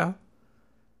doing the show.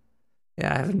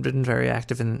 Yeah, I haven't been very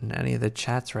active in any of the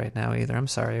chats right now either. I'm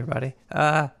sorry, everybody.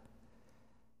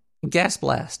 Gas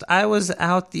blast. I was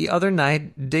out the other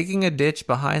night digging a ditch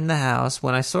behind the house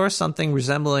when I saw something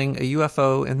resembling a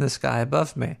UFO in the sky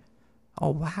above me. Oh,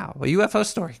 wow. A UFO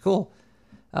story. Cool.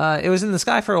 It was in the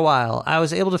sky for a while. I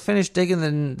was able to finish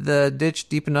digging the ditch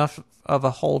deep enough of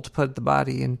a hole to put the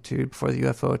body into before the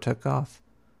UFO took off.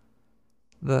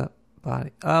 The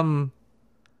body. I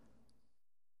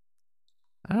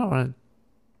don't want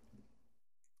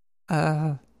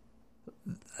to...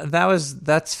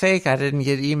 That's fake. I didn't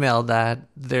get emailed that.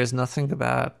 There's nothing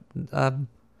about...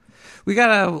 we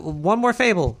got one more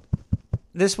fable.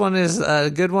 This one is a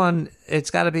good one. It's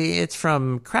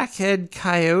from Crackhead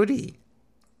Coyote.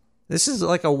 This is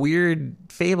like a weird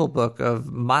fable book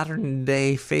of modern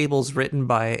day fables written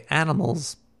by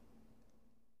animals.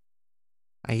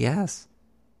 I guess.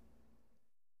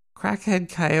 Crackhead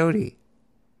Coyote.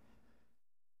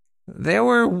 There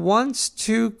were once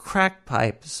two crack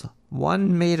pipes,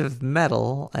 one made of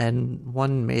metal and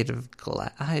one made of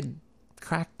glass.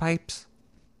 Crack pipes?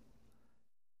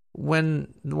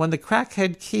 When the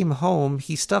crackhead came home,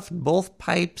 he stuffed both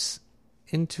pipes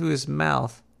into his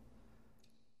mouth.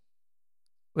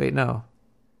 Wait, no.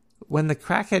 When the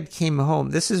crackhead came home,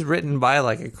 this is written by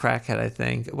like a crackhead, I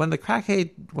think. When the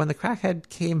crackhead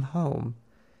came home,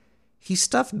 he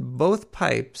stuffed both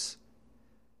pipes.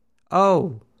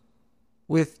 Oh,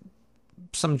 with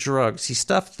some drugs. He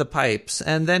stuffed the pipes,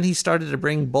 and then he started to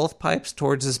bring both pipes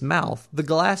towards his mouth. The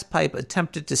glass pipe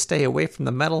attempted to stay away from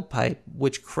the metal pipe,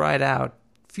 which cried out,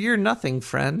 "Fear nothing,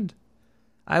 friend.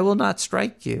 I will not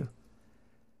strike you.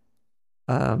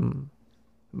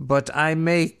 But I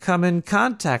may come in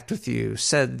contact with you,"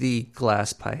 said the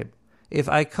glass pipe. "If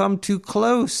I come too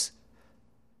close,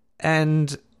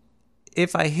 and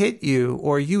if I hit you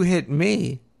or you hit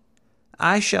me,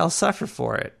 I shall suffer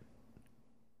for it."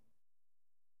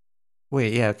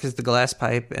 Wait, yeah, because the glass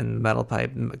pipe and the metal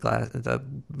pipe, the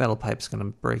metal pipe's going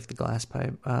to break the glass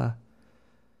pipe.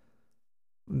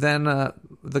 Then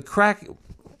the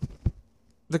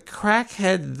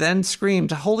crackhead then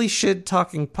screamed, "Holy shit,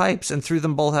 talking pipes," and threw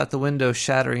them both out the window,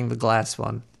 shattering the glass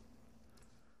one.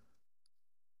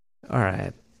 All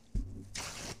right.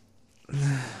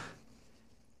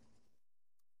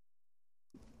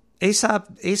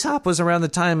 Aesop was around the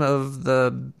time of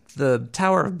the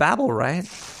Tower of Babel, right?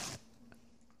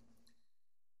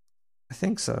 I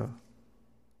think so.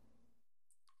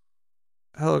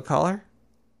 Hello, caller?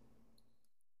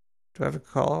 Do I have a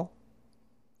call?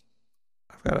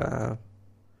 I've got a...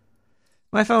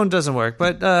 My phone doesn't work,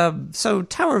 but so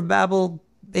Tower of Babel,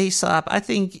 Aesop, I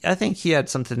think he had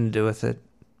something to do with it.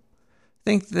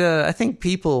 I think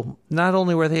people, not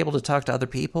only were they able to talk to other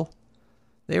people,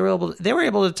 they were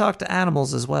able to talk to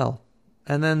animals as well.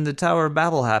 And then the Tower of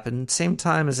Babel happened same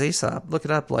time as Aesop. Look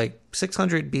it up, like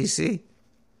 600 BC.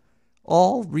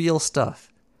 All real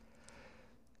stuff.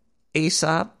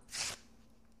 Aesop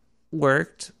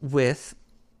worked with...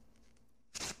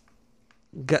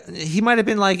 He might have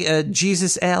been like a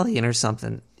Jesus alien or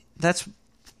something.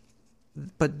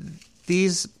 But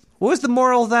these... What was the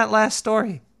moral of that last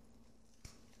story?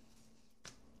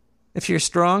 If you're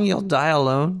strong, you'll die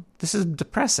alone. This is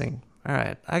depressing. All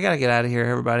right, I gotta get out of here,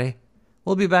 everybody.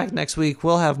 We'll be back next week.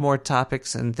 We'll have more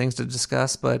topics and things to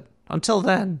discuss, but until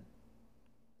then...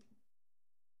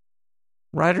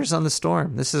 Riders on the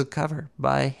Storm. This is a cover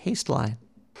by Hasteline.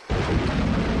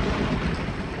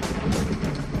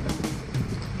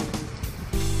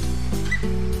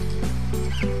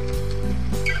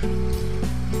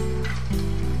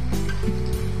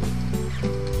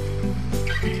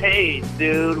 Hey,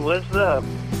 dude, what's up?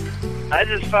 I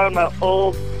just found my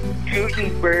old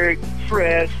Gutenberg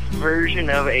press version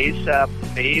of Aesop's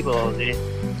Fables.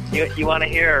 You want to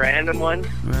hear a random one?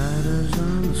 Riders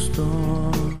on the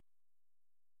storm.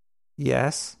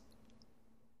 Yes.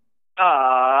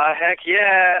 Aw, heck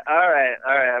yeah. All right.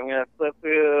 I'm going to flip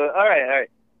through. All right.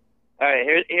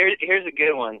 Here's a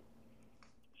good one.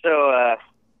 So,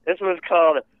 this one's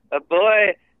called A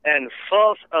Boy and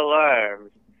False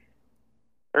Alarms.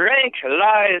 Rank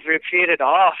lies repeated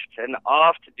oft and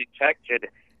oft detected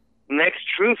makes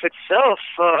truth itself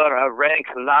for a rank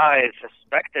lie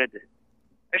suspected.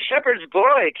 A shepherd's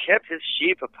boy kept his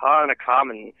sheep upon a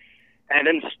common, and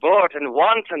in sport and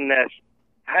wantonness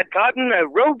had gotten a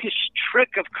roguish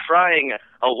trick of crying,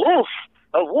 "A wolf!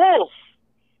 A wolf!"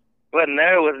 when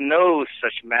there was no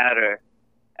such matter,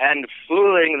 and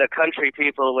fooling the country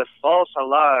people with false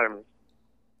alarms.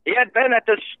 He had been at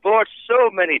the sport so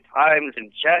many times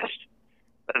in jest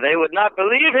that they would not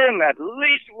believe him at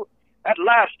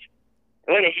last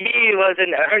when he was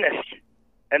in earnest.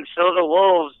 And so the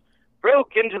wolves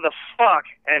broke into the flock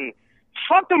and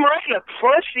fucked him right in the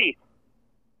pussy.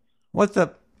 What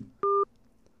the...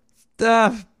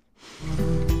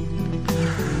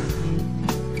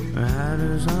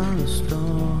 Riders on the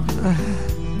storm.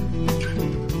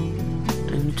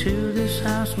 Into this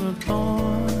house we're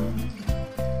born.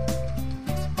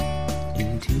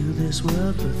 Into this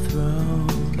world we're thrown.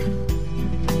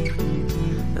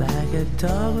 Like a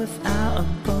dog without a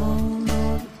bone,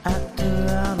 or an actor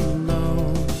out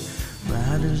alone.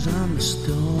 Riders on the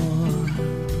storm.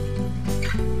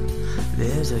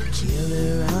 There's a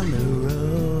killer on the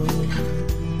road.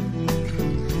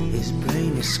 His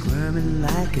brain is squirming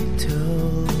like a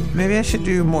toad. Maybe I should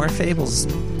do more fables.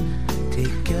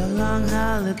 Take a long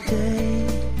holiday.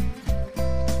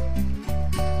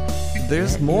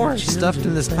 There's more stuffed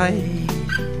in this pipe.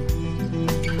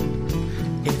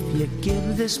 If you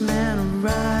give this man a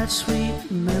ride, sweet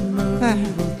memory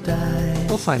will die.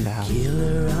 We'll find out.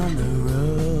 Killer on the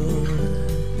road.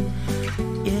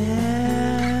 Yeah.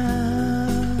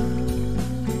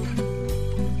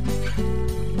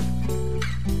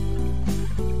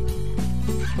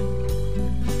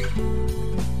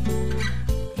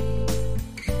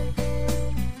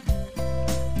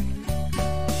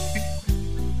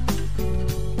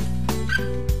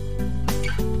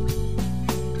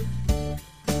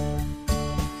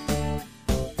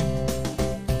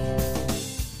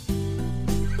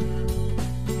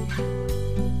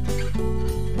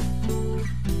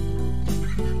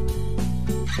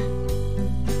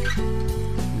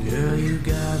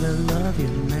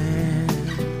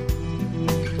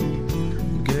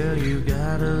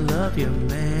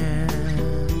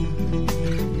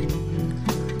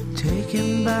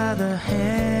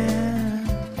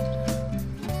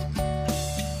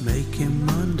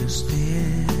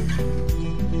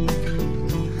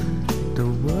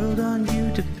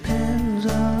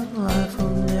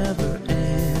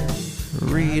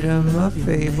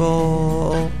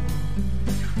 Fable.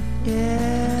 Yeah.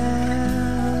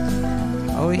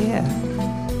 Oh yeah.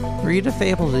 Read a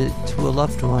fable to a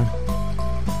loved one.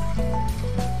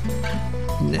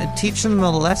 Teach them a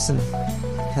lesson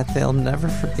that they'll never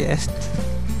forget.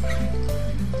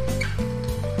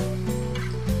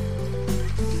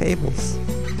 Fables.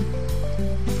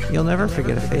 You'll never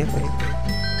forget a fable.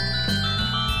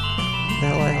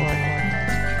 They're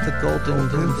like the golden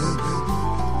goose.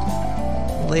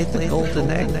 Laid the golden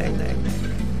egg.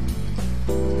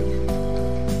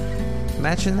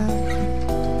 Imagine that.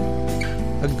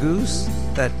 A goose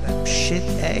that shit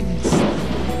eggs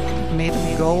made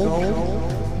of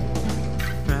gold?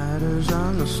 Riders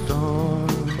on the storm.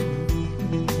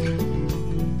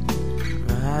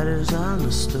 Riders on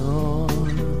the storm.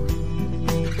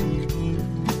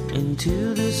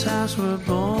 Into this house we're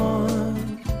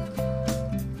born.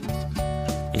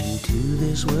 Into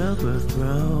this world we're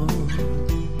thrown.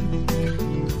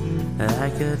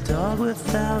 Like a dog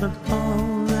without a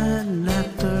bone, and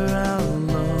after our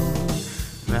alone,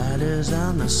 riders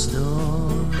on the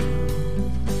storm.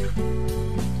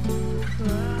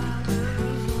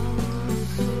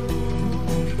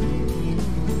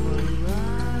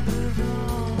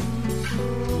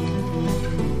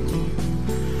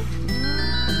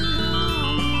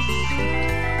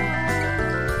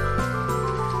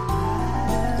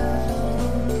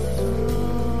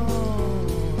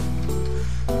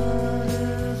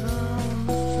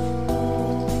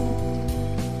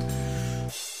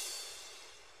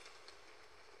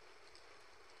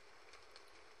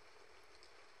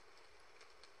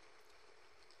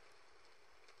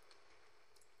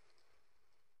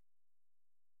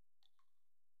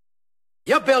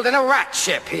 You're building a rat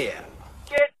ship here.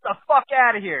 Get the fuck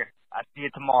out of here. I'll see you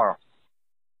tomorrow.